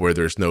black hole where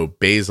there's no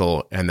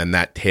basal, and then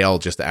that tail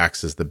just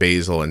acts as the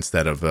basal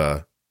instead of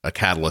a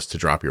catalyst to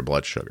drop your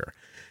blood sugar.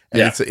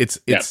 And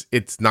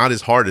it's not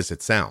as hard as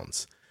it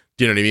sounds.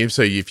 Do you know what I mean?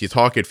 So if you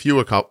talk it through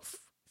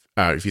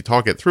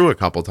a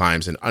couple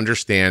times and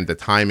understand the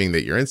timing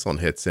that your insulin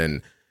hits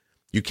in,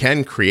 you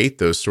can create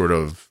those sort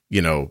of,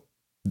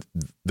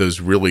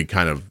 those really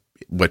kind of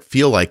what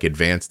feel like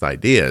advanced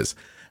ideas.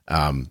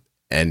 I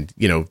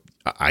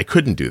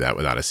couldn't do that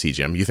without a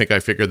CGM. You think I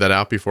figured that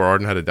out before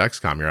Arden had a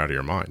Dexcom? You're out of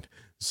your mind.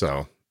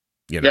 So,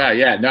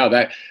 Yeah. No,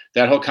 that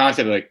whole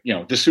concept of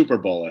the super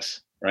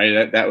bolus,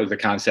 right? That was the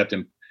concept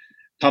in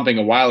pumping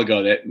a while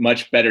ago. That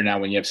much better now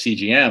when you have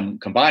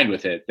CGM combined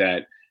with it.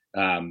 That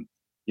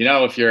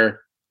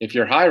if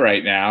you're high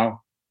right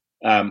now,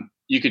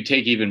 you could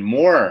take even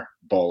more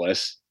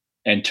bolus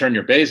and turn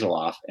your basal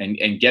off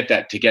and get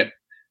that to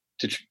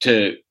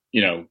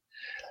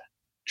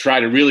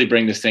try to really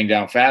bring this thing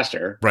down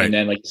faster. Right. And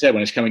then, like you said,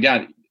 when it's coming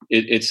down,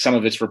 it's some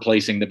of it's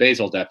replacing the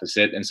basal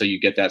deficit. And so you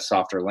get that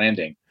softer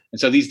landing. And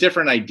so these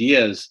different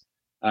ideas,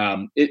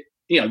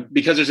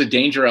 because there's a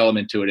danger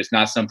element to it, it's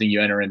not something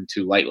you enter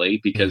into lightly,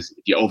 because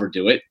if you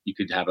overdo it, you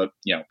could have a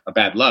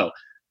bad low.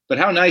 But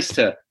how nice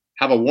to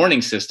have a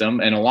warning system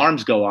and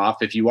alarms go off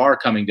if you are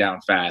coming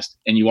down fast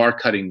and you are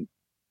cutting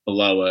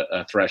below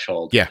a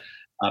threshold. Yeah.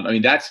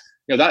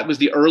 That was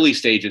the early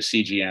stage of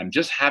CGM,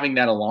 just having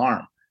that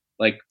alarm.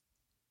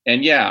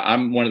 And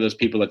I'm one of those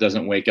people that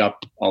doesn't wake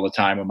up all the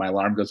time when my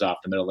alarm goes off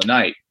in the middle of the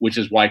night, which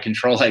is why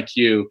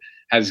Control-IQ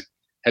has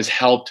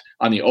helped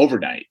on the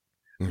overnight.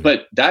 Mm-hmm.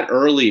 But that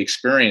early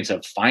experience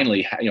of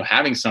finally,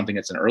 having something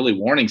that's an early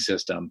warning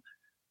system,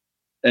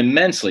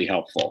 immensely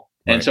helpful.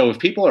 Right. And so if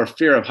people are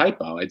fear of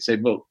hypo, I'd say,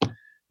 well,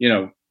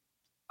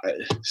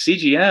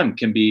 CGM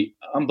can be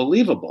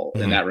unbelievable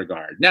in that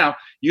regard. Now,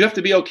 you have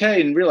to be okay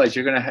and realize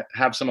you're going to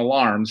have some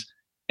alarms,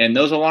 and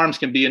those alarms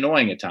can be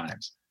annoying at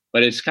times.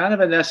 But it's kind of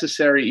a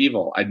necessary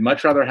evil. I'd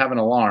much rather have an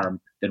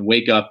alarm than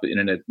wake up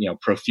in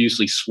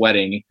profusely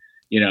sweating,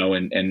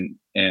 and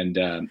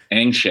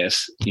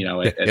anxious,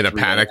 in a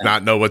panic,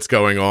 not know what's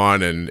going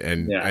on,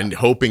 and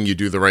hoping you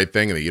do the right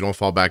thing and that you don't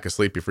fall back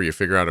asleep before you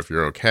figure out if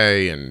you're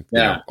okay, and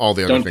all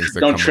the other things.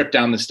 Don't trip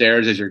down the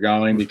stairs as you're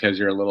going because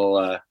you're a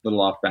little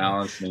off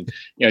balance. I mean,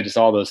 just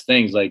all those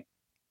things. Like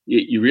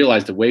you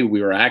realize the way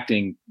we were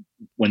acting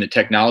when the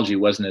technology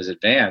wasn't as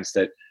advanced,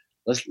 that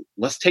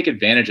let's take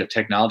advantage of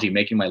technology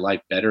making my life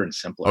better and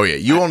simpler. Oh yeah,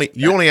 you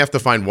only have to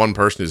find one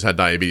person who's had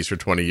diabetes for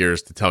 20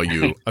 years to tell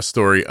you a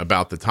story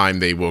about the time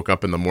they woke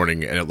up in the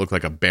morning and it looked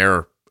like a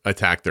bear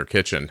attacked their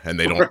kitchen, and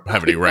they don't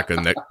have any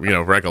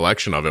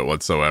recollection of it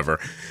whatsoever.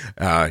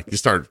 You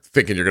start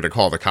thinking you're going to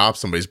call the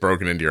cops, somebody's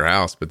broken into your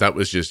house, but that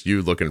was just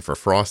you looking for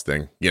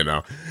frosting. It's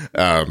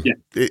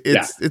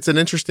an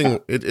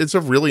interesting. It's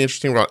a really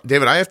interesting.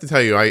 David, I have to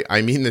tell you,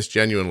 I mean this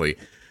genuinely.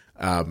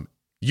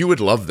 You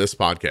would love this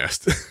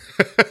podcast.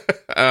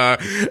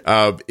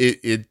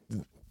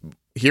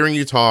 Hearing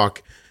you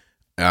talk,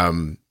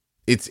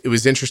 it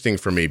was interesting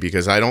for me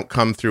because I don't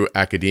come through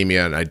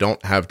academia and I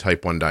don't have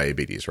type 1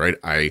 diabetes, right?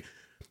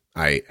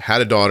 I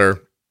had a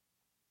daughter.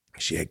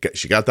 She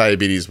got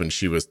diabetes when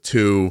she was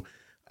 2.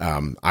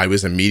 I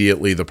was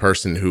immediately the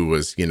person who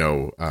was,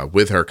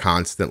 with her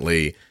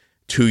constantly.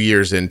 2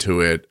 years into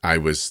it, I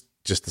was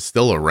just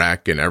still a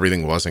wreck and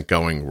everything wasn't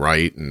going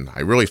right. And I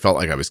really felt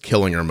like I was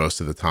killing her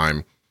most of the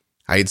time.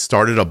 I had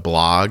started a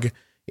blog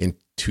in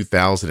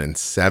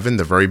 2007,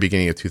 the very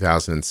beginning of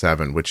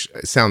 2007, which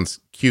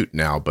sounds cute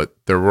now, but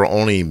there were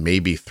only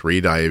maybe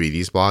 3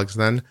 diabetes blogs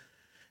then.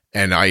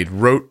 And I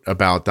wrote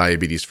about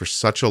diabetes for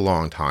such a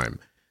long time.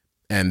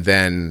 And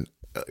then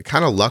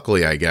kind of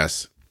luckily, I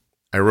guess,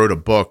 I wrote a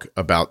book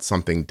about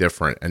something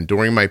different. And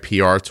during my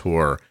PR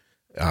tour,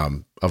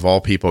 of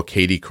all people,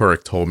 Katie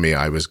Couric told me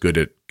I was good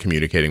at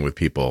communicating with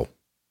people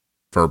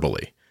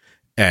verbally.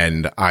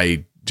 And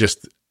I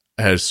just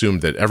had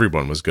assumed that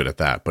everyone was good at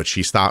that. But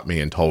she stopped me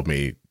and told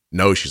me,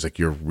 no, she's like,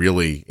 you're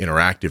really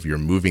interactive. You're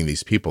moving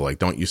these people. Like,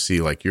 don't you see,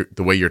 like,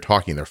 the way you're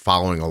talking, they're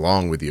following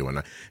along with you. And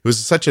it was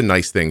such a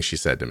nice thing she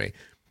said to me.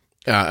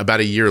 About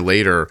a year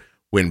later,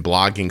 when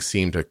blogging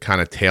seemed to kind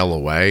of tail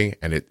away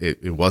and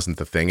it wasn't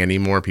the thing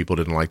anymore, people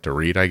didn't like to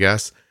read, I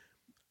guess.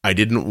 I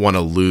didn't want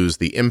to lose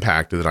the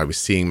impact that I was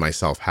seeing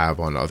myself have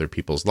on other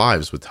people's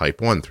lives with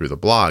type 1 through the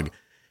blog.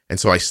 And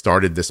so I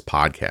started this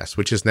podcast,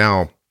 which is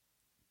now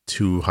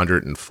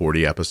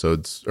 240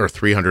 episodes or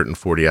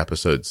 340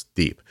 episodes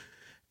deep.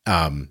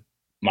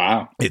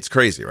 Wow. It's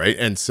crazy, right?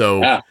 And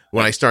so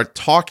when I start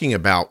talking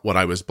about what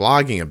I was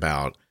blogging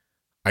about,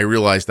 I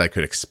realized I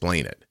could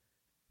explain it.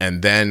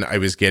 And then I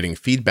was getting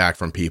feedback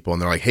from people and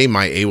they're like, hey,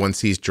 my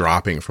A1C is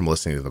dropping from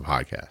listening to the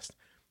podcast.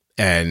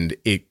 And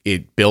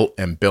it built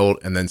and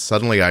built. And then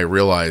suddenly I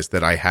realized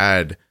that I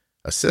had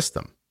a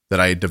system, that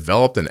I had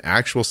developed an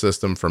actual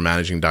system for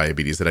managing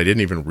diabetes that I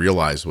didn't even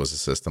realize was a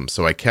system.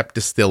 So I kept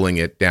distilling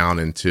it down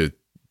into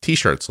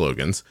t-shirt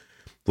slogans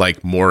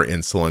like more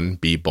insulin,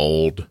 be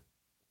bold,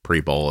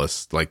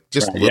 pre-bolus, like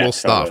just little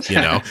stuff,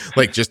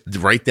 like just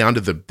right down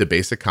to the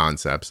basic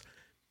concepts.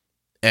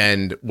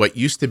 And what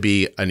used to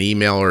be an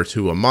email or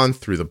 2 a month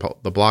through the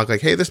blog,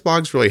 like, hey, this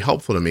blog's really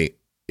helpful to me.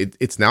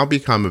 It's now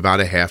become about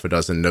a half a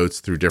dozen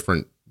notes through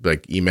different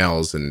like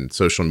emails and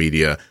social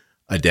media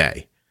a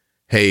day.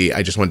 Hey,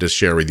 I just wanted to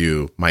share with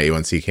you, my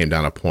A1C came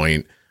down a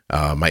point.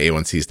 My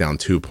A1C is down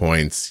 2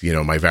 points.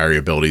 My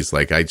variabilities,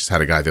 like I just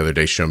had a guy the other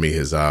day show me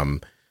his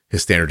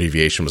standard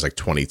deviation was like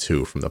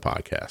 22 from the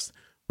podcast,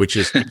 which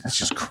is it's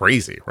just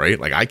crazy, right?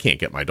 Like I can't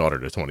get my daughter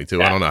to 22.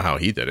 Yeah. I don't know how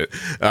he did it.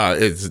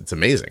 It's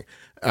amazing.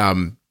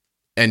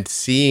 And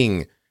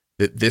seeing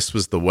that this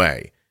was the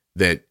way,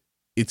 that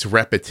it's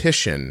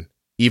repetition,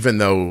 even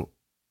though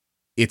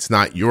it's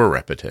not your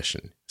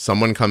repetition.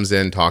 Someone comes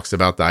in, talks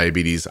about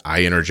diabetes.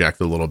 I interject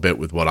a little bit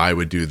with what I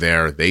would do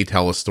there. They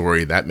tell a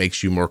story that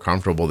makes you more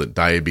comfortable that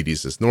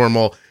diabetes is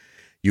normal.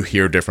 You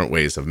hear different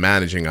ways of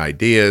managing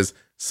ideas.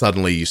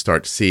 Suddenly you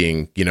start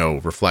seeing,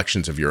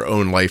 reflections of your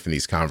own life in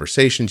these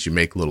conversations. You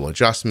make little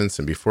adjustments,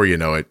 and before you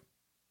know it,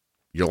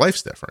 your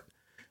life's different.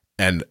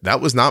 And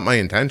that was not my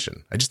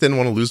intention. I just didn't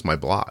want to lose my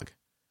blog.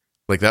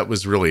 Like that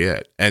was really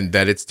it. And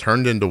that it's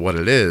turned into what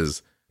it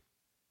is,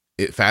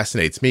 it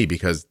fascinates me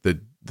because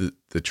the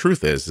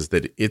truth is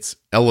that it's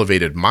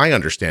elevated my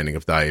understanding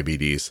of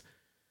diabetes.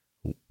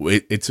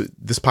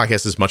 This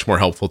podcast is much more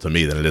helpful to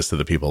me than it is to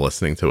the people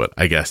listening to it,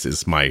 I guess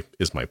is my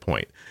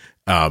point.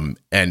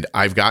 And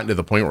I've gotten to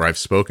the point where I've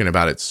spoken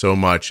about it so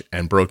much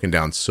and broken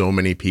down so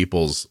many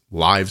people's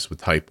lives with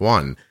type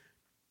 1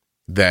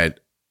 that,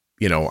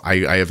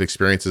 I have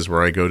experiences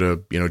where I go to,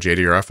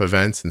 JDRF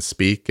events and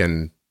speak,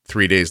 and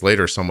 3 days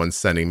later, someone's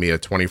sending me a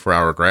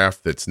 24-hour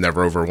graph that's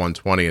never over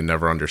 120 and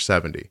never under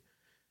 70.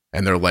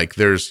 And they're like,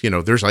 there's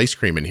ice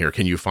cream in here.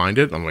 Can you find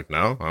it? I'm like,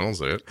 no, I don't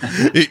see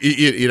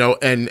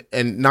it.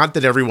 And not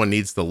that everyone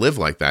needs to live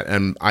like that.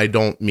 And I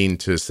don't mean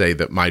to say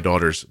that my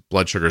daughter's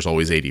blood sugar is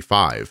always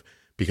 85,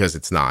 because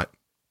it's not.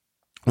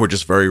 We're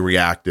just very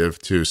reactive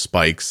to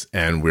spikes,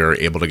 and we're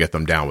able to get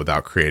them down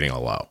without creating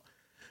a low.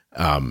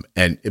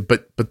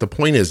 But the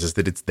point is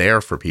that it's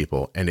there for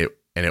people, and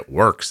it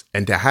works.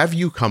 And to have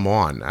you come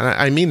on, and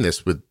I mean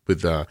this with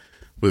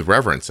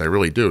reverence, I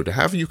really do, to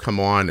have you come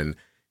on, and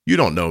you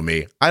don't know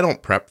me, I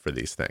don't prep for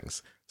these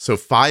things. So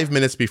 5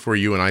 minutes before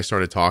you and I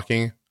started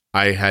talking,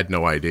 I had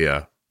no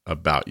idea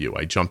about you.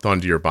 I jumped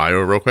onto your bio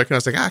real quick and I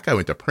was like, I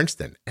went to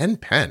Princeton and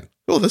Penn.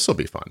 Oh, this will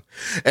be fun.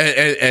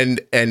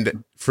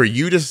 And for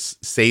you to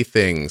say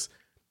things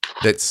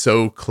that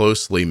so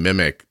closely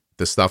mimic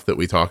the stuff that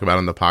we talk about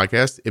on the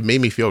podcast, it made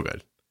me feel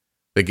good.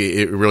 Like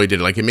it really did.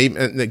 Like it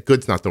made,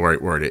 good's not the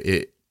right word.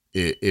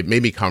 It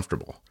made me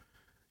comfortable,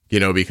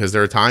 because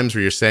there are times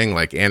where you're saying,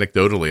 like,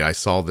 anecdotally, I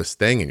saw this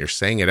thing, and you're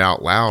saying it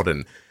out loud.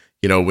 And,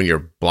 when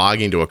you're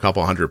blogging to a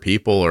couple hundred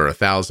people or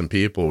 1,000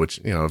 people, which,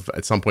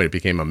 at some point it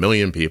became 1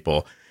 million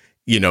people,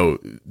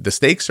 the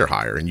stakes are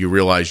higher and you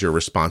realize your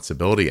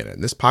responsibility in it.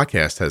 And this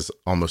podcast has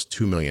almost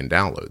 2 million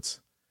downloads.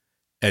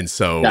 And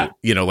so,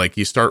 like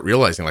you start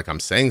realizing like I'm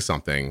saying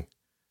something,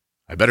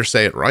 I better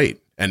say it right.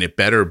 And it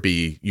better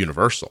be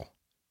universal,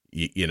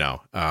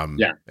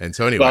 And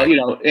so anyway.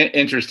 Well,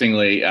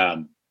 interestingly,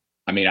 I'm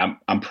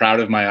proud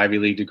of my Ivy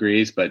League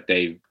degrees, but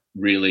they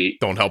really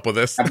don't help with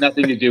this. Have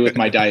nothing to do with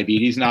my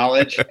diabetes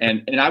knowledge.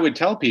 And I would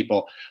tell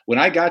people when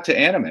I got to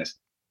Animas,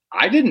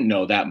 I didn't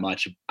know that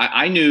much.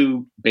 I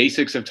knew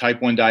basics of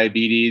type 1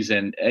 diabetes.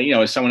 And,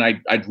 as someone,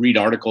 I'd read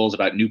articles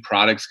about new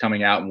products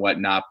coming out and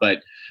whatnot.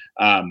 But,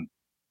 I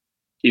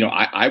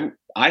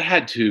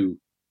had to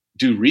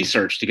do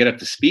research to get up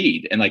to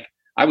speed. And like,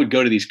 I would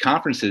go to these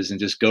conferences and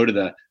just go to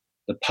the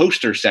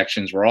poster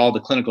sections where all the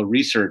clinical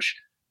research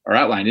are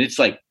outlined. And it's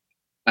like,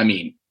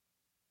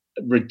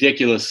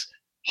 ridiculous,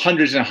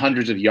 hundreds and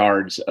hundreds of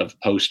yards of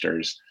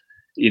posters,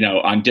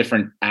 on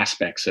different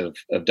aspects of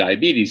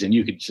diabetes. And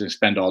you could just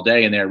spend all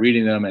day in there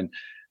reading them. And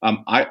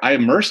I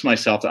immersed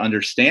myself to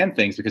understand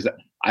things because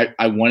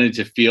I wanted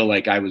to feel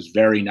like I was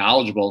very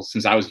knowledgeable,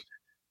 since I was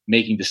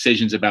making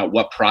decisions about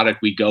what product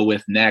we go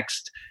with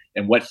next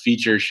and what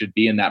features should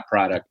be in that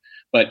product.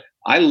 But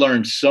I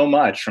learned so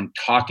much from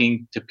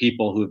talking to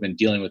people who have been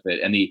dealing with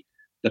it, and the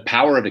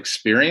power of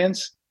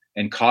experience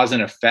and cause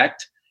and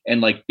effect,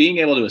 and like being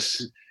able to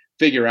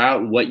figure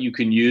out what you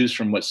can use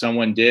from what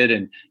someone did.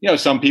 And,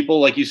 some people,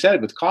 like you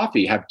said, with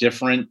coffee have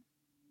different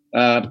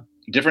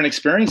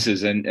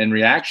experiences and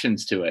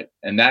reactions to it.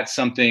 And that's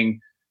something,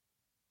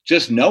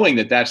 just knowing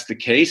that that's the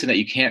case and that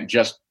you can't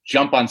just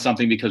jump on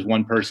something because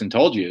one person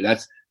told you,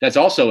 that's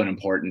also an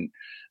important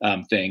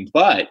thing.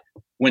 But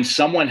when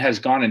someone has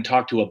gone and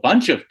talked to a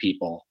bunch of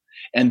people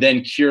and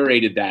then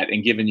curated that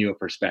and given you a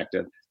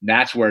perspective,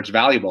 that's where it's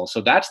valuable.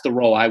 So that's the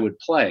role I would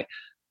play.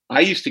 I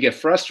used to get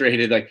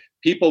frustrated. Like,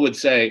 people would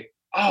say,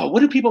 "Oh,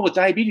 what do people with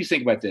diabetes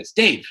think about this?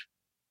 Dave,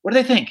 what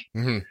do they think?"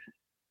 Mm-hmm.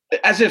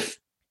 As if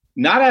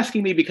not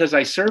asking me because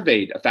I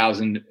surveyed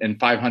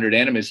 1,500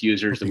 Animas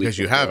users. Because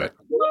you have it.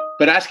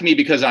 But asking me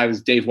because I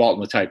was Dave Walton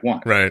with type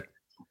 1. Right.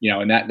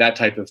 And that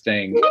type of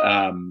thing,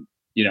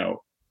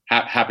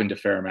 happened a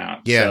fair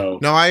amount. Yeah. So,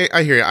 no,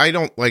 I hear you. I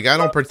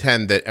don't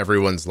pretend that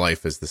everyone's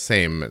life is the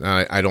same.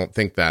 I don't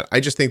think that. I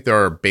just think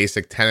there are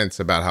basic tenets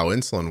about how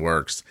insulin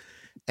works.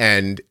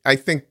 And I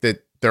think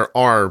that there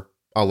are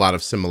a lot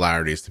of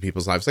similarities to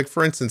people's lives. Like,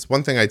 for instance,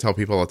 one thing I tell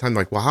people all the time,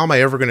 like, well, how am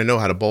I ever going to know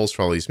how to bolus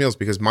for all these meals?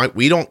 Because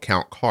we don't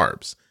count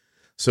carbs.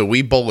 So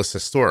we bolus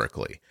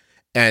historically.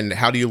 And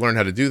how do you learn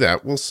how to do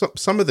that? Well,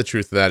 some of the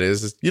truth of that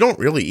is you don't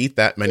really eat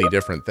that many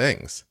different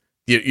things.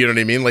 You know what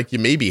I mean? Like, you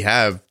maybe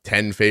have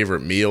 10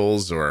 favorite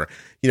meals, or,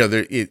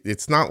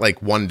 it's not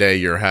like one day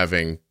you're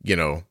having,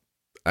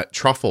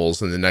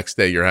 truffles and the next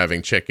day you're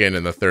having chicken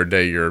and the third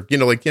day you're,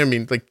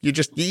 you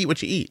just eat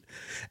what you eat.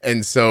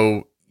 And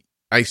so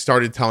I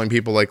started telling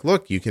people, like,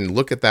 look, you can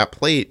look at that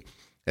plate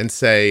and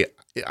say,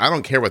 I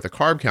don't care what the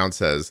carb count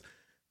says.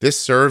 This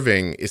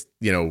serving is,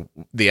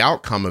 the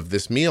outcome of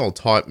this meal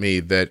taught me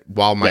that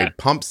while my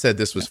pump said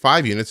this was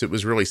 5 units, it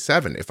was really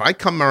 7. If I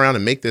come around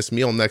and make this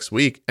meal next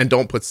week and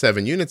don't put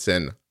 7 units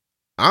in,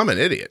 I'm an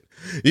idiot.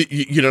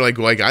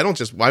 I don't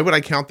just, why would I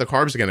count the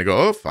carbs again and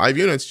go, 5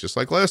 units, just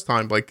like last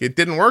time? Like, it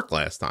didn't work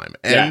last time.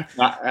 And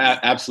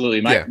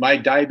absolutely. My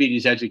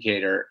diabetes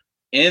educator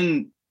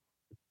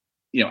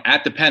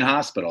at the Penn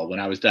Hospital, when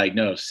I was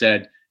diagnosed,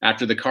 said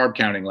after the carb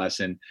counting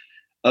lesson,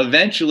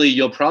 eventually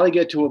you'll probably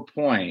get to a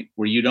point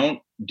where you don't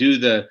do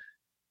the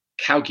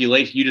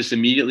calculation. You just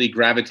immediately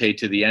gravitate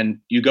to the end.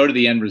 You go to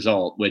the end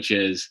result, which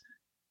is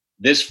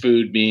this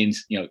food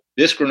means,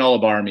 this granola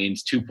bar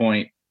means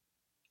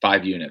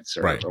 2.5 units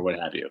or what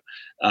have you.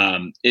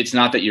 It's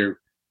not that you're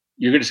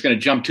just going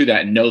to jump to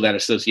that and know that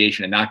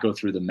association and not go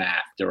through the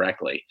math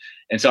directly.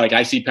 And so, like,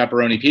 I see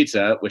pepperoni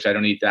pizza, which I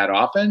don't eat that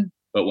often,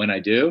 but when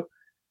I do,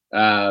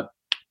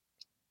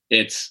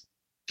 it's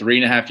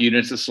 3.5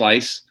 units a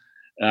slice.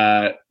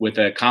 With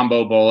a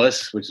combo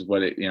bolus, which is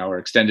what or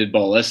extended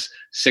bolus,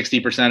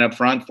 60% up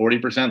front,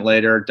 40%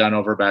 later, done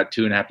over about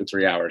 2.5 to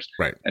 3 hours.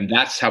 Right. And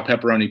that's how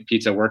pepperoni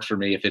pizza works for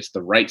me. If it's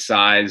the right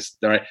size,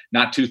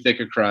 not too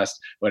thick a crust,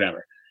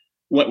 whatever.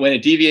 When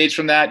it deviates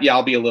from that,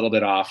 I'll be a little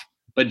bit off.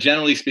 But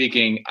generally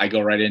speaking, I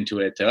go right into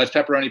it. It's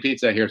pepperoni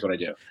pizza. Here's what I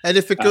do. And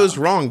if it goes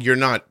wrong, you're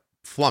not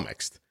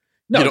flummoxed.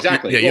 No,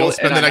 exactly. You don't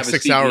spend the next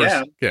 6 hours.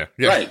 Yeah.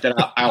 Right. Then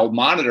I'll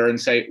monitor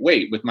and say,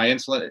 wait, with my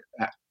insulin,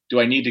 do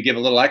I need to give a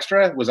little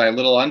extra? Was I a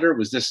little under?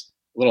 Was this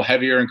a little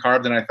heavier in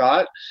carb than I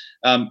thought?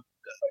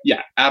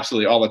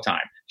 Absolutely, all the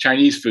time.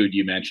 Chinese food,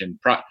 you mentioned.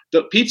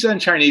 The pizza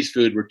and Chinese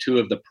food were two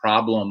of the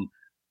problem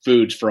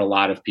foods for a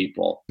lot of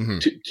people,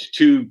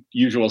 two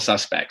usual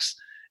suspects.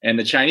 And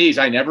the Chinese,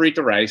 I never eat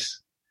the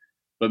rice,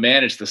 but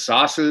man, it's the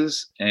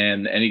sauces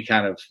and any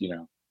kind of,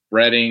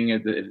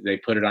 breading. They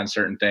put it on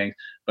certain things.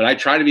 But I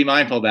try to be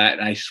mindful of that,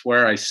 and I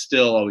swear I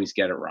still always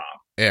get it wrong.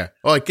 Yeah.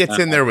 Well, it gets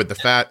in there with the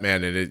fat,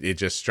 man, and it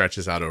just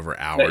stretches out over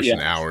hours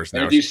and hours.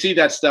 And if you see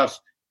that stuff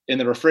in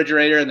the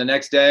refrigerator, and the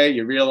next day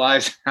you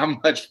realize how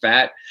much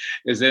fat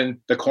is in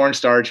the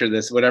cornstarch or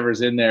this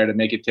whatever's in there to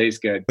make it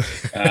taste good.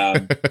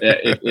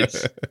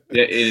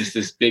 It's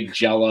this big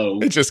Jello.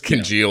 It just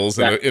congeals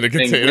in a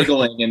container,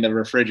 wiggling in the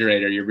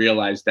refrigerator. You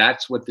realize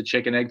that's what the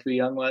chicken egg foo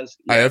young was.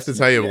 Yes. I have to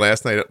tell you,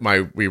 last night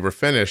we were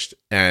finished,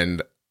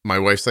 and my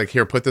wife's like,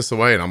 "Here, put this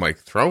away," and I'm like,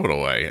 "Throw it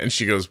away." And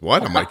she goes,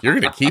 "What?" I'm like, "You're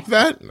gonna keep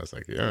that?" And I was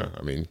like, "Yeah.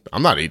 I mean,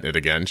 I'm not eating it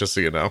again, just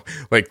so you know."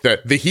 Like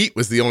the heat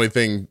was the only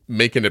thing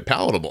making it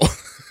palatable.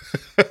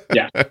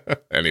 Yeah.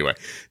 Anyway,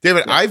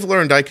 David, yeah. I've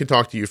learned I could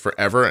talk to you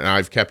forever, and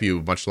I've kept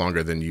you much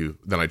longer than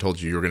I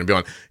told you were going to be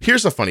on.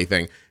 Here's a funny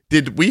thing.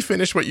 Did we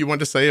finish what you wanted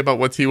to say about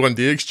what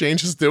T1D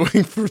Exchange is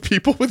doing for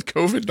people with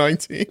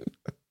COVID-19?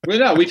 Well,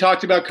 no, we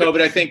talked about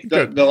COVID. I think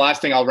the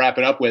last thing I'll wrap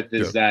it up with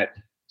is that,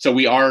 so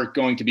we are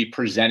going to be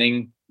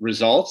presenting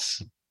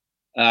results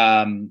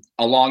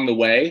along the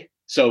way.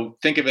 So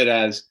think of it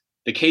as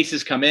the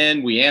cases come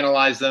in, we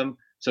analyze them.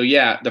 So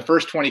yeah, the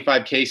first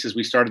 25 cases,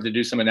 we started to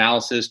do some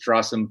analysis,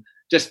 draw some,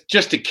 just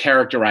to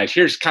characterize,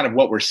 here's kind of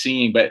what we're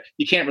seeing, but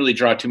you can't really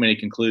draw too many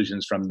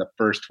conclusions from the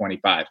first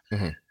 25.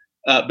 Mm-hmm.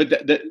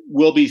 But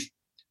we'll be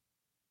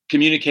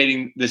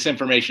communicating this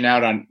information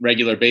out on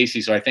regular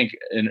basis. So I think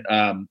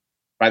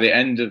by the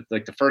end of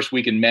like the first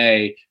week in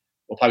May,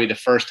 will probably be the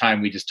first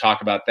time we just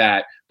talk about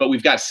that. But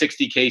we've got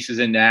 60 cases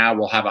in now.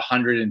 We'll have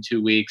 100 in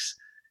 2 weeks.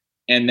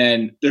 And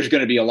then there's going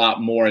to be a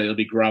lot more. It'll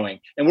be growing.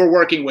 And we're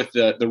working with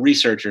the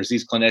researchers,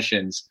 these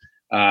clinicians,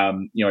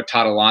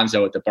 Todd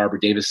Alonso at the Barbara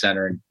Davis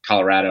Center in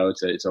Colorado.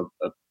 It's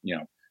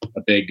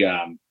a big,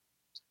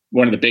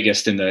 one of the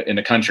biggest in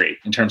the country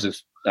in terms of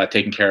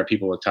taking care of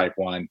people with type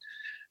 1.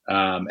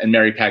 And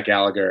Mary Pat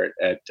Gallagher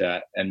at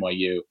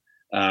NYU.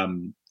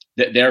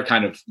 They're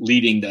kind of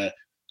leading the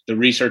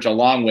research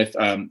along with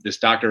this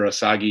Dr.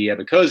 Osagie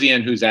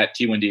Ebikosian, who's at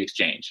T1D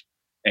Exchange.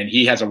 And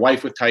he has a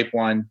wife with type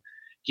 1.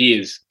 He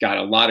has got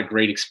a lot of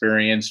great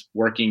experience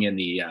working in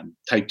the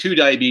type 2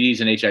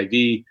 diabetes and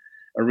HIV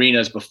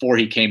arenas before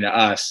he came to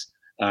us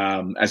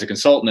as a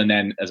consultant and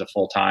then as a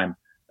full-time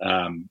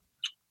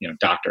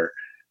doctor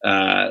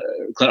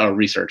or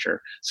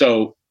researcher.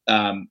 So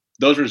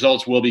those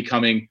results will be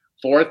coming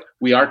forth.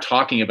 We are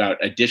talking about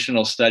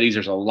additional studies.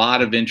 There's a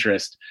lot of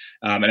interest.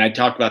 And I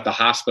talked about the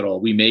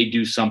hospital. We may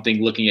do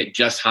something looking at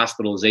just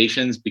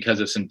hospitalizations because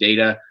of some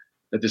data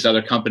that this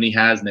other company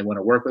has, and they want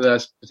to work with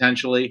us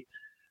potentially.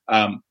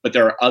 But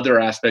there are other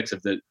aspects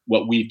of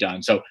what we've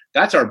done. So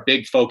that's our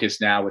big focus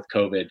now with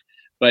COVID.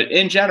 But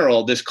in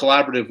general, this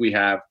collaborative we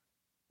have,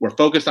 we're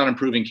focused on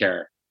improving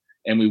care.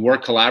 And we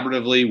work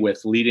collaboratively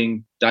with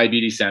leading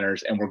diabetes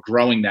centers, and we're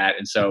growing that.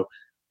 And so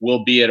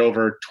we'll be at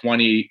over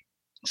 20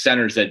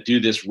 centers that do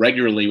this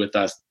regularly with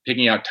us,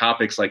 picking out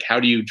topics like how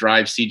do you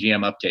drive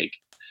CGM uptake?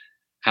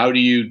 How do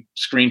you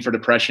screen for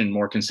depression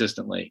more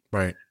consistently?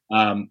 Right.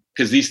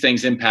 Because these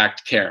things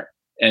impact care.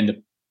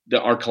 And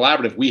our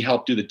collaborative, we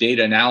help do the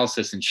data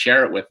analysis and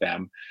share it with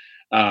them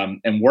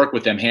and work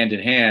with them hand in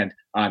hand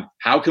on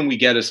how can we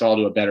get us all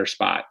to a better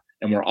spot.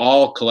 And we're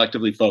all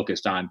collectively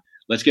focused on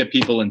let's get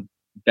people in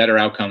better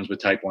outcomes with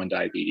type 1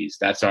 diabetes.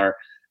 That's our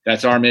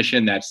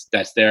mission.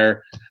 That's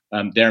their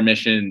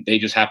mission. They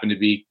just happen to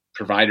be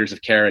providers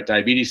of care at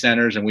diabetes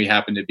centers, and we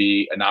happen to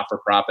be a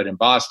not-for-profit in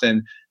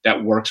Boston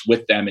that works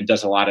with them and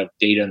does a lot of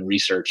data and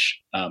research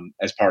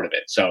as part of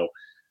it. So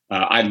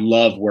I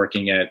love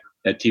working at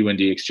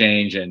T1D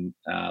Exchange, and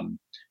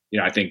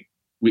I think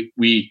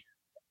we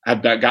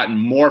have gotten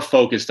more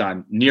focused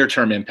on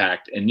near-term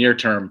impact and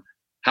near-term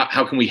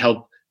how can we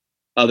help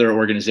other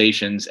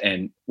organizations,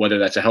 and whether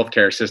that's a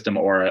healthcare system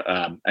or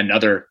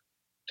another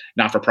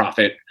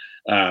not-for-profit,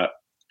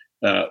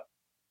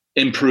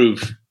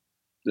 improve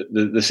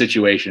the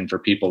situation for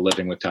people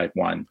living with type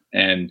 1.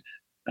 And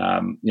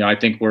I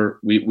think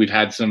we've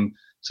had some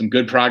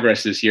good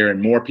progress this year,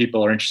 and more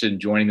people are interested in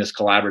joining this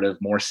collaborative,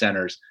 more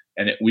centers,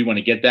 and we want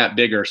to get that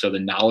bigger so the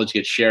knowledge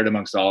gets shared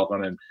amongst all of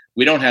them. And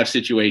we don't have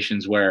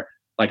situations where,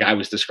 like I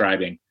was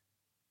describing,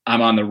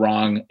 I'm on the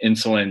wrong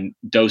insulin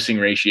dosing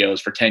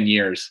ratios for 10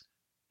 years.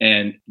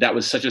 And that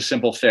was such a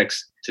simple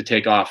fix to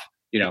take off,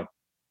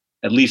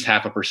 at least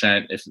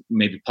 0.5%, if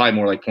maybe probably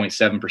more like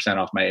 0.7%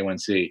 off my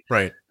A1C.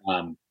 Right.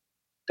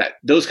 That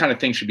those kind of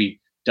things should be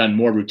done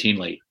more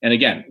routinely. And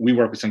again, we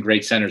work with some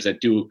great centers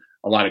that do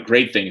a lot of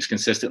great things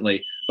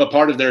consistently, but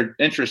part of their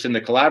interest in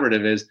the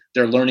collaborative is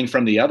they're learning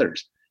from the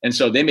others. And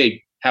so they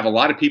may have a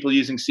lot of people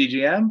using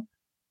CGM,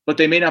 but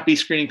they may not be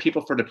screening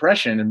people for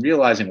depression and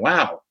realizing,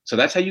 wow, so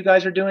that's how you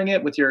guys are doing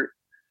it with your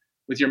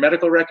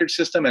medical record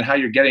system, and how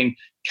you're getting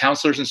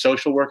counselors and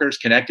social workers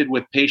connected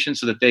with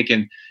patients so that they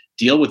can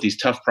deal with these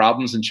tough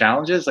problems and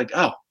challenges. Like,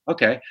 oh,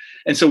 okay.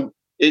 And so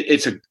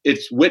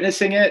it's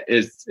witnessing it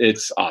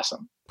it's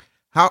awesome.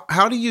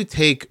 How do you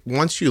take,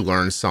 once you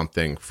learn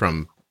something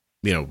from,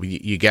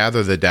 you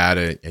gather the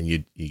data and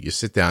you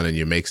sit down and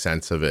you make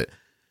sense of it,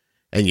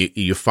 and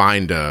you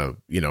find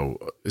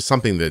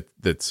something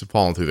that's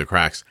fallen through the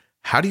cracks.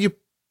 How do you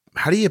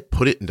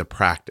put it into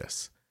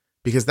practice?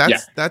 Because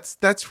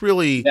that's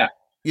really,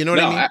 you know what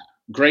I mean?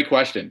 Great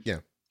question. Yeah.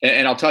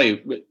 And I'll tell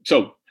you,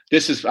 so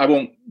I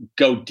won't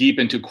go deep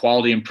into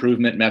quality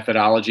improvement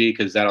methodology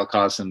because that'll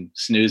cause some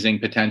snoozing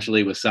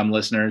potentially with some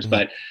listeners,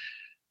 but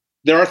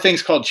there are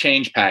things called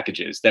change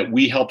packages that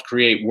we helped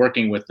create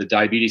working with the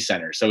diabetes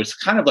center. So it's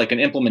kind of like an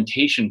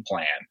implementation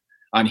plan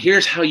on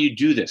here's how you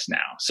do this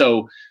now.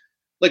 So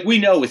like we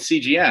know with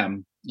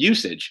CGM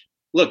usage,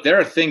 look, there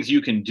are things you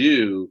can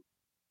do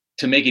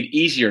to make it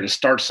easier to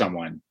start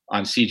someone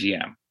on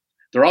CGM.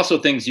 There are also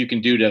things you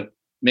can do to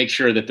make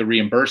sure that the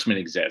reimbursement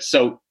exists.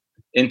 So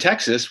in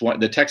Texas,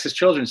 the Texas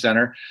Children's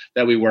Center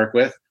that we work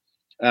with,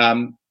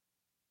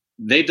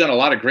 they've done a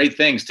lot of great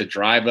things to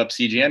drive up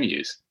CGM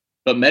use,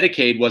 but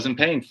Medicaid wasn't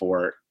paying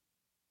for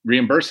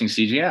reimbursing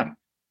CGM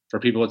for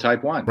people with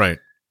type 1. Right.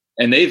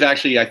 And they've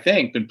actually, I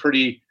think, been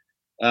pretty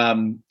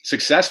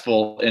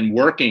successful in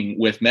working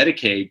with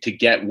Medicaid to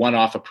get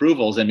one-off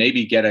approvals and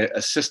maybe get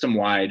a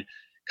system-wide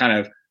kind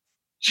of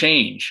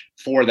change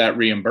for that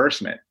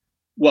reimbursement.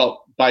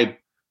 Well, by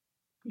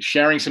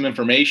sharing some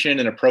information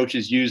and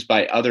approaches used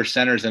by other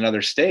centers in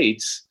other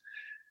states,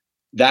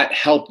 that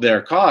helped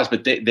their cause,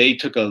 but they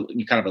took a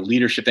kind of a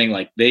leadership thing,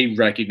 like they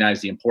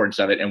recognized the importance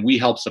of it, and we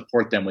help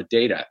support them with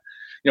data.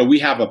 We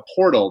have a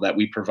portal that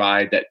we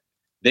provide that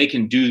they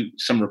can do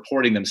some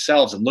reporting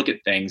themselves and look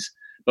at things,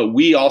 but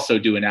we also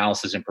do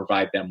analysis and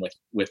provide them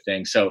with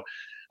things. So,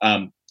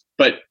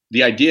 but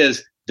the idea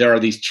is there are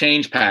these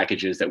change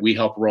packages that we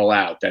help roll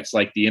out. That's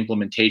like the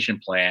implementation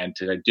plan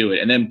to do it.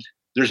 And then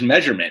there's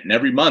measurement, and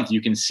every month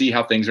you can see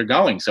how things are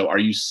going. So are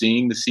you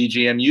seeing the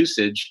CGM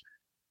usage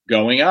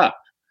going up?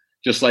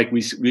 Just like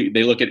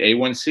they look at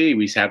A1C,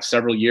 we have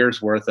several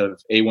years worth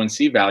of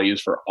A1C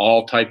values for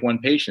all type 1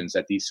 patients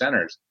at these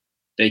centers.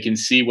 They can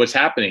see what's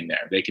happening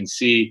there. They can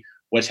see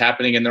what's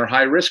happening in their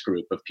high risk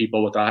group of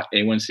people with a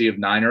A1C of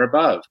 9 or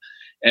above.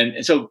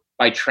 And so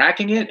by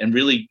tracking it and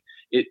really,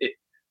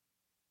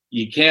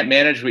 you can't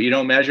manage what you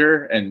don't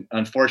measure. And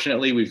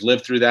unfortunately, we've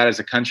lived through that as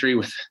a country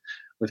with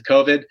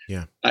COVID.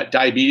 Yeah.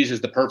 Diabetes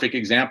is the perfect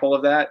example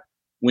of that.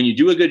 When you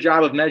do a good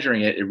job of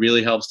measuring it, it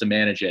really helps to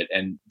manage it.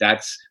 And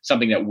that's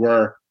something that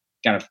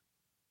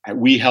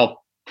we help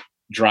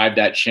drive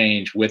that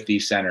change with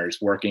these centers,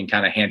 working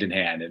kind of hand in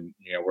hand. And,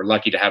 we're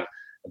lucky to have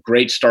a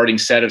great starting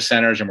set of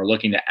centers, and we're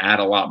looking to add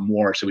a lot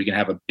more so we can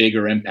have a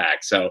bigger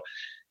impact. So,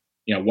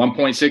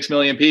 1.6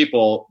 million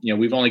people,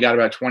 we've only got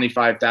about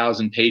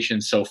 25,000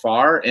 patients so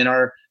far in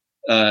our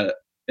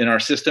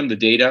system, the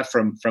data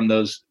from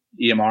those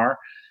EMR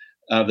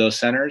of those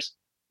centers.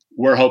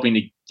 We're hoping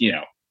to,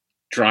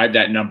 drive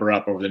that number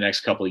up over the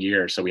next couple of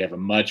years, so we have a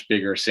much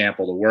bigger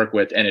sample to work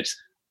with, and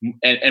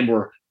and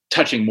we're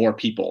touching more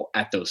people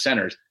at those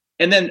centers,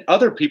 and then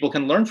other people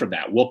can learn from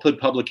that. We'll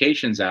put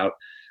publications out.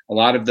 A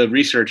lot of the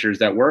researchers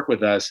that work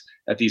with us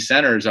at these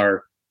centers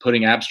are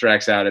putting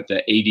abstracts out at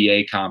the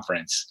ADA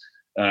conference,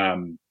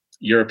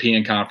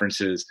 European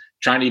conferences,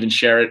 trying to even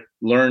share it,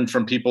 learn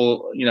from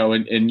people,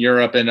 in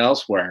Europe and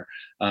elsewhere.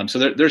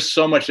 So there's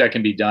so much that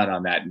can be done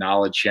on that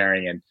knowledge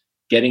sharing and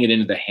getting it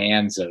into the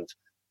hands of,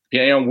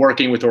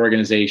 working with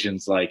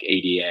organizations like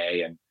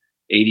ADA and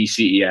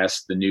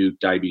ADCES, the new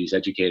diabetes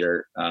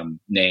educator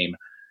name,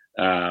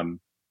 and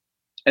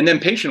then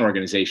patient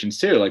organizations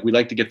too. Like, we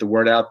like to get the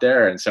word out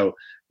there. And so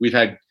we've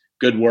had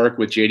good work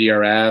with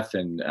JDRF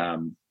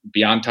and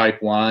Beyond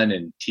Type 1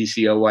 and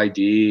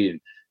TCOYD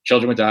and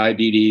Children with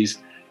Diabetes.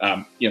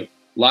 A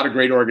lot of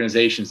great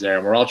organizations there.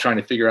 And we're all trying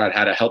to figure out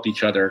how to help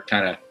each other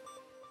kind of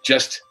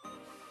just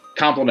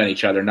complement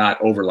each other, not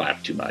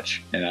overlap too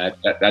much. And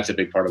that's a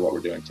big part of what we're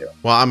doing too.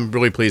 Well, I'm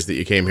really pleased that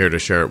you came here to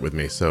share it with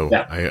me. So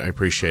yeah. I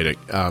appreciate it.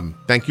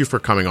 Thank you for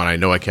coming on. I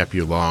know I kept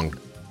you long.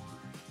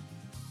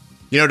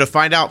 To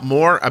find out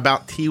more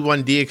about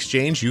T1D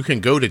Exchange, you can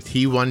go to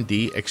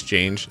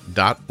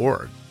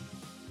t1dexchange.org.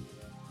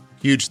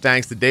 Huge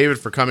thanks to David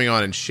for coming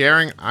on and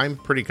sharing. I'm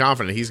pretty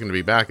confident he's going to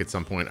be back at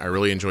some point. I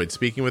really enjoyed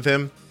speaking with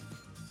him.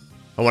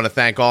 I want to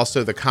thank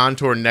also the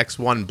Contour Next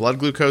One blood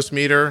glucose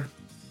meter.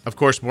 Of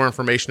course, more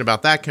information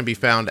about that can be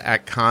found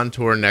at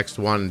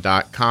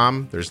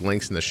contournext1.com. There's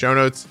links in the show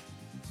notes.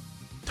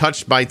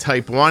 Touched by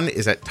Type 1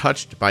 is at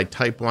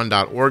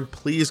touchedbytype1.org.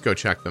 Please go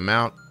check them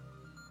out.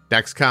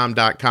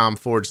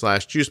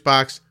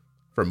 Dexcom.com/juicebox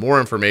for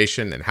more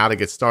information and how to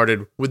get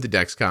started with the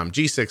Dexcom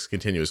G6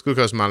 continuous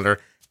glucose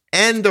monitor.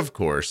 And of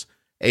course,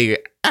 a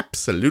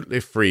absolutely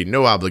free,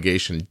 no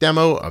obligation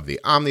demo of the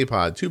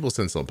Omnipod tubeless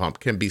insulin pump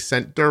can be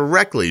sent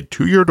directly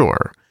to your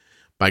door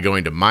by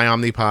going to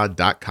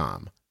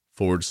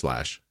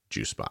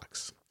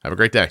myomnipod.com/juicebox. Have a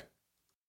great day.